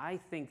convinced, I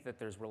think that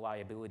there's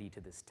reliability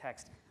to this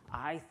text,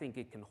 I think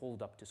it can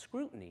hold up to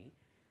scrutiny,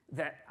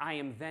 that I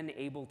am then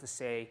able to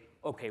say,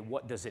 okay,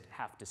 what does it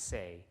have to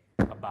say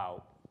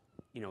about,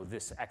 you know,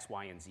 this X,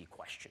 Y, and Z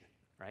question,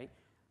 right?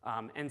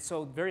 And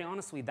so very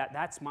honestly,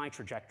 that's my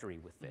trajectory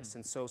with this.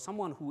 And so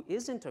someone who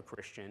isn't a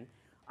Christian,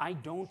 I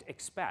don't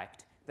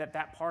expect that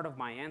that part of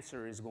my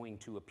answer is going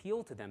to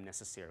appeal to them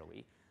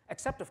necessarily,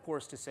 except of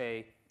course to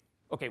say,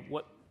 okay,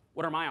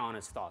 what are my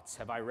honest thoughts?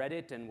 Have I read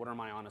it, and what are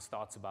my honest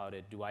thoughts about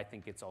it? Do I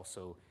think it's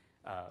also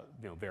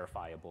you know,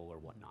 verifiable or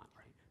whatnot,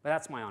 right? But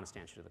that's my honest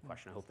answer to the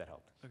question. I hope that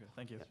helped. Okay,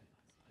 thank you.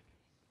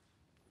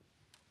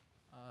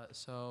 Yeah.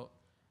 So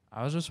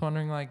I was just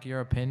wondering, like,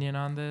 your opinion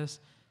on this.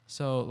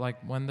 So, like,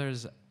 when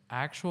there's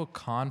actual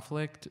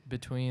conflict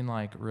between,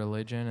 like,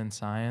 religion and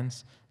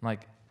science,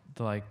 like,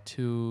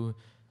 two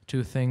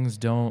things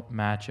don't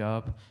match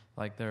up,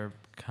 like, they're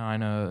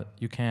kind of,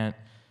 you can't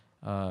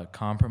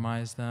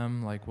compromise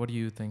them. Like, what do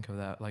you think of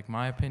that? Like,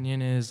 my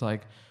opinion is,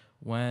 like,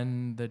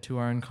 when the two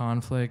are in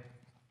conflict,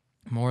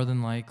 more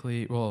than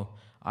likely, well,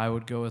 I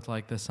would go with,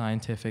 like, the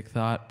scientific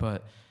thought,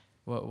 but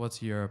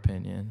what's your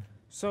opinion?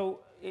 So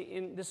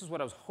this is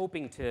what I was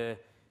hoping to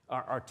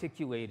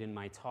articulate in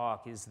my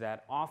talk, is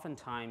that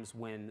oftentimes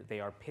when they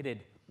are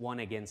pitted one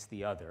against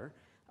the other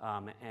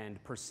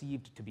and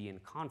perceived to be in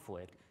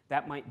conflict,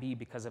 that might be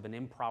because of an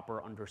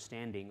improper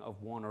understanding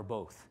of one or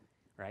both,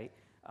 right?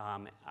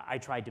 I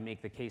tried to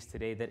make the case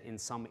today that in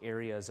some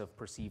areas of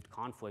perceived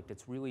conflict,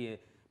 it's really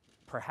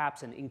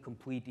perhaps an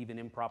incomplete, even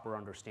improper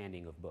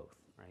understanding of both,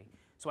 right?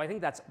 So I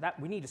think that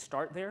we need to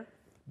start there,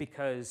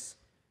 because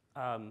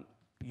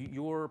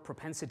your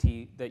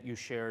propensity that you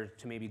shared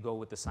to maybe go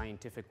with the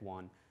scientific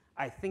one,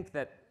 I think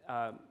that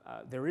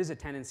there is a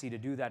tendency to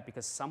do that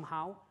because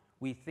somehow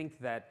we think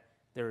that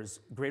there's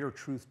greater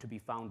truth to be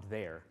found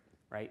there,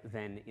 right,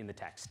 than in the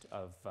text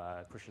of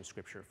Christian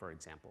scripture, for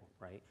example,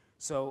 right?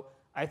 So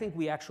I think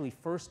we actually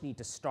first need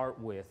to start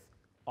with,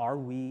 are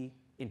we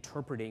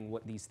interpreting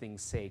what these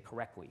things say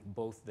correctly,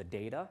 both the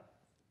data,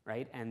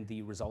 right, and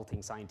the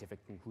resulting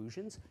scientific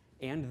conclusions,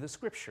 and the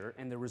scripture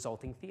and the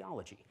resulting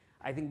theology.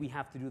 I think we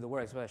have to do the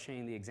work. So I was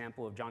sharing the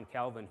example of John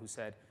Calvin, who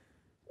said,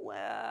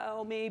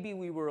 well, maybe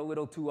we were a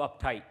little too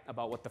uptight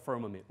about what the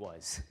firmament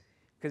was.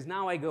 Because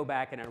now I go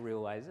back and I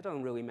realize it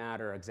doesn't really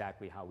matter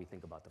exactly how we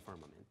think about the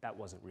firmament. That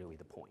wasn't really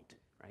the point,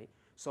 right?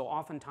 So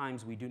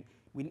oftentimes we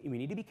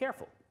need to be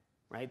careful,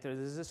 right?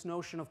 There's this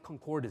notion of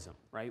concordism,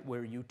 right,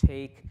 where you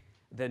take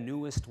the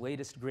newest,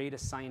 latest,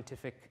 greatest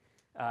scientific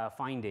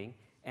finding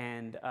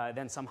and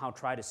then somehow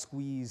try to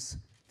squeeze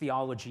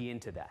theology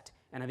into that.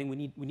 And I think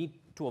we need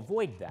to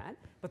avoid that,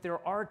 but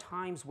there are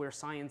times where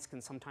science can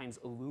sometimes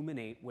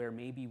illuminate where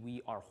maybe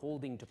we are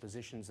holding to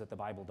positions that the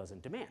Bible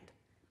doesn't demand,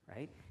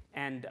 right?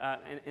 And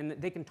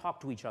they can talk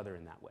to each other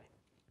in that way.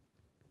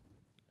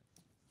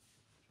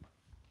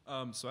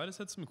 So I just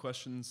had some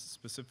questions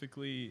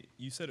specifically.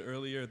 You said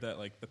earlier that,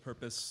 like, the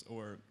purpose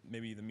or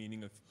maybe the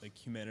meaning of, like,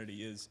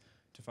 humanity is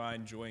to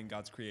find joy in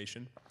God's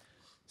creation.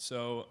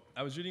 So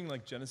I was reading,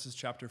 like, Genesis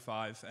chapter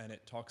 5, and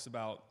it talks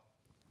about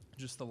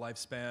just the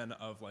lifespan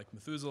of, like,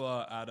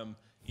 Methuselah, Adam,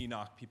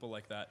 Enoch, people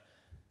like that.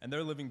 And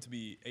they're living to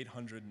be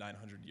 800,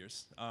 900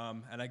 years.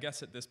 And I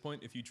guess at this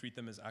point, if you treat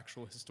them as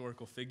actual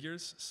historical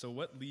figures, so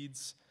what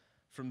leads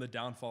from the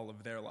downfall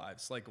of their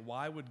lives? Like,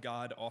 why would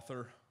God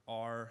author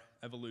our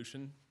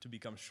evolution to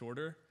become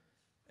shorter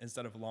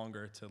instead of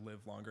longer, to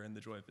live longer in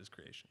the joy of his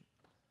creation?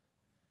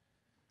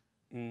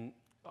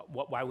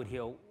 Why would he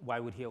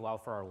allow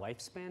for our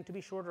lifespan to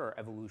be shorter or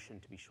evolution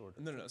to be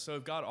shorter? No. So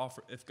if God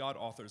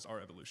authors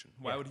our evolution,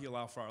 why would he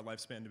allow for our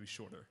lifespan to be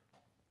shorter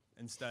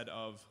instead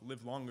of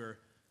live longer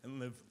and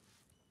live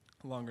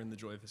longer in the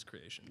joy of his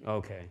creation?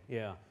 Okay,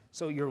 yeah.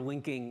 So you're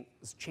linking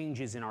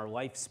changes in our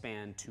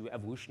lifespan to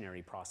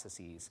evolutionary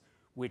processes,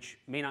 which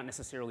may not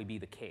necessarily be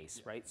the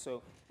case, right?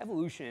 So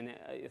evolution,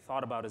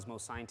 thought about as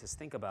most scientists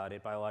think about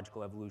it,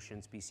 biological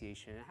evolution,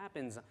 speciation, it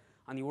happens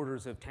on the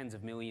orders of tens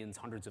of millions,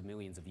 hundreds of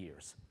millions of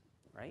years,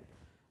 right?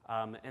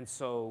 And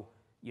so,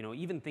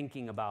 even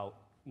thinking about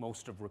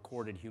most of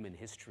recorded human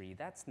history,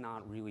 that's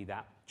not really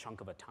that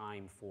chunk of a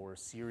time for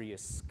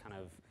serious kind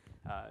of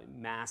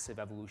massive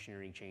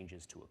evolutionary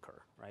changes to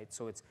occur, right?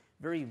 So it's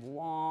very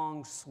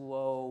long,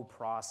 slow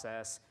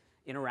process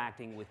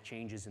interacting with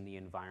changes in the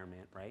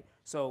environment, right?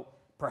 So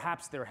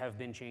perhaps there have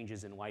been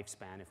changes in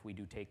lifespan if we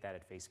do take that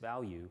at face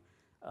value,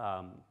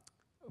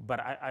 but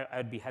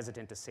I'd be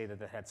hesitant to say that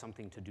that had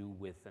something to do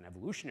with an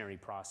evolutionary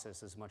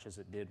process as much as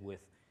it did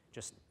with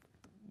just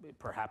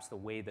perhaps the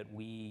way that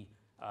we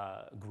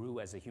grew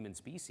as a human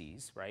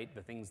species, right?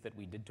 The things that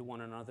we did to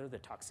one another, the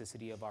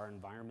toxicity of our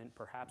environment,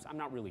 perhaps. I'm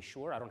not really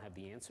sure. I don't have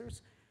the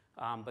answers.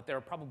 But there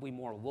are probably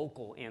more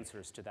local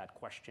answers to that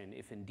question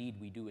if indeed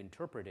we do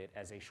interpret it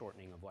as a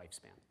shortening of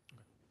lifespan.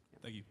 Okay.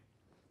 Thank you.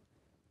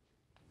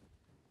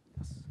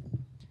 Yes.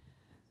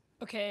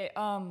 Okay,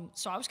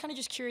 so I was kind of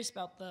just curious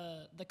about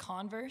the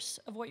converse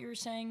of what you were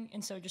saying.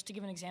 And so just to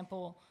give an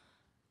example,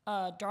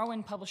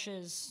 Darwin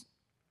publishes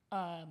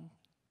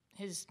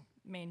his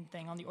main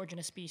thing on the origin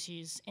of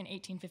species in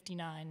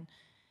 1859,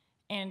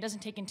 and it doesn't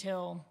take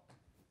until,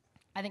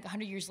 I think,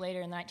 100 years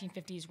later in the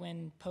 1950s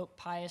when Pope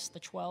Pius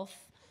XII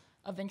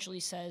eventually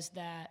says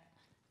that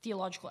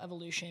theological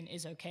evolution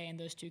is okay and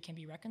those two can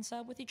be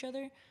reconciled with each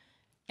other.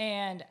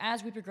 And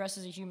as we progress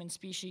as a human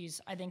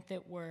species, I think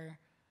that we're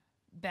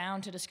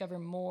bound to discover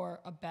more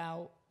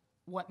about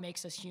what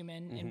makes us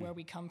human and where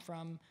we come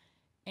from.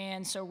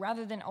 And so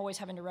rather than always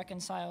having to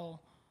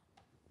reconcile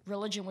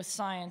religion with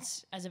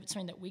science as if it's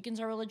something that weakens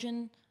our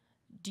religion,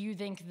 do you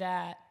think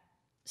that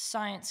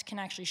science can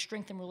actually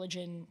strengthen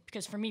religion?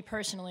 Because for me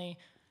personally,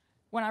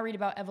 when I read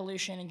about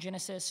evolution and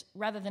Genesis,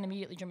 rather than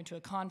immediately jump into a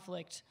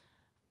conflict,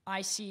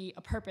 I see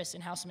a purpose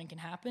in how something can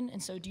happen.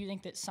 And so do you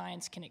think that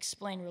science can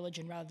explain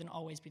religion rather than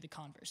always be the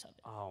converse of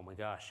it? Oh my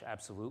gosh,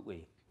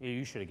 absolutely. Yeah,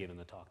 you should have given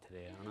the talk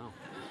today, I don't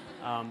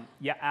know.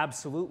 Yeah,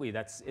 absolutely.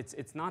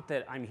 It's not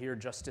that I'm here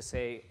just to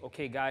say,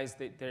 okay guys,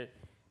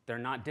 they're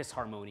not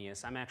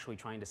disharmonious. I'm actually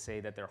trying to say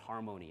that they're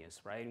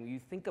harmonious, right? And when you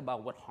think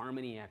about what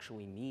harmony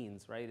actually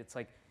means, right? It's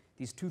like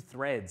these two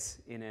threads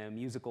in a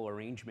musical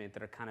arrangement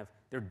that are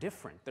they're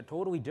different. They're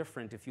totally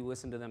different if you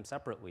listen to them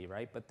separately,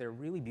 right? But they're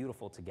really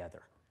beautiful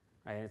together,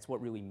 right? And it's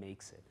what really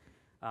makes it.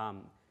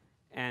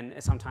 And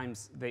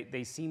sometimes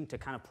they seem to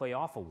kind of play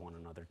off of one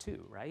another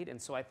too, right?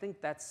 And so I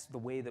think that's the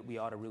way that we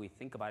ought to really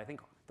think about it. I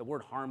think the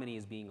word harmony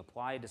is being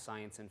applied to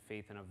science and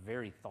faith in a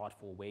very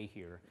thoughtful way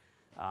here.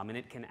 And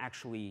it can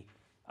actually,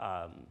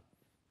 I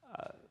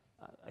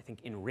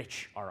think,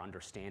 enrich our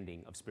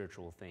understanding of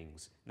spiritual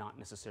things, not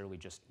necessarily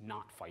just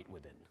not fight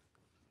within,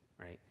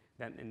 right?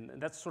 And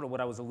that's sort of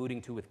what I was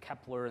alluding to with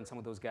Kepler and some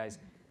of those guys.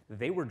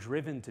 They were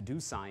driven to do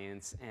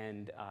science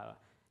and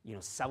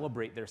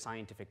celebrate their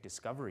scientific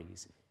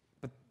discoveries.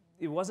 But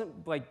it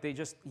wasn't like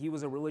he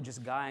was a religious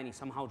guy and he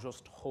somehow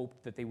just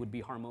hoped that they would be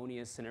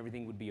harmonious and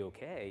everything would be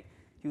okay.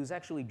 He was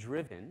actually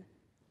driven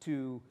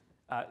to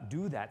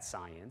do that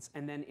science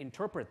and then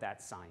interpret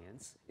that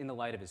science in the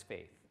light of his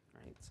faith,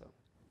 right? So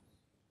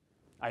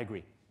I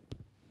agree.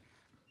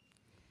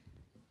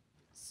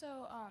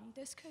 So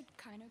this could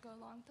kind of go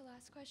along with the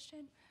last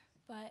question,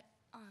 but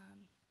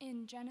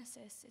in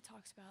Genesis it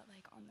talks about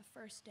like on the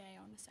first day,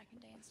 on the second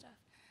day and stuff.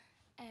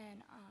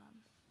 And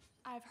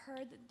I've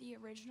heard that the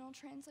original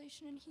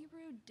translation in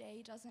Hebrew,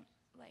 day doesn't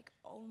like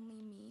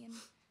only mean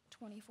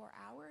 24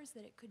 hours,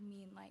 that it could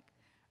mean like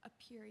a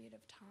period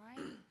of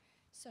time.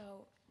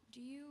 So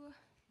do you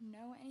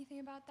know anything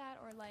about that?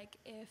 Or like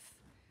if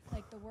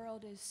like the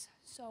world is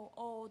so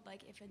old,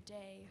 like if a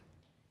day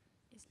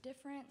is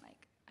different,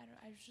 like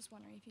I was just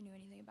wondering if you knew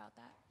anything about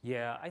that.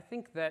 Yeah, I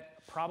think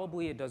that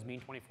probably it does mean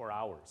 24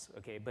 hours,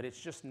 okay? But it's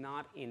just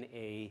not in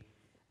a,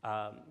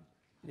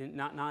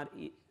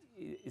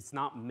 it's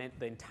not meant,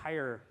 the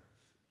entire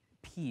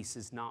piece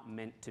is not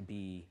meant to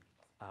be,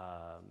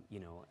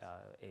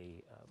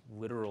 a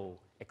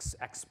literal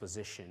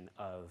exposition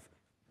of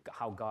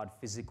how God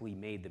physically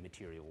made the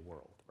material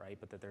world, right?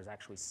 But that there's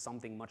actually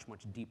something much,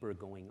 much deeper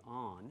going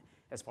on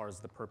as far as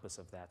the purpose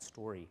of that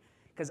story.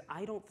 Because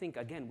I don't think,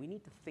 again, we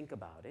need to think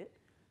about it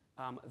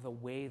the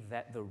way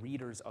that the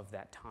readers of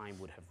that time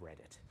would have read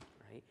it,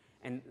 right?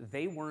 And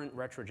they weren't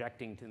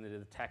retrojecting to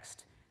the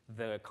text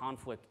the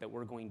conflict that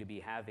we're going to be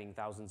having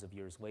thousands of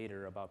years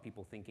later about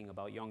people thinking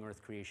about young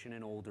Earth creation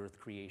and old Earth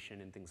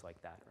creation and things like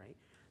that, right?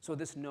 So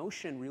this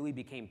notion really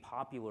became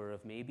popular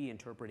of maybe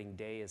interpreting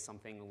day as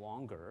something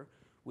longer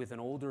with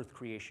an old Earth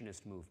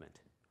creationist movement,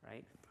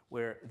 right?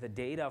 Where the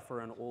data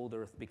for an old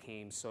Earth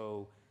became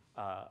so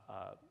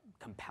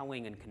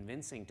compelling and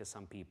convincing to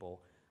some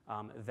people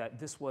that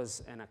this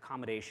was an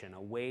accommodation,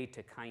 a way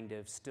to kind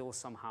of still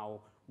somehow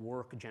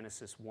work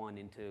Genesis 1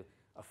 into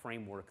a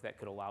framework that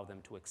could allow them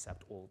to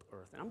accept old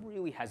Earth. And I'm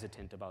really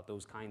hesitant about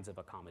those kinds of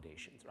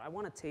accommodations. I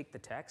want to take the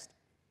text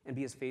and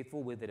be as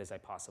faithful with it as I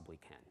possibly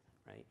can,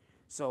 right?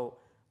 So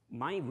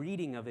my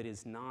reading of it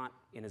is not,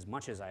 in as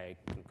much as I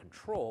can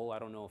control, I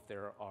don't know if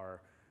there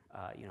are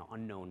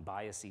unknown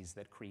biases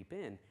that creep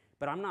in,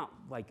 but I'm not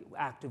like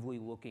actively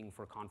looking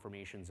for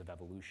confirmations of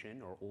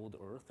evolution or old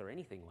Earth or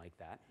anything like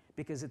that,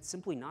 because it's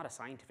simply not a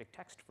scientific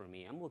text for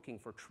me. I'm looking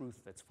for truth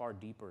that's far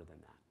deeper than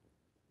that.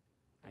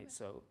 Right?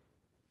 So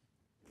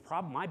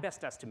my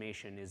best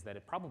estimation is that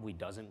it probably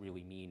doesn't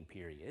really mean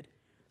period,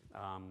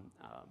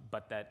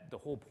 but that the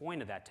whole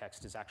point of that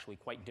text is actually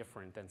quite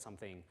different than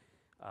something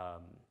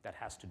that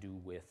has to do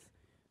with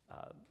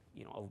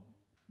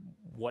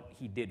what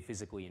he did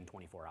physically in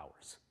 24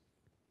 hours.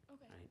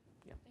 Okay. Right?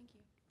 Yeah. Thank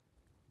you.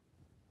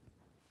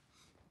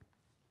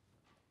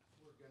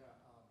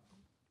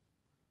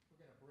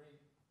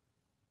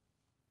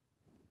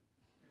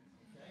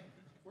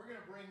 We're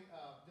gonna bring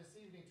this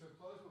evening to a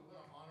close, but we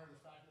want to honor the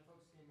fact that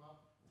folks came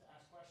up to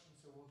ask questions,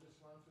 so we'll just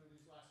run through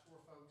these last four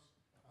folks.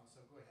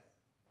 So go ahead.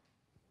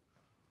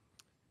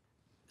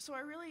 So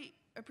I really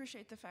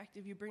appreciate the fact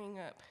of you bringing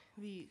up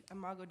the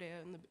Imago Dei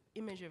and the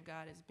image of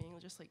God as being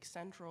just like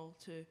central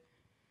to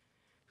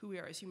who we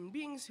are as human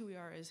beings, who we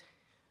are as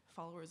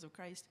followers of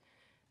Christ.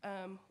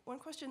 One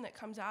question that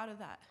comes out of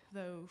that,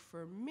 though,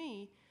 for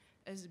me,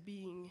 as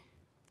being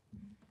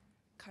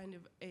kind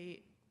of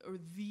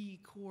the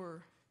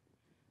core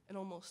and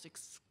almost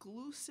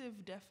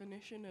exclusive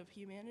definition of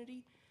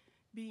humanity,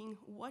 being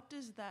what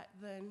does that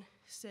then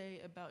say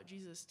about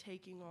Jesus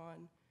taking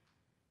on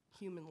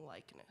human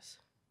likeness?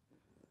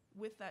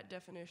 With that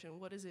definition,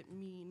 what does it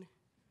mean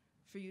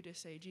for you to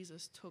say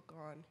Jesus took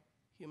on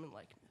human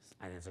likeness?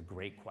 And it's a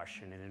great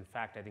question. And in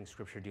fact, I think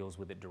Scripture deals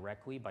with it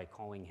directly by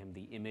calling him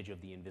the image of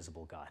the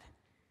invisible God,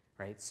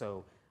 right?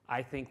 So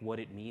I think what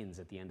it means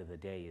at the end of the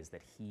day is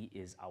that he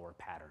is our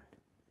pattern,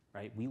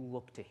 right? We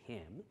look to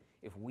him.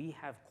 If we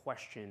have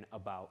question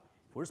about,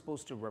 if we're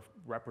supposed to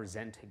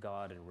represent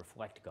God and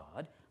reflect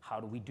God,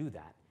 how do we do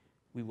that?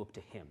 We look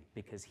to him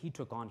because he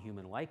took on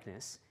human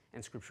likeness,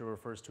 and Scripture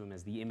refers to him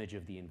as the image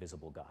of the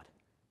invisible God,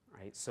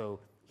 right? So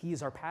he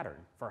is our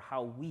pattern for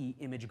how we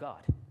image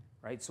God,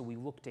 right? So we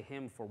look to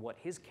him for what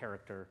his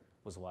character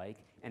was like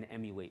and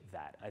emulate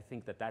that. I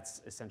think that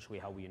that's essentially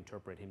how we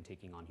interpret him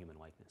taking on human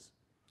likeness.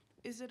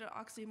 Is it an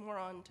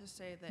oxymoron to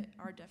say that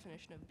our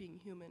definition of being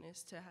human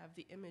is to have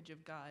the image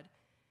of God?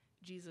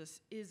 Jesus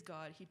is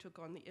God, he took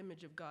on the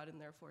image of God, and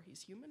therefore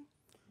he's human?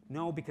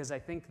 No, because I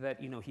think that,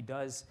 he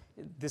does,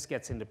 this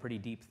gets into pretty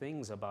deep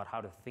things about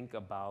how to think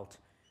about,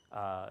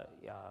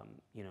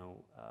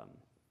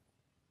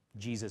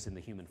 Jesus in the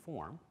human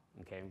form.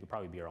 Okay, we could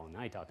probably be here all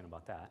night talking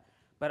about that.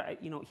 But,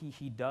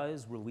 he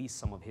does release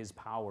some of his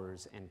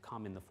powers and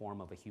come in the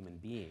form of a human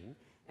being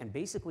and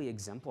basically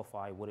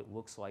exemplify what it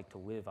looks like to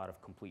live out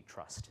of complete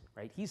trust,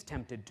 right? He's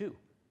tempted too.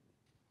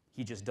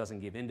 He just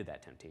doesn't give in to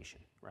that temptation,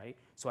 right?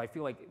 So I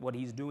feel like what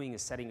he's doing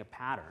is setting a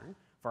pattern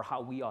for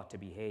how we ought to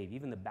behave.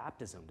 Even the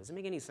baptism, doesn't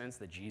make any sense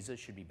that Jesus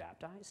should be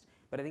baptized,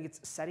 but I think it's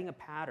setting a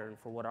pattern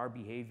for what our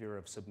behavior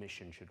of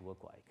submission should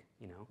look like,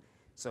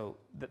 So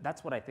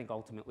that's what I think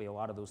ultimately a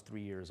lot of those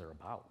 3 years are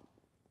about.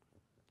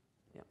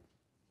 Yeah.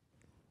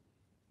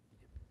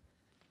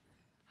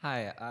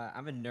 Hi,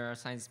 I'm a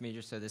neuroscience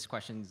major, so this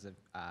question's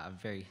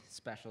very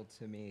special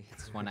to me.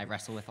 It's one I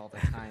wrestle with all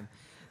the time.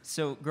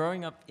 So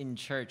growing up in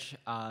church,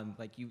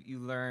 you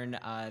learn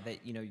that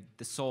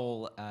the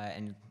soul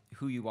and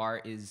who you are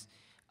is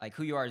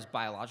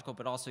biological,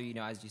 but also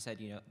as you said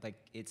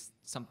it's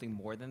something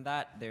more than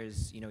that.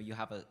 There's you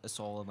have a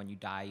soul, and when you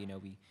die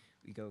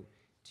we go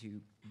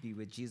to be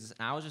with Jesus.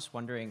 And I was just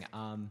wondering,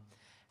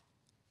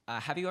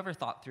 have you ever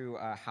thought through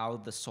how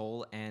the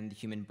soul and the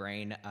human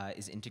brain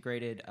is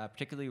integrated,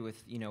 particularly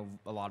with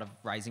a lot of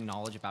rising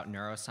knowledge about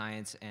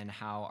neuroscience and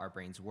how our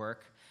brains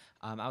work?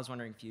 I was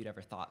wondering if you'd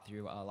ever thought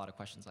through a lot of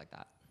questions like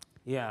that.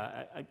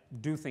 Yeah, I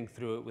do think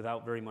through it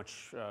without very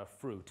much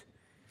fruit.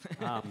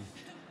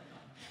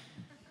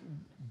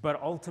 But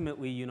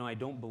ultimately, I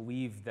don't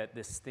believe that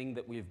this thing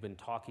that we've been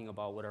talking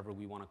about, whatever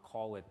we want to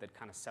call it, that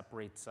kind of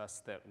separates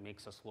us, that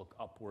makes us look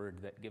upward,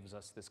 that gives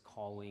us this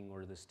calling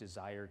or this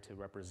desire to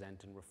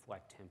represent and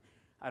reflect him,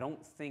 I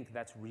don't think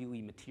that's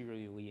really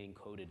materially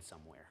encoded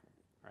somewhere,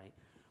 right?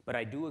 But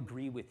I do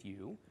agree with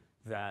you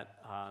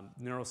that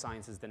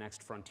neuroscience is the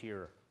next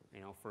frontier,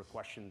 for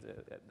questions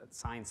at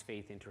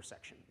science-faith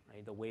intersection,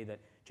 right? The way that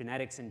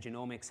genetics and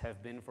genomics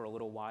have been for a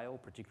little while,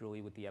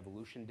 particularly with the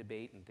evolution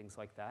debate and things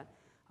like that.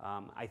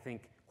 I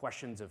think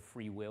questions of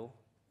free will,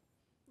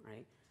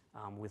 right,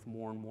 with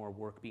more and more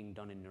work being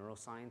done in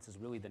neuroscience is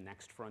really the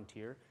next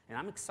frontier, and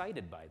I'm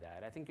excited by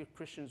that. I think as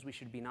Christians we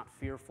should be not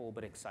fearful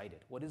but excited.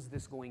 What is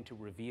this going to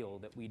reveal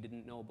that we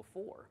didn't know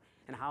before,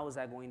 and how is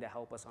that going to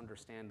help us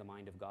understand the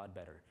mind of God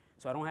better?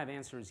 So I don't have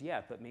answers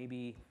yet, but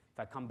maybe if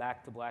I come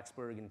back to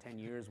Blacksburg in 10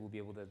 years, we'll be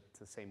able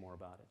to say more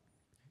about it.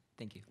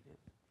 Thank you. Yeah.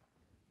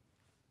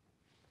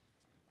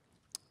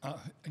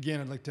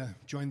 Again, I'd like to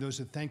join those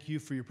that thank you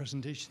for your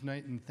presentation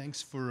tonight, and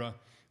thanks for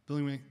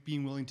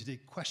being willing to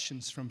take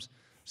questions from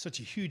such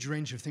a huge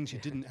range of things you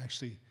didn't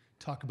actually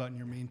talk about in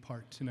your main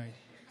part tonight.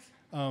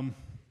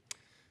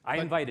 I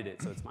invited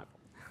it, so it's my fault.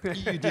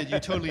 You did. You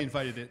totally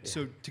invited it.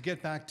 So to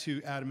get back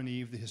to Adam and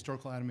Eve, the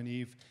historical Adam and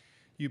Eve,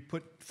 you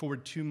put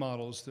forward two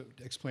models that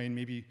explain,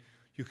 maybe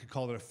you could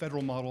call it a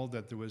federal model,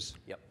 that there was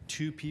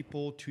two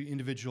people, two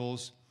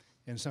individuals,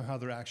 and somehow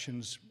their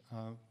actions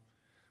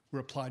were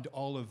applied to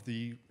all of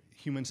the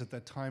humans at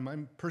that time.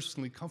 I'm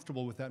personally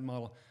comfortable with that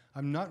model.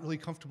 I'm not really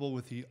comfortable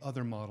with the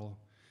other model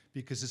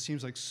because it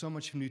seems like so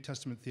much of New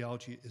Testament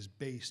theology is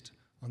based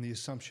on the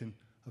assumption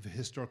of a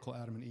historical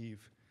Adam and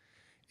Eve.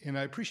 And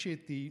I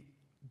appreciate the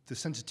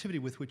sensitivity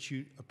with which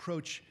you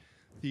approach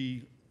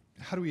the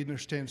how do we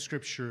understand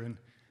Scripture and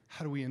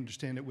how do we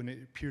understand it when it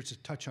appears to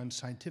touch on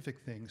scientific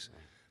things.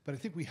 But I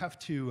think we have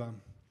to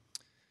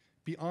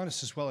be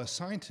honest as well as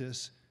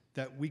scientists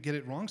that we get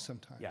it wrong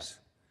sometimes. Yes.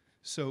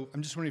 So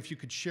I'm just wondering if you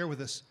could share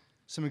with us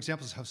some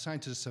examples of how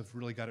scientists have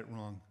really got it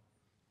wrong.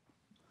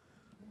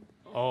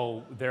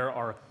 Oh, there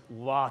are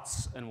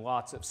lots and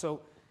lots of,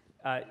 so,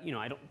 you know,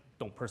 I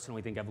don't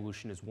personally think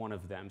evolution is one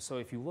of them. So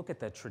if you look at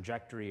the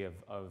trajectory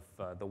of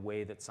the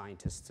way that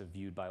scientists have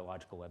viewed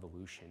biological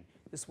evolution,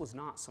 this was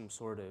not some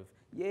sort of,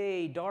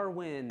 yay,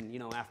 Darwin, you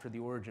know, after The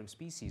Origin of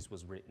Species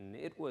was written.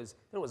 There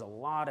was a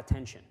lot of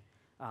tension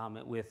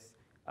with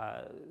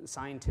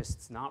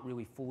scientists not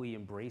really fully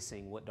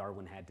embracing what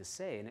Darwin had to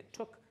say, and it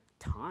took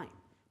time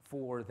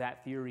for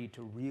that theory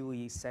to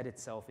really set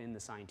itself in the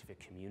scientific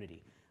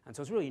community. And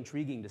so it's really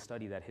intriguing to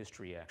study that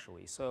history,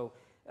 actually. So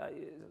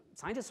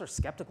scientists are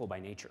skeptical by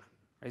nature,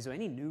 right? So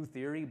any new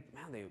theory,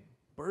 man, the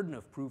burden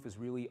of proof is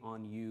really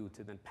on you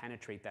to then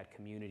penetrate that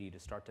community to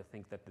start to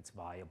think that it's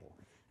viable.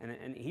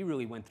 And he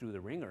really went through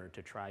the ringer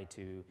to try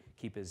to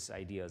keep his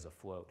ideas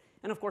afloat.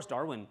 And of course,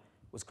 Darwin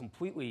was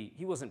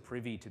he wasn't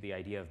privy to the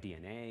idea of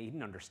DNA. He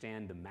didn't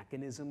understand the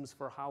mechanisms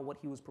for how what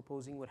he was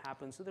proposing would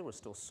happen, so there was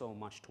still so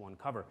much to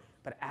uncover.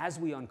 But as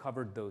we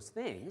uncovered those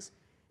things,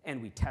 and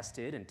we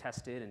tested and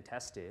tested and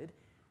tested,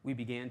 we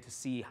began to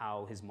see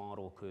how his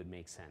model could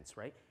make sense,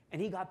 right?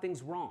 And he got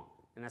things wrong,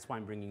 and that's why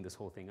I'm bringing this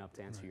whole thing up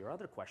to answer your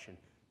other question.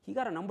 He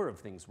got a number of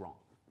things wrong,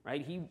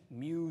 right? He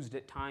mused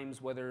at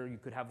times whether you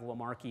could have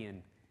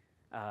Lamarckian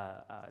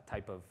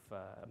type of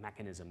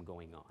mechanism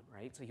going on,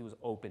 right? So he was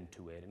open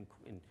to it,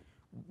 and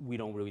we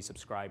don't really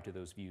subscribe to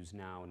those views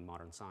now in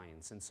modern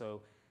science. And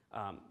so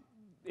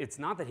it's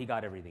not that he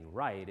got everything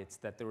right, it's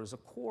that there was a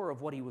core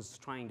of what he was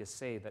trying to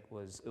say that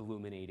was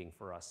illuminating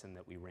for us and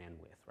that we ran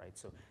with, right?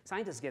 So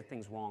scientists get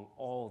things wrong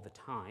all the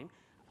time.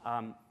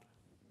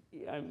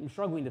 I'm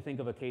struggling to think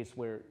of a case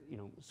where, you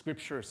know,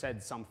 Scripture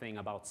said something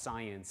about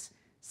science,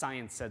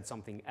 science said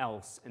something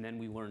else, and then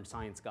we learned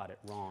science got it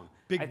wrong.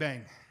 Big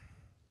Bang.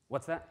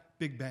 What's that?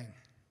 Big Bang.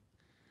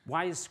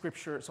 Why is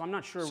Scripture, so I'm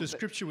not sure. So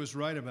Scripture was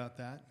right about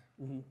that,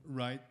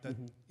 right? That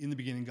in the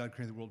beginning God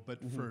created the world, but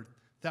for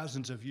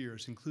thousands of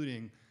years,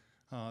 including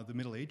the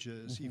Middle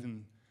Ages,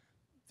 even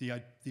the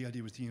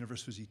idea was the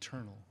universe was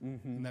eternal.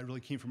 And that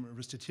really came from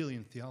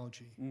Aristotelian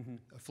theology,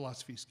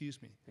 philosophy,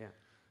 excuse me. Yeah.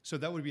 So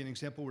that would be an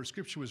example where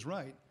Scripture was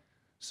right,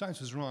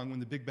 science was wrong. When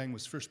the Big Bang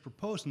was first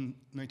proposed in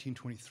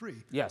 1923,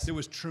 yes, there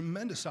was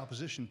tremendous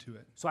opposition to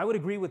it. So I would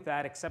agree with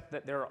that, except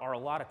that there are a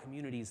lot of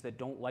communities that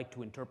don't like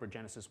to interpret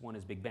Genesis 1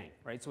 as Big Bang,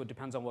 right? So it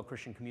depends on what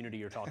Christian community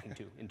you're talking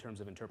to in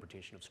terms of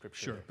interpretation of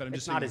Scripture. Sure, but I'm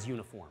it's just not saying as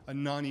uniform. A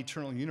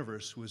non-eternal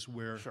universe was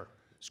where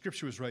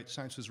Scripture was right,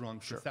 science was wrong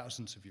for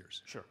thousands of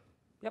years. Sure.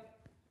 Yep.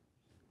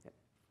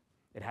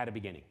 It had a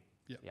beginning.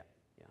 Yeah. Yeah.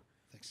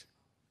 Thanks.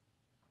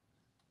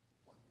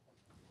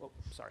 Oh,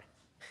 sorry.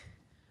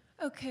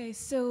 Okay,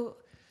 so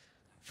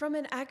from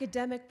an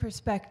academic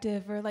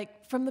perspective, or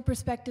like from the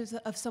perspective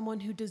of someone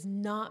who does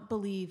not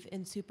believe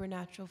in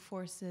supernatural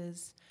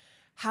forces,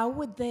 how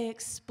would they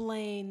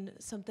explain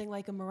something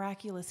like a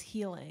miraculous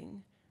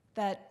healing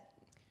that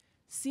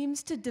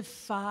seems to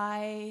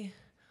defy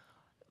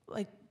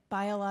like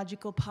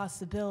biological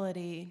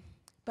possibility,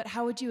 but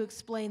how would you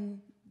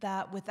explain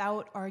that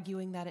without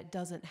arguing that it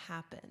doesn't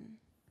happen?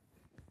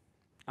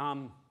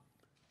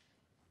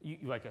 You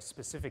like a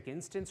specific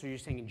instance, or you're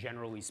saying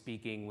generally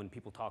speaking, when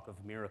people talk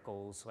of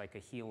miracles like a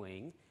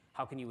healing,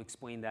 how can you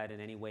explain that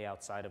in any way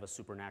outside of a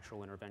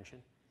supernatural intervention?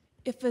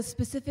 If a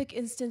specific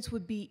instance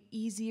would be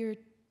easier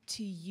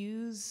to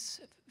use,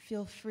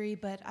 feel free,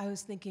 but I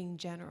was thinking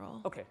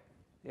general. Okay,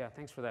 yeah,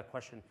 thanks for that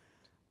question.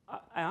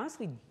 I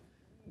honestly,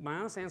 my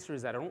honest answer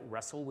is that I don't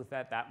wrestle with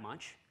that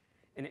much,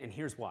 and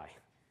here's why.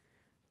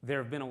 There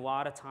have been a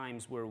lot of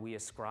times where we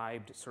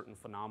ascribed certain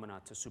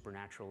phenomena to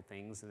supernatural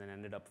things and then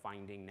ended up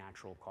finding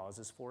natural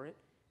causes for it.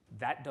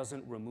 That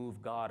doesn't remove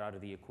God out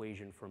of the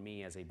equation for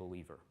me as a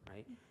believer,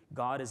 right?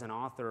 God is an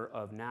author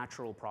of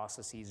natural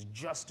processes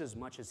just as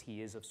much as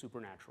he is of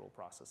supernatural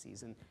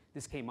processes. And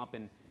this came up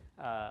in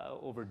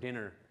over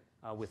dinner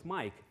with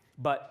Mike.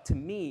 But to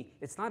me,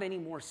 it's not any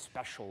more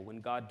special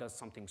when God does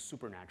something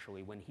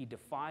supernaturally, when he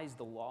defies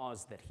the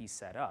laws that he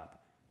set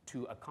up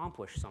to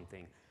accomplish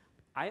something.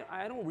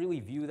 I don't really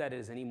view that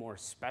as any more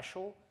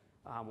special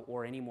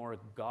or any more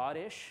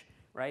God-ish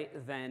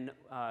right, than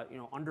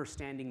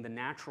understanding the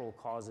natural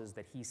causes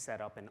that he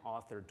set up and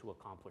authored to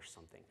accomplish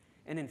something.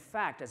 And in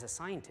fact, as a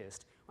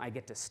scientist, I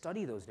get to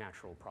study those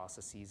natural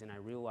processes, and I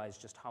realize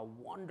just how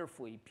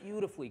wonderfully,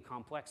 beautifully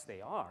complex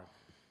they are.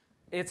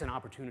 It's an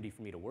opportunity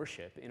for me to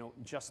worship,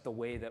 just the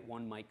way that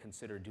one might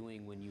consider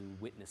doing when you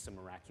witness a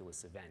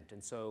miraculous event.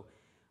 And so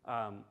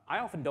I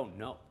often don't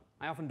know.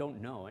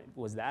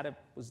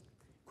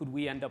 Could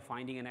we end up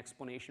finding an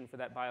explanation for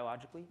that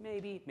biologically?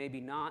 Maybe,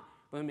 maybe not.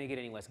 But it doesn't make it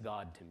any less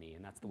God to me,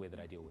 and that's the way that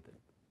I deal with it.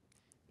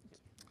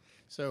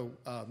 So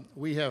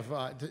we have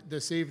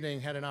this evening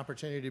had an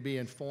opportunity to be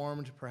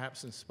informed,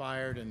 perhaps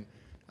inspired, and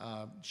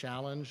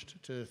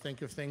challenged to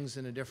think of things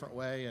in a different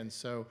way. And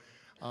so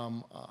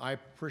I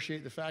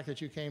appreciate the fact that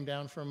you came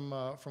down from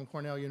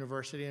Cornell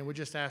University, and we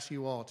just ask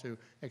you all to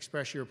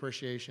express your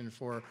appreciation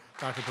for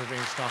Dr.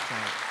 Praveen's talk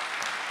tonight.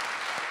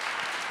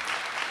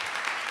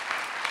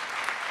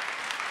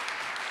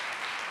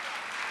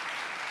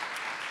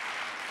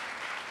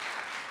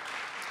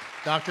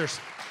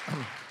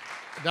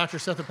 Dr.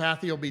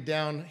 Sethupathy will be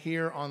down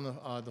here on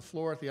the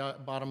floor at the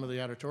bottom of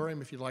the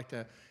auditorium if you'd like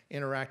to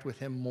interact with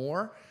him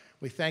more.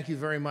 We thank you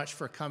very much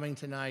for coming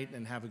tonight,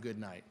 and have a good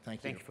night.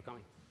 Thank you. Thank you for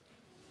coming.